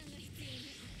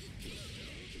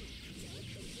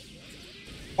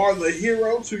 Are the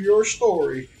hero to your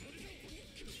story.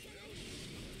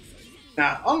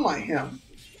 Now, unlike him,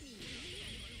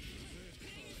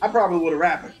 I probably would have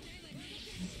rapped it.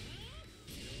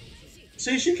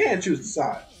 See, she can't choose the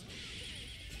side.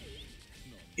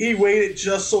 He waited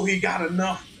just so he got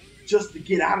enough just to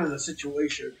get out of the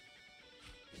situation.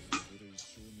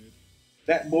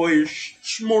 That boy is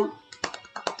smart.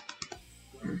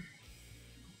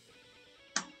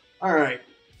 Alright.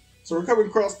 So we're coming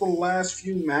across the last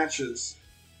few matches.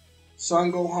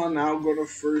 Son Gohan now go to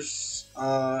first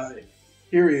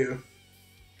Hiryu.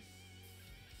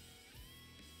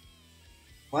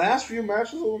 Last few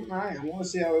matches of the night. I want to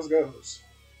see how this goes.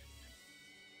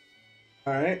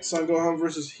 Alright, Son Gohan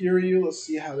versus Hiryu. Let's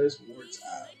see how this works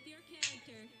out.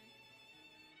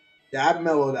 Yeah, I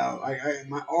mellowed out.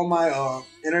 All my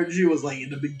energy was like in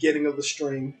the beginning of the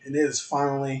stream, and it is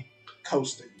finally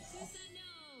coasting now.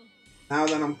 Now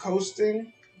that I'm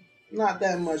coasting, not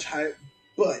that much hype,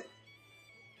 but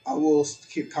I will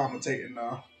keep commentating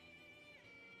now.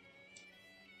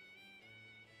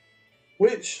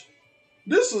 Which,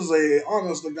 this is a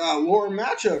honest to God lore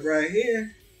matchup right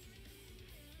here.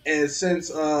 And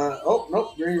since oh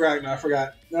nope, Green Ragnar, I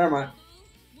forgot. Never mind.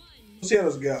 Let's see how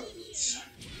this goes.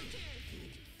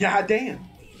 God damn.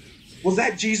 Was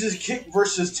that Jesus kick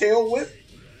versus tail whip?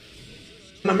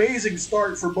 An amazing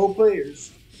start for both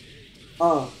players.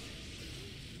 Uh,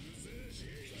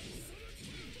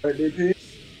 right, DP.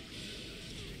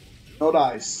 No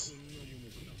dice.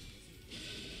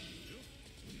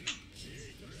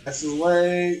 That's his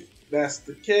leg. That's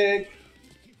the kick.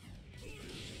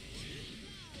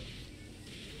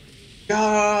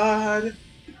 God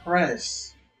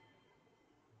press.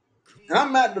 And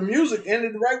I'm mad the music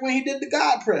ended right when he did the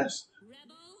God press.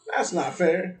 That's not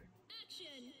fair.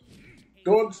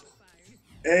 Going.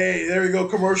 Hey, there we go.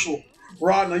 Commercial.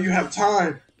 Rodna, you have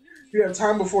time. You have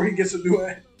time before he gets a new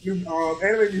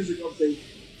anime music update.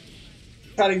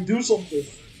 Try to do something.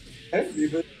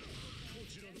 Hey,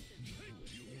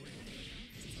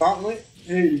 Gauntlet,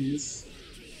 Hades.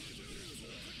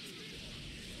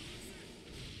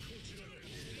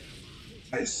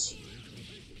 Nice.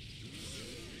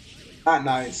 Not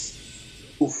nice.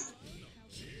 Oof.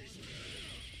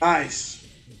 Nice.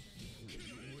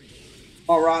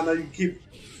 All right, now you keep.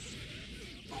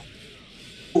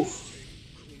 Oof.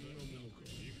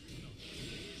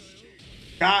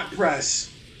 God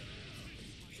press.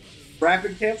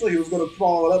 Rapid cancel. He was going to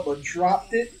follow it up, but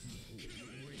dropped it.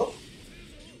 Oh.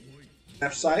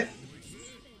 Left side.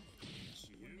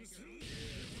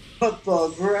 Put the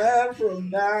grab from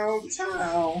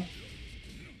downtown.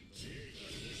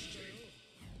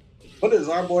 What is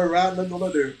our boy Rodman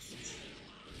gonna do?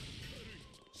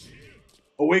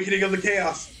 Awakening of the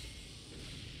Chaos.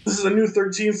 This is a new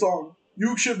 13 song.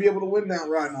 You should be able to win now,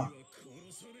 right now.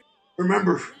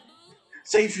 Remember,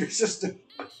 save your system.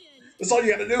 That's all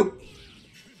you gotta do.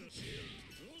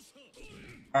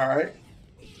 Alright.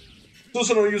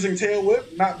 Susanoo using Tail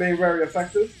Whip, not being very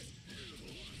effective.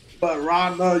 But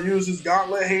Ronda uses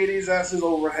Gauntlet Hades as his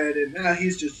overhead, and now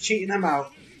he's just cheating him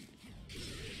out.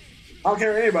 I don't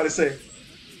care what anybody say.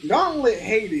 Gauntlet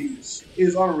Hades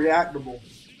is unreactable.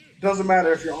 Doesn't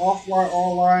matter if you're offline,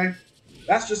 online.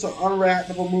 That's just an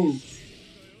unreactable move.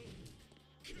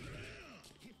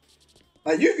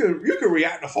 Like you can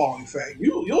react to Falling Fang.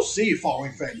 You'll see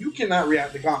Falling Fang. You cannot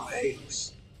react to Gauntlet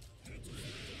Hades.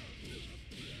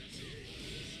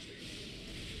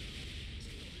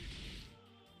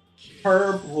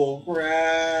 Purple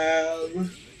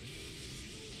grab.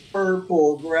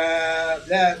 Purple grab.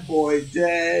 That boy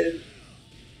dead.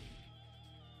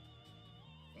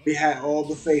 We had all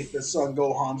the faith that Son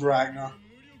Gohan's Ragnar.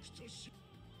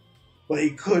 But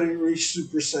he couldn't reach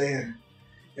Super Saiyan.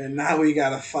 And now we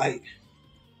gotta fight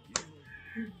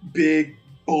big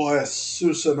boy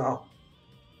Susanoo.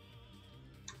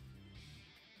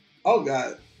 Oh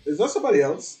god. Is that somebody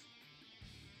else?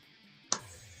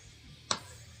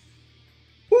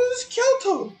 Who is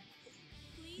Kyoto?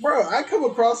 Bro, I come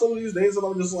across some of these days and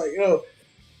I'm just like, yo,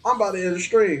 I'm about to end the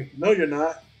stream. No, you're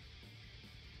not.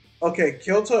 Okay,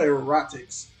 Kyoto and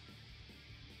Ratix.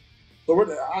 So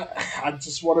I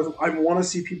just want to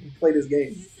see people play this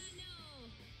game.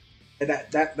 And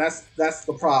that's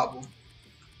the problem.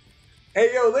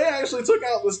 Hey yo, they actually took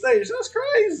out the stage. That's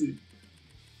crazy.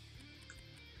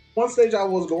 One stage I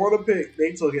was going to pick,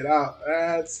 they took it out.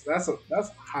 That's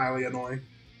highly annoying.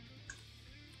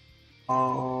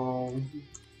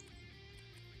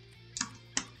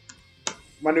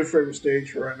 My new favorite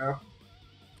stage for right now.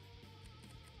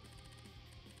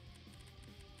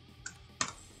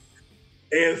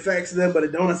 It affects them, but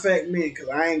it don't affect me because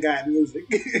I ain't got music.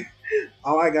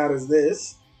 All I got is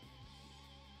this.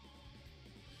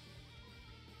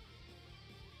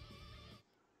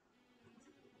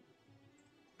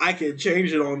 I can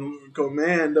change it on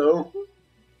command though.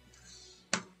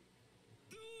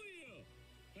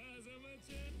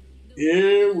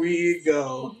 Here we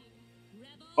go.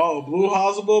 Oh, Blue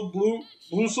Hospital,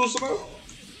 Blue Susanoo?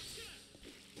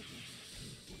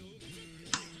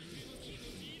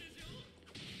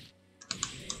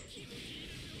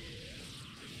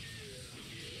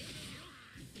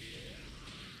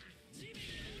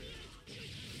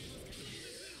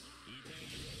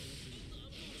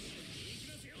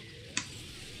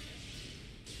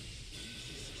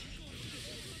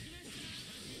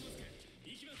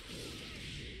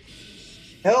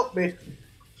 Help me.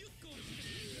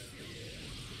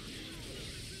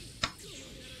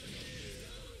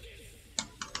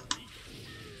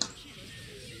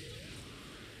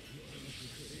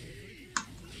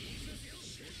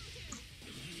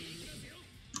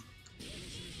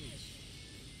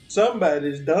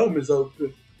 Somebody's dome is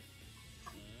open.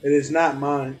 It is not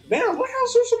mine. Damn, look how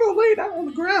Susanoo laid out on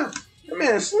the ground. That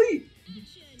man asleep.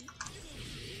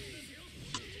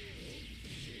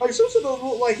 Like Susanoo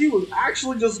looked like he was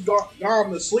actually just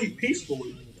gone to sleep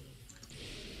peacefully.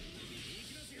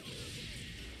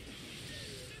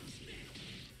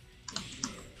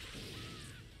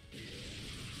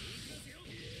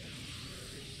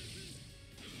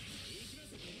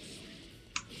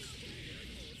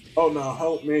 Oh no,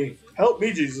 help me. Help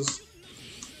me, Jesus.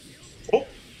 Oh.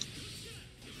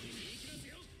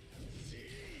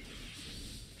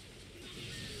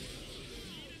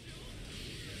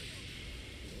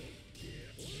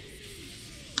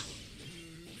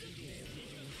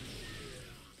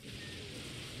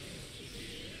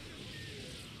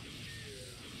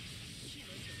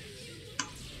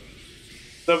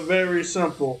 The very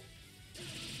simple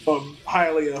but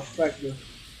highly effective.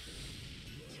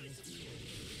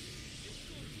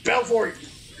 Fell for it.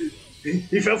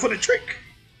 He fell for the trick.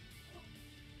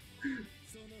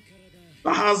 The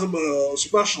Hazama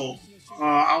special.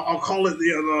 I'll call it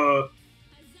the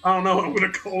I don't know what I'm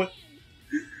gonna call it.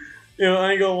 You know,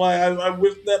 I ain't gonna lie. I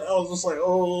with that I was just like,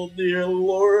 oh dear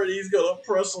Lord, he's gonna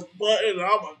press a button and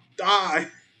I'm gonna die.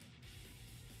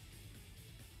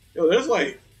 Yo, there's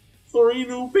like 3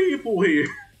 new people here.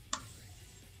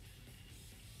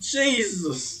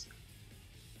 Jesus.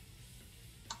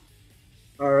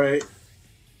 All right.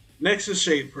 Next is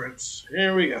Shade Prince.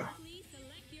 Here we go.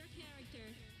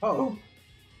 Oh,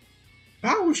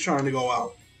 power's trying to go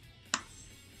out.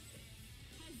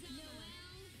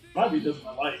 Might be just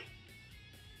my light.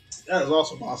 That is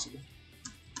also possible.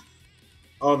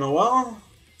 Oh, Noel.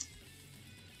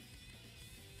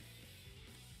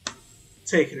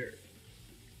 Take it.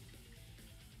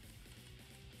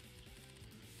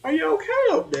 Are you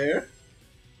okay up there?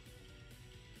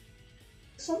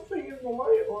 Something in the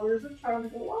light, or is it trying to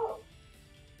go out?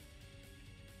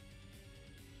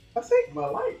 I think my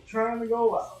light's trying to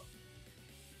go out.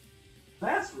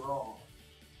 That's wrong.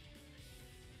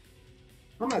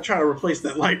 I'm not trying to replace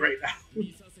that light right now.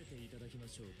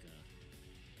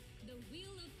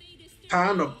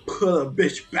 Time to put a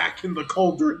bitch back in the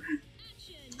cauldron.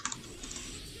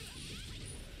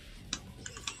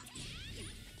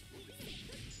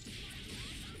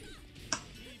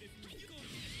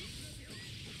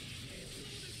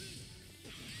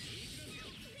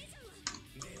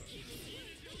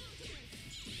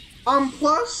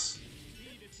 Plus,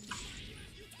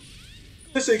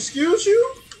 this excuse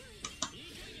you?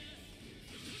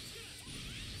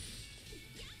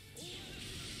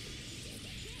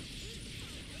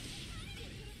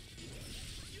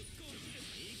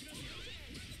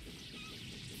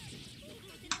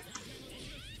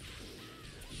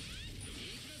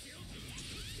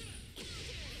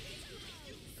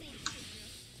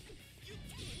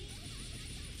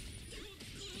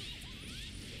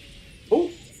 Oh,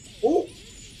 oh,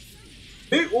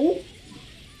 big, oh.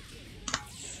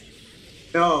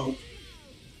 No.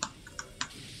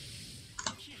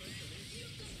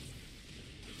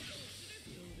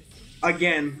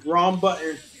 Again, wrong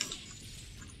button.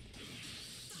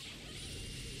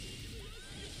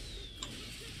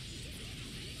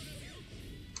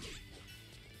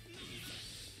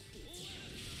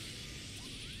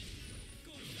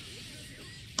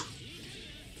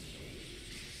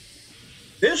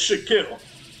 This should kill.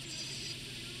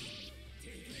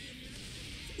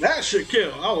 That should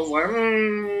kill. I was like,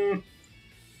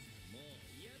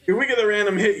 Can we get a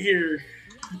random hit here?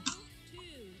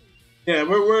 Yeah,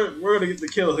 we're gonna get the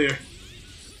kill here.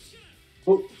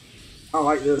 Oh, I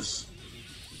like this.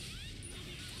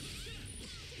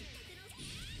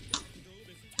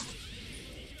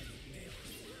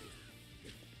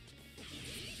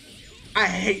 I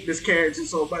hate this character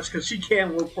so much because she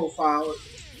can low profile it.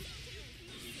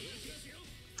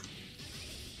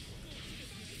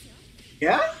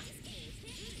 Yeah?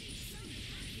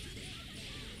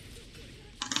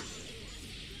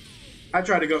 I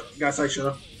tried to go. Guys, I should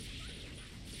have.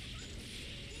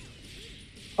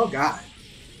 Oh, God.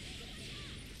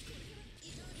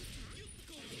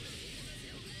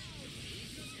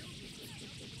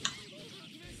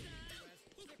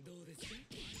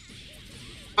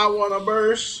 I want to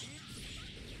burst.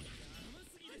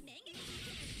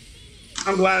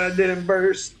 I'm glad I didn't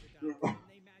burst.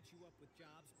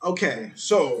 Okay,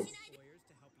 so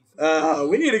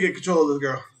we need to get control of this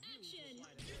girl.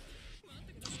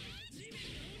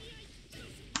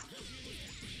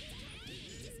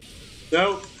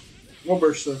 Nope. We'll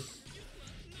burst her.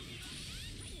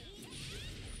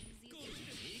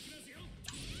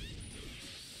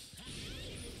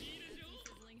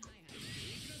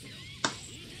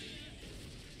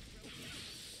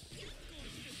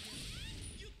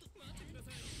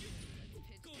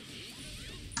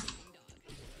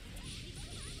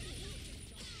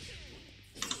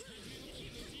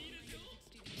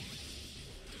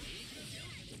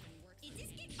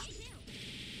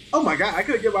 Oh my God, I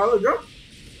could have given my other jump.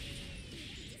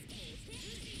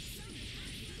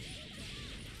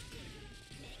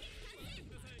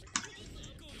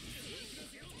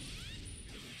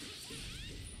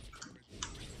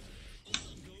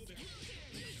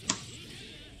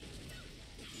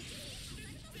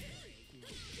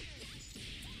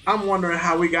 I'm wondering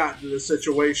how we got into this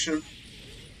situation.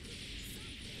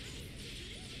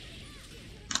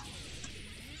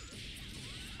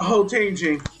 Oh,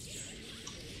 Tangjing.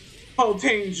 Oh,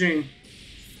 Tangjing.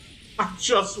 I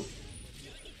just...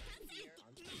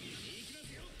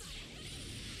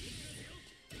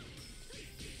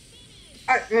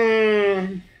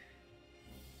 Damn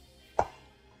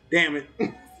it.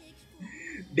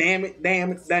 Damn it,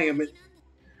 damn it, damn it.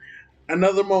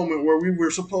 Another moment where we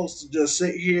were supposed to just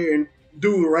sit here and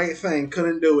do the right thing.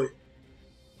 Couldn't do it.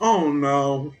 Oh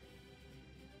no.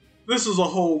 This is a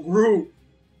whole group.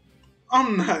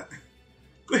 I'm not...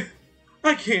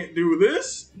 I can't do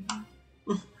this.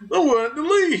 I wanted to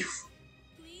leave.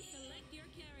 Please select your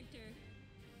character.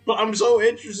 But I'm so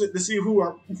interested to see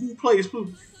who plays who.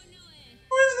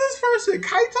 Who is this person?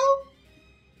 Kaito?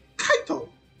 Kaito.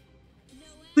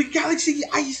 The Galaxy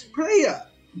Ice player.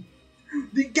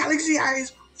 The Galaxy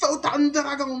Ice Photon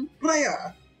Dragon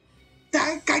player.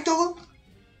 That Kaito?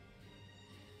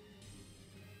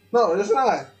 No, it's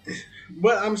not.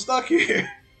 But I'm stuck here.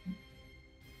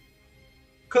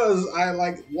 Because I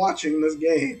like watching this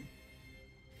game.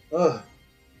 Ugh.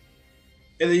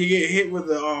 And then you get hit with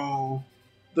the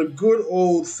good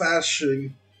old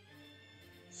fashioned.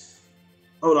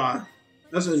 Hold on.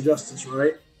 That's Injustice,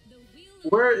 right?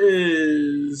 Where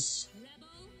is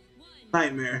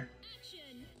Nightmare?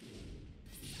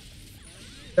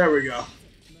 There we go.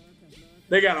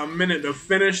 They got a minute to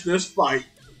finish this fight.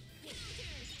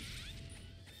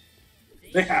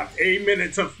 They have a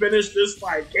minute to finish this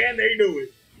fight. Can they do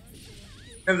it?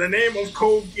 In the name of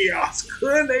Code Geass,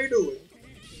 can they do it?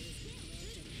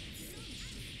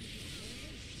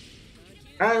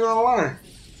 I ain't gonna lie.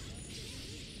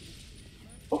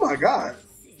 Oh my god.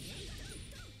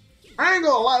 I ain't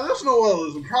gonna lie, this Noelle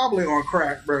is probably on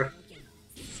crack, bro.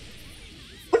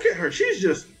 Look at her, she's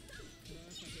just...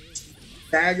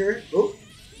 Dagger. Oh.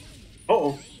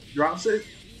 Uh-oh. Drops it.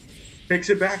 Picks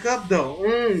it back up, though.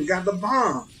 Got the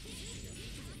bomb.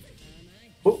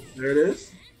 Oh, there it is.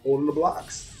 Holding the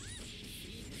blocks.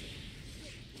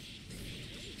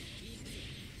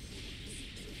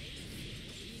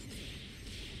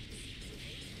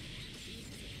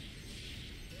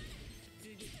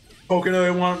 Pocono,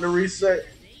 they wanted to reset.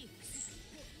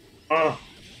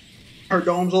 Her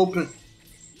dome's open.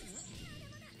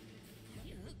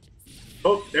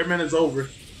 Oh, their minute's over.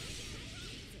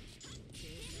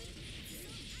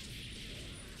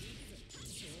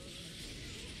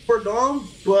 For dome,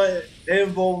 but they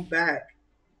involved back.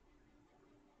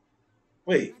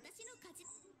 Wait.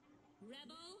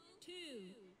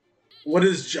 What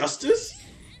is Justice?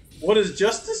 What is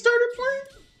Justice started playing?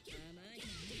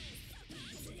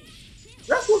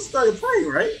 That's what started playing,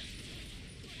 right?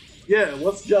 Yeah,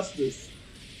 what's Justice?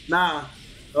 Nah.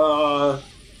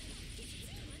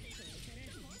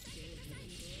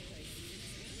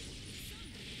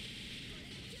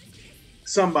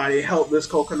 Somebody help this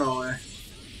Kokonoe.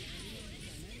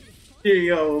 Here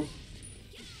you go.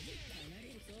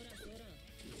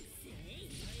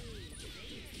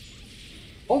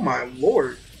 Oh my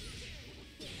lord.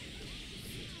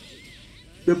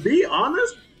 To be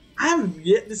honest, I have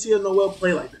yet to see a Noelle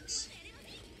play like this.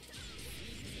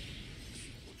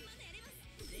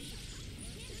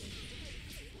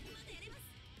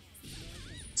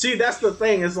 See, that's the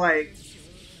thing. It's like,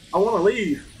 I want to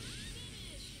leave.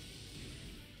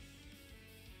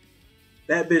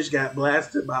 That bitch got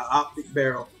blasted by optic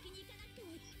barrel.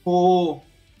 Oh,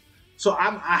 so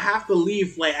I have to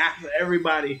leave like after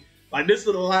everybody. Like this is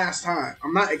the last time.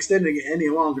 I'm not extending it any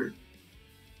longer.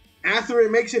 After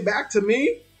it makes it back to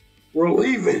me, we're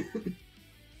leaving.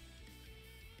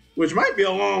 Which might be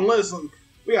a long list.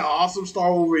 We got Awesome Star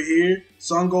over here,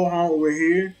 Sun Gohan over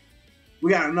here.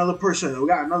 We got another person. We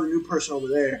got another new person over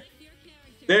there.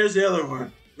 There's the other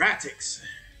one, Ratix.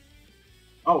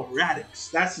 Oh, Radix.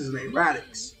 That's his name,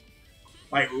 Radix.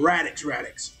 Like Radix.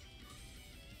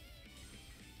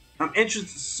 I'm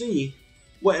interested to see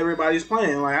what everybody's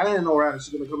playing. Like, I didn't know Radix was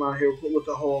going to come out here with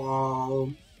the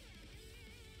whole,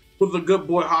 with the good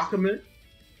boy Hakumen.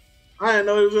 I didn't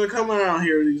know he was going to come out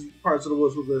here in these parts of the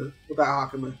woods with that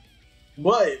Hakumen.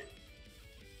 But,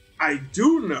 I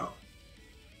do know.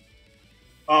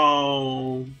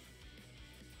 I'm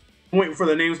waiting for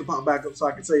the names to pop back up so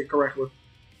I can say it correctly.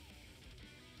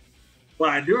 What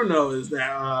I do know is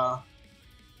that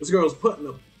this girl's putting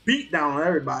a beat down on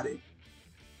everybody.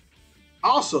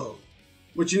 Also,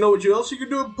 but you know what else you could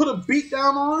do? Put a beat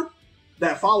down on?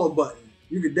 That follow button.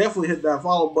 You could definitely hit that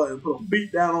follow button and put a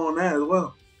beat down on that as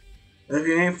well. If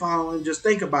you ain't following, just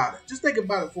think about it. Just think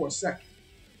about it for a second.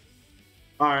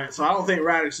 Alright, so I don't think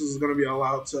Radix is going to be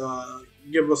allowed to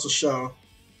give us a show.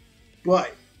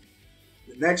 But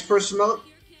The next person up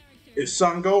is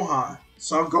Son Gohan.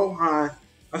 Son Gohan.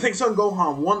 I think Son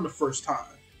Gohan won the first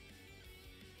time.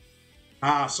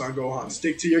 Ah, Son Gohan,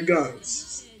 stick to your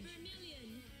guns.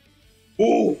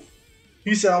 Ooh,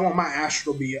 he said, I want my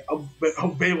Astral to be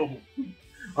available.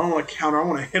 I don't want to counter, I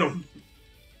want to hit him.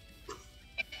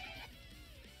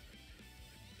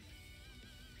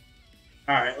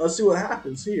 Alright, let's see what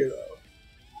happens here, though.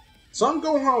 Son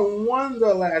Gohan won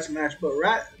the last match, but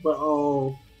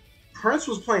Prince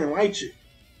was playing Lychee.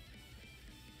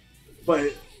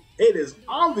 But it is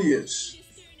obvious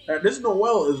that this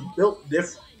Noelle is built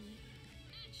different.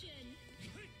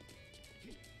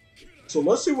 So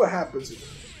let's see what happens here.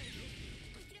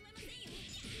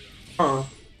 Oh.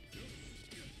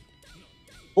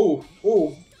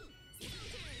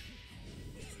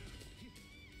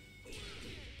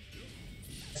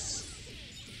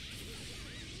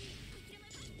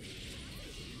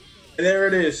 And there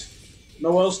it is.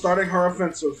 Noelle starting her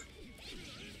offensive.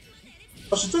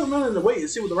 Oh, she took a minute to wait and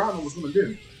see what the Robin was going to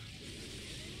do.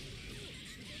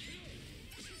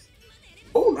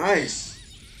 Oh, nice.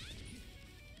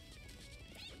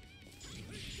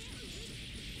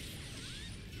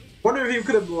 Wonder if he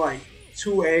could have like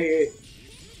 2A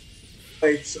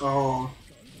plates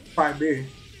 5B.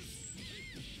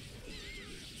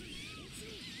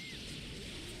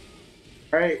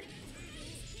 Right.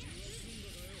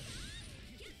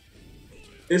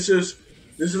 This is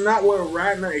not where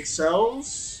Ragnar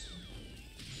excels.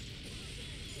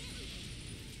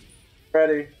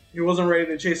 Ready. He wasn't ready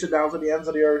to chase it down to the ends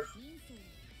of the earth.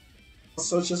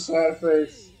 Such a sad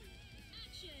face.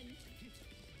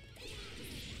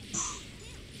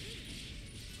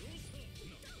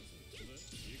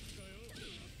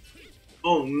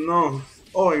 Oh no.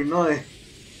 Oh no.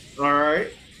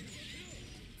 Alright.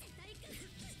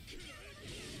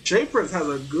 Prince has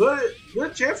a good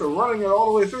chance of running it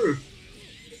all the way through.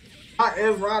 Not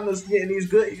if Rodney's getting these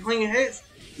good clean hits.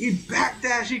 He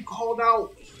backdash, he called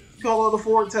out the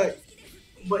forward tech.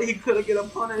 But he couldn't get him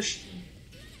punished.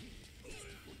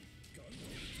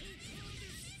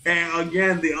 And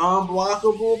again, the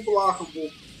unblockable blockable.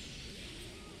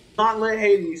 Gauntlet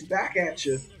Hades back at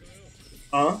you.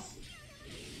 Huh?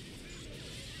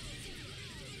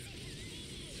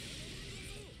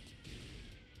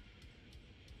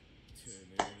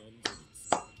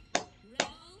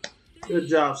 Good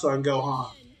job, Son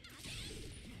Gohan.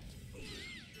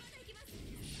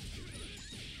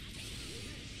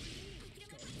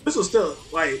 This is still,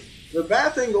 like, the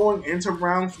bad thing going into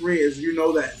round 3 is you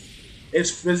know that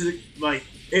it's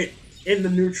in the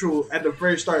neutral at the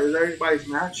very start is everybody's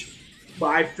match. But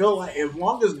I feel like as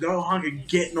long as Gohan can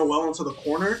get Noelle into the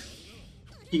corner,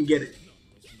 he can get it.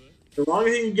 As long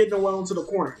as he can get Noelle into the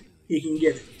corner, he can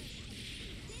get it.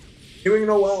 Giving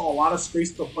Noelle a lot of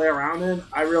space to play around in,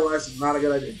 I realize is not a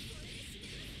good idea.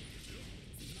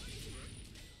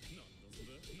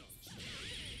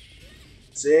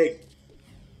 Sick.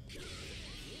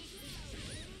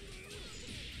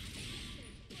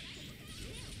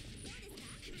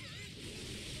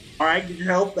 Alright, get your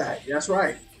health back. That's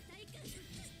right.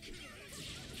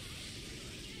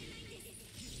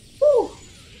 Woo.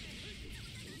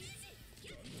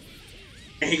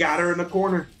 And he got her in the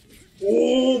corner.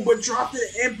 Oh, but dropped it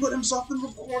and put himself in the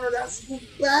corner. That's so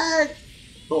bad.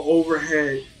 The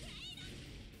overhead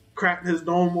cracked his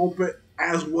dome open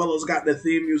as well as got the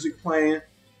theme music playing.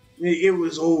 It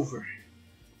was over.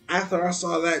 After I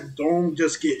saw that dome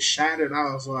just get shattered,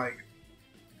 I was like,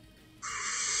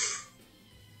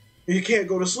 you can't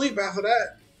go to sleep after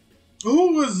that.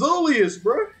 Who was Zolius,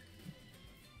 bro?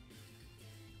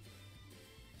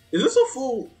 Is this a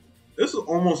full? This is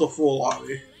almost a full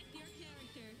lobby.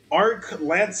 Arc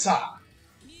Lanza.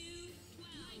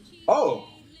 Oh,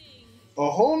 a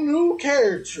whole new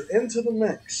character into the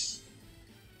mix.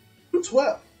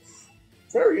 12.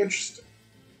 Very interesting.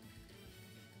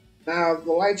 Now,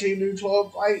 the Lychee New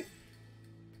 12 fight,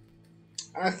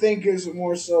 I think is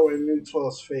more so in New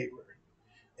 12's favor.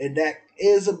 And that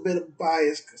is a bit of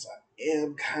bias because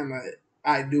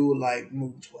I do like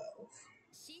New 12.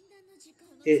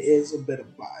 It is a bit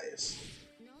of bias.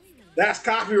 That's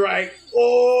copyright.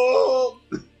 Oh,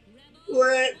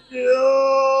 let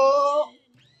go.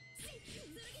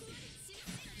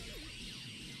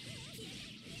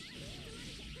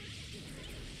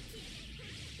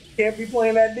 Can't be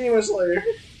playing that Demon Slayer.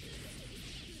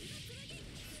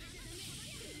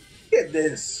 Get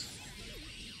this.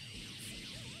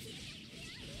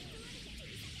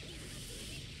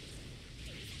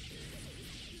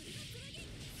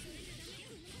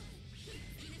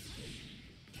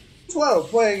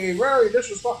 Playing a very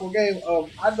disrespectful game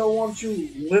of I don't want you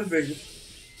living.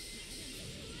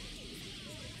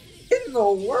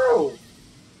 the world?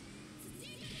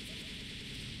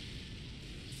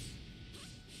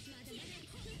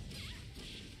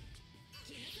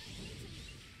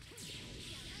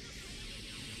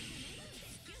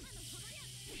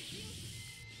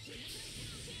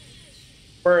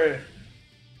 Bruh.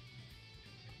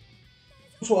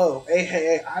 12.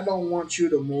 Hey, I don't want you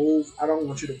to move. I don't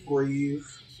want you to breathe.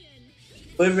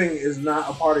 Living is not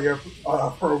a part of your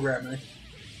programming.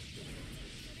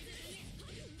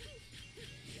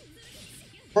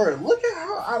 Bro, look at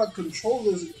how out of control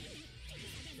this.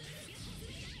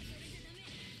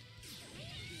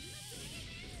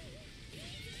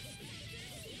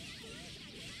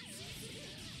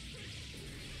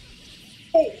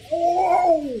 Oh,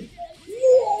 whoa!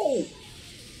 Whoa!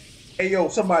 Hey, yo,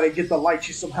 somebody get the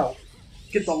Lychee some help.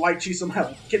 Get the Lychee some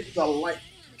help. Get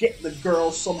the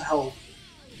girl some help.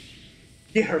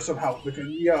 Get her some help because,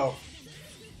 yo,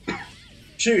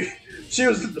 she she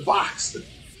was in the box.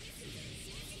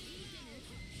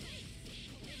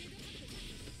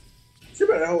 She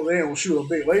better hope they don't shoot a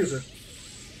big laser.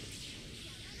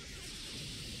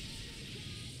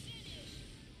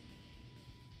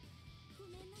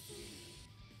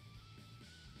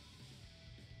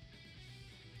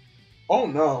 Oh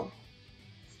no.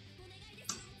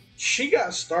 She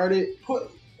got started.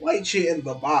 Put Lychee in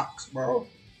the box, bro.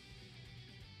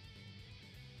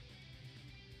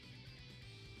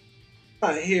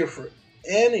 I'm not here for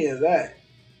any of that.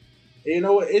 And you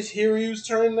know what? It's Hiryu's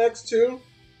turn next too.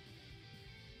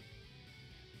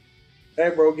 Hey,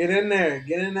 bro, get in there.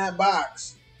 Get in that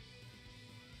box.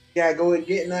 Yeah, go and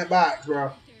get in that box,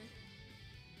 bro.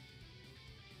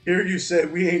 Hiryu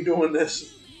said we ain't doing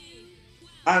this.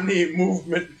 I need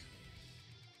movement.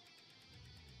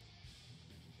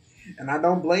 And I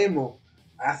don't blame him.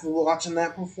 After watching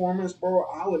that performance, bro,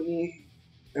 I would need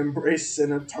Embrace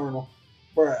and Eternal.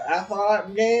 Bro, after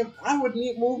that game, I would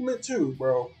need movement too,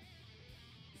 bro.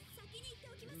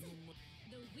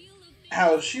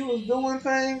 How she was doing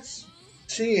things,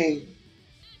 she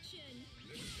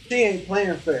ain't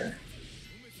playing fair.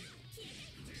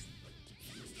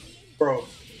 Bro.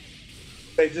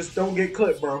 They just don't get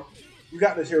clipped, bro. You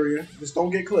got this, Hiryu. Just don't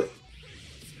get clipped.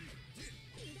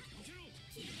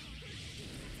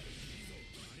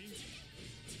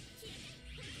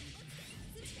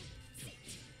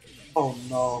 Oh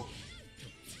no.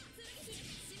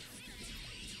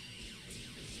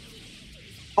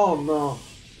 Oh no.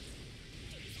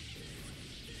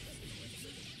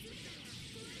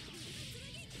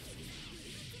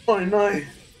 Oh no.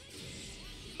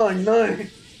 Oh no.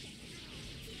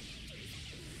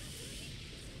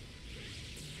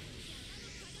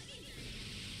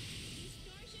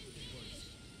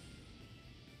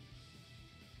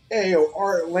 Hey yo,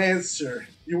 Art Lancer.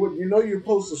 You know you're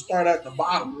supposed to start at the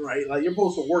bottom, right? Like you're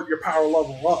supposed to work your power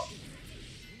level up.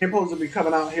 You're supposed to be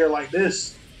coming out here like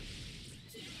this.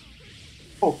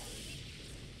 Oh.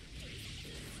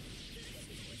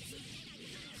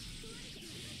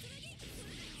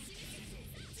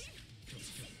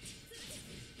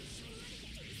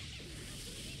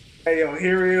 Hey yo,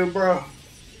 Hiryu, bro.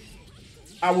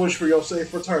 I wish for your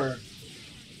safe return.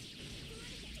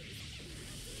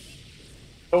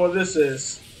 You know what this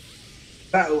is?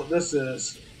 That's what this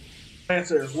is.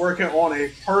 Lancer is working on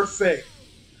a perfect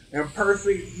and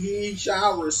perfect he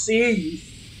shall receive.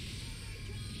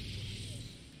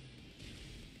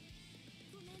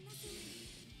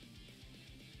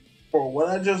 For what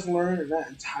I just learned in that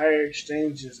entire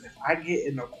exchange is if I get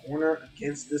in the corner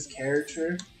against this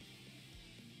character,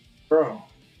 bro,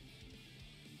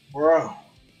 bro,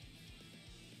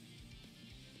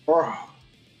 bro.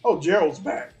 Oh, Gerald's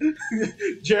back.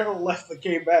 Gerald left and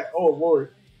came back. Oh,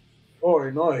 Lord. Oh,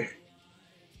 no.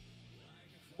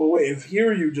 But wait, if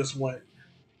Hiryu just went.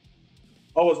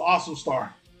 Oh, it's Awesome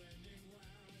Star.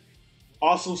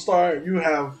 Awesome Star, you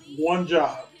have one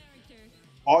job.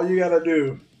 All you gotta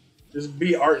do is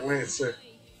be Art Lancer.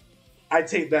 I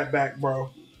take that back,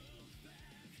 bro.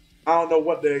 I don't know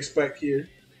what to expect here.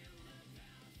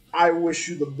 I wish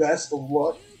you the best of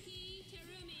luck.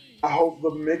 I hope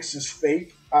the mix is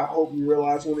fake. I hope you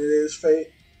realize when it is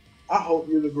fake. I hope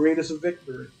you're the greatest of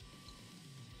victory.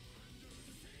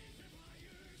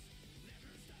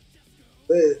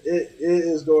 It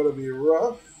is going to be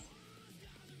rough.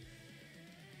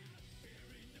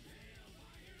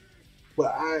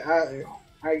 But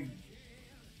I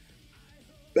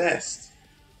best.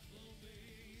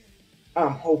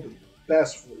 I'm hoping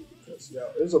best for you because yo,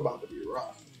 it's about to be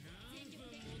rough.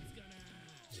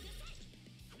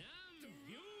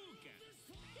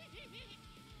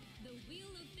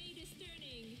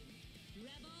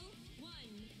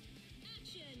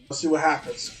 Let's see what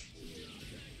happens.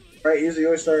 Right, easy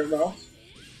always starting mouse.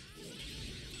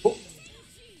 Oh,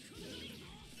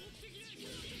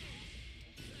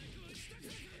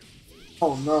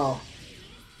 oh no.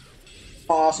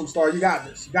 Awesome star, you got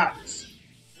this. You got this.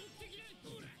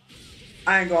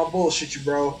 I ain't gonna bullshit you,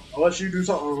 bro. Unless you do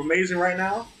something amazing right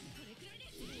now.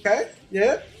 Okay?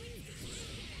 Yeah?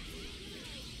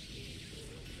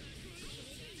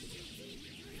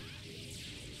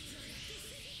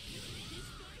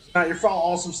 Not your fault,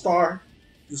 awesome star.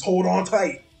 Just hold on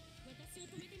tight.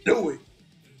 Do it.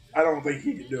 I don't think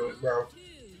he can do it, bro.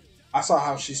 I saw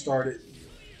how she started.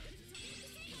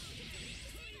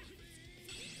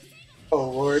 Oh,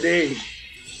 lordy.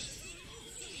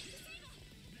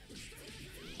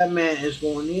 That man is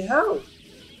going to need help.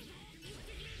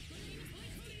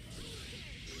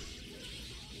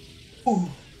 Ooh.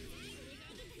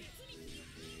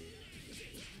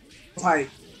 Tight.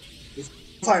 It's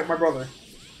tight, my brother.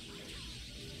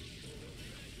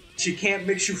 She can't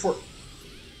mix you for.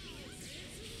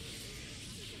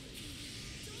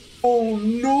 Oh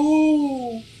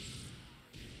no!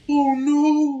 Oh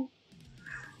no!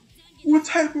 What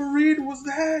type of read was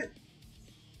that?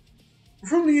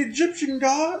 From the Egyptian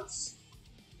gods?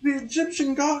 The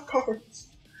Egyptian god cards.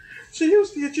 She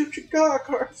used the Egyptian god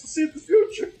cards to see the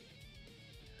future.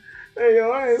 Hey yo,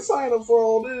 I ain't signed up for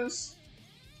all this.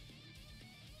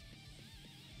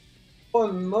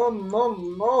 Oh no, no,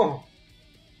 no.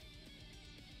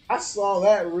 I saw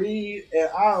that read and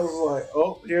I was like,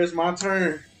 oh, here's my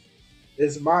turn.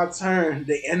 It's my turn.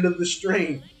 The end of the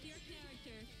stream.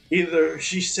 Either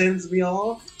she sends me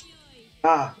off.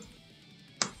 Ah,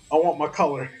 I want my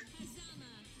color.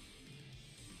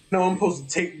 No, I'm supposed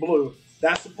to take blue.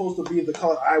 That's supposed to be the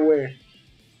color I wear.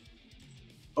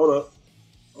 Hold up.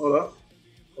 Hold up.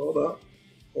 Hold up.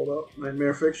 Hold up.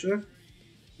 Nightmare Fiction.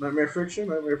 Nightmare Fiction.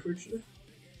 Nightmare Fiction.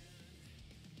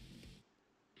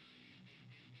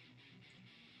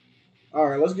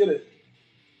 Alright, let's get it.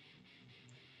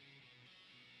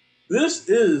 This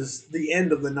is the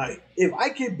end of the night. If I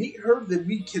can beat her, then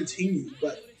we continue,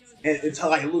 but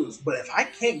until I lose. But if I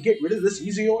can't get rid of this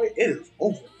Easy-Oi, it is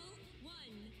over.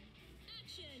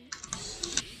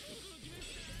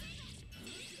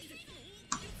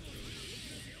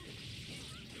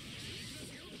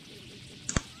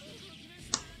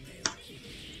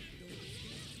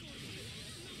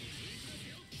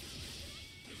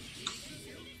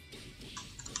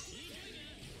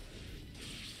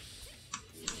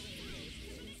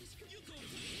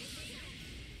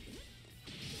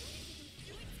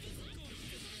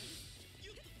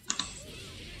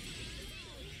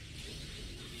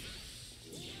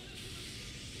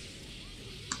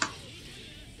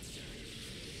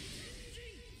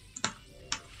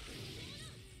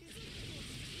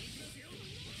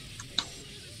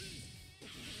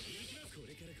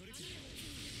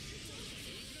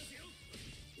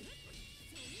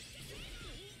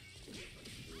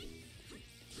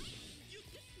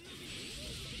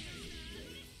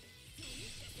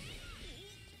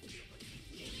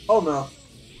 Oh no.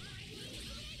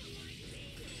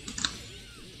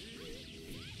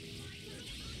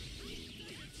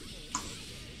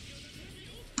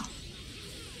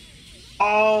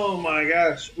 Oh my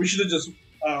gosh. We should have just,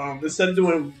 instead of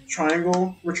doing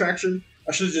triangle retraction,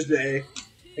 I should have just did A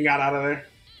and got out of there.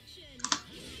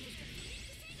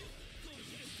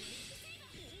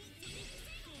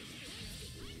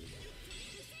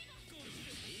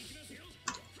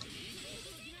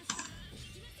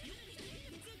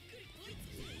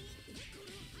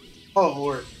 Oh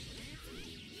lord.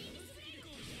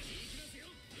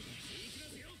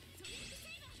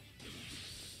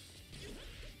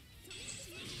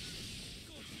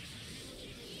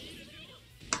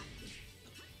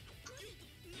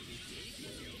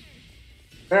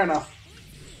 Fair enough.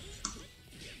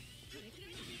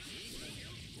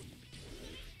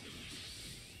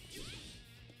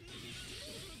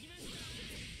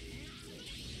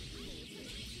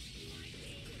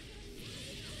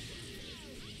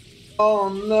 Oh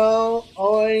no.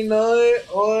 Oi no.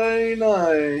 Oi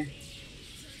no.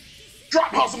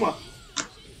 Drop Hosuma!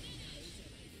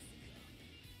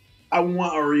 I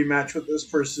want a rematch with this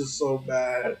person so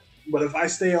bad. But if I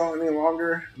stay on any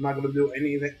longer, I'm not gonna do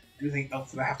anything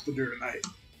else that I have to do tonight.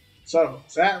 So,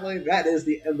 sadly, that is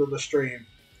the end of the stream.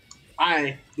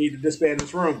 I need to disband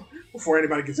this room before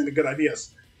anybody gets any good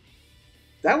ideas.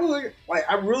 That was like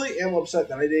I really am upset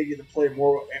that I didn't get to play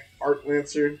more Art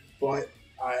Lancer, but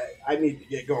I need to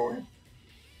get going.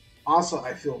 Also,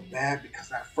 I feel bad because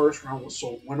that first round was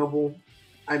so winnable.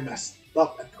 I messed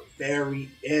up at the very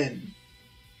end.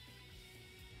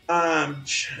 I'm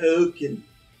choking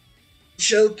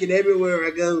everywhere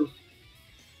I go.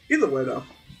 Either way, though,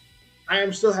 I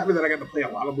am still happy that I got to play a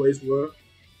lot of Blazblue.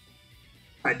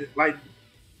 I did like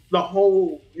the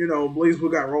whole, Blazblue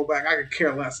got rolled back. I could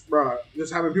care less, bro.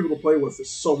 Just having people to play with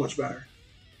is so much better.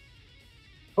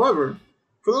 However,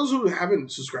 for those who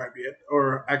haven't subscribed yet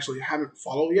or actually haven't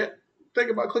followed yet, think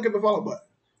about clicking the follow button.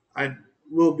 I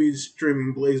will be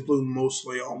streaming Blazblue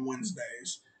mostly on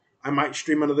Wednesdays. I might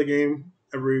stream another game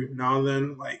every now and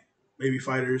then, like maybe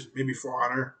Fighters, maybe For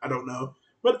Honor. I don't know.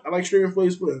 But I like streaming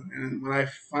Blazblue. And when I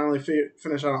finally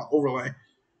finish out an overlay,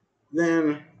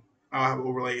 then I'll have an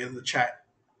overlay in the chat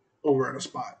over at a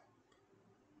spot.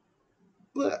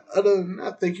 But other than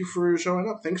that, thank you for showing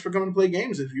up. Thanks for coming to play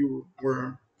games if you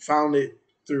were found it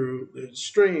through the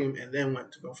stream and then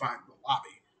went to go find the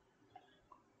lobby.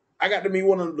 I got to meet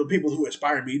one of the people who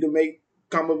inspired me to make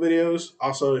combo videos.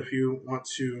 Also, if you want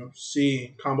to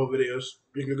see combo videos,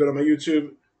 you can go to my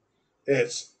YouTube.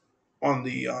 It's on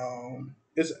the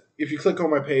it's if you click on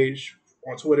my page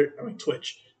on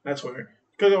Twitch, not Twitter.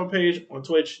 Click on my page on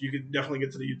Twitch, you can definitely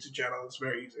get to the YouTube channel. It's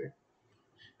very easy.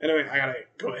 Anyway, I gotta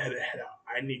go ahead and head out.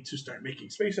 I need to start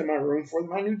making space in my room for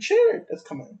my new chair that's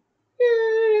coming.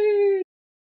 Yay!